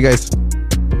 Hey. See you guys.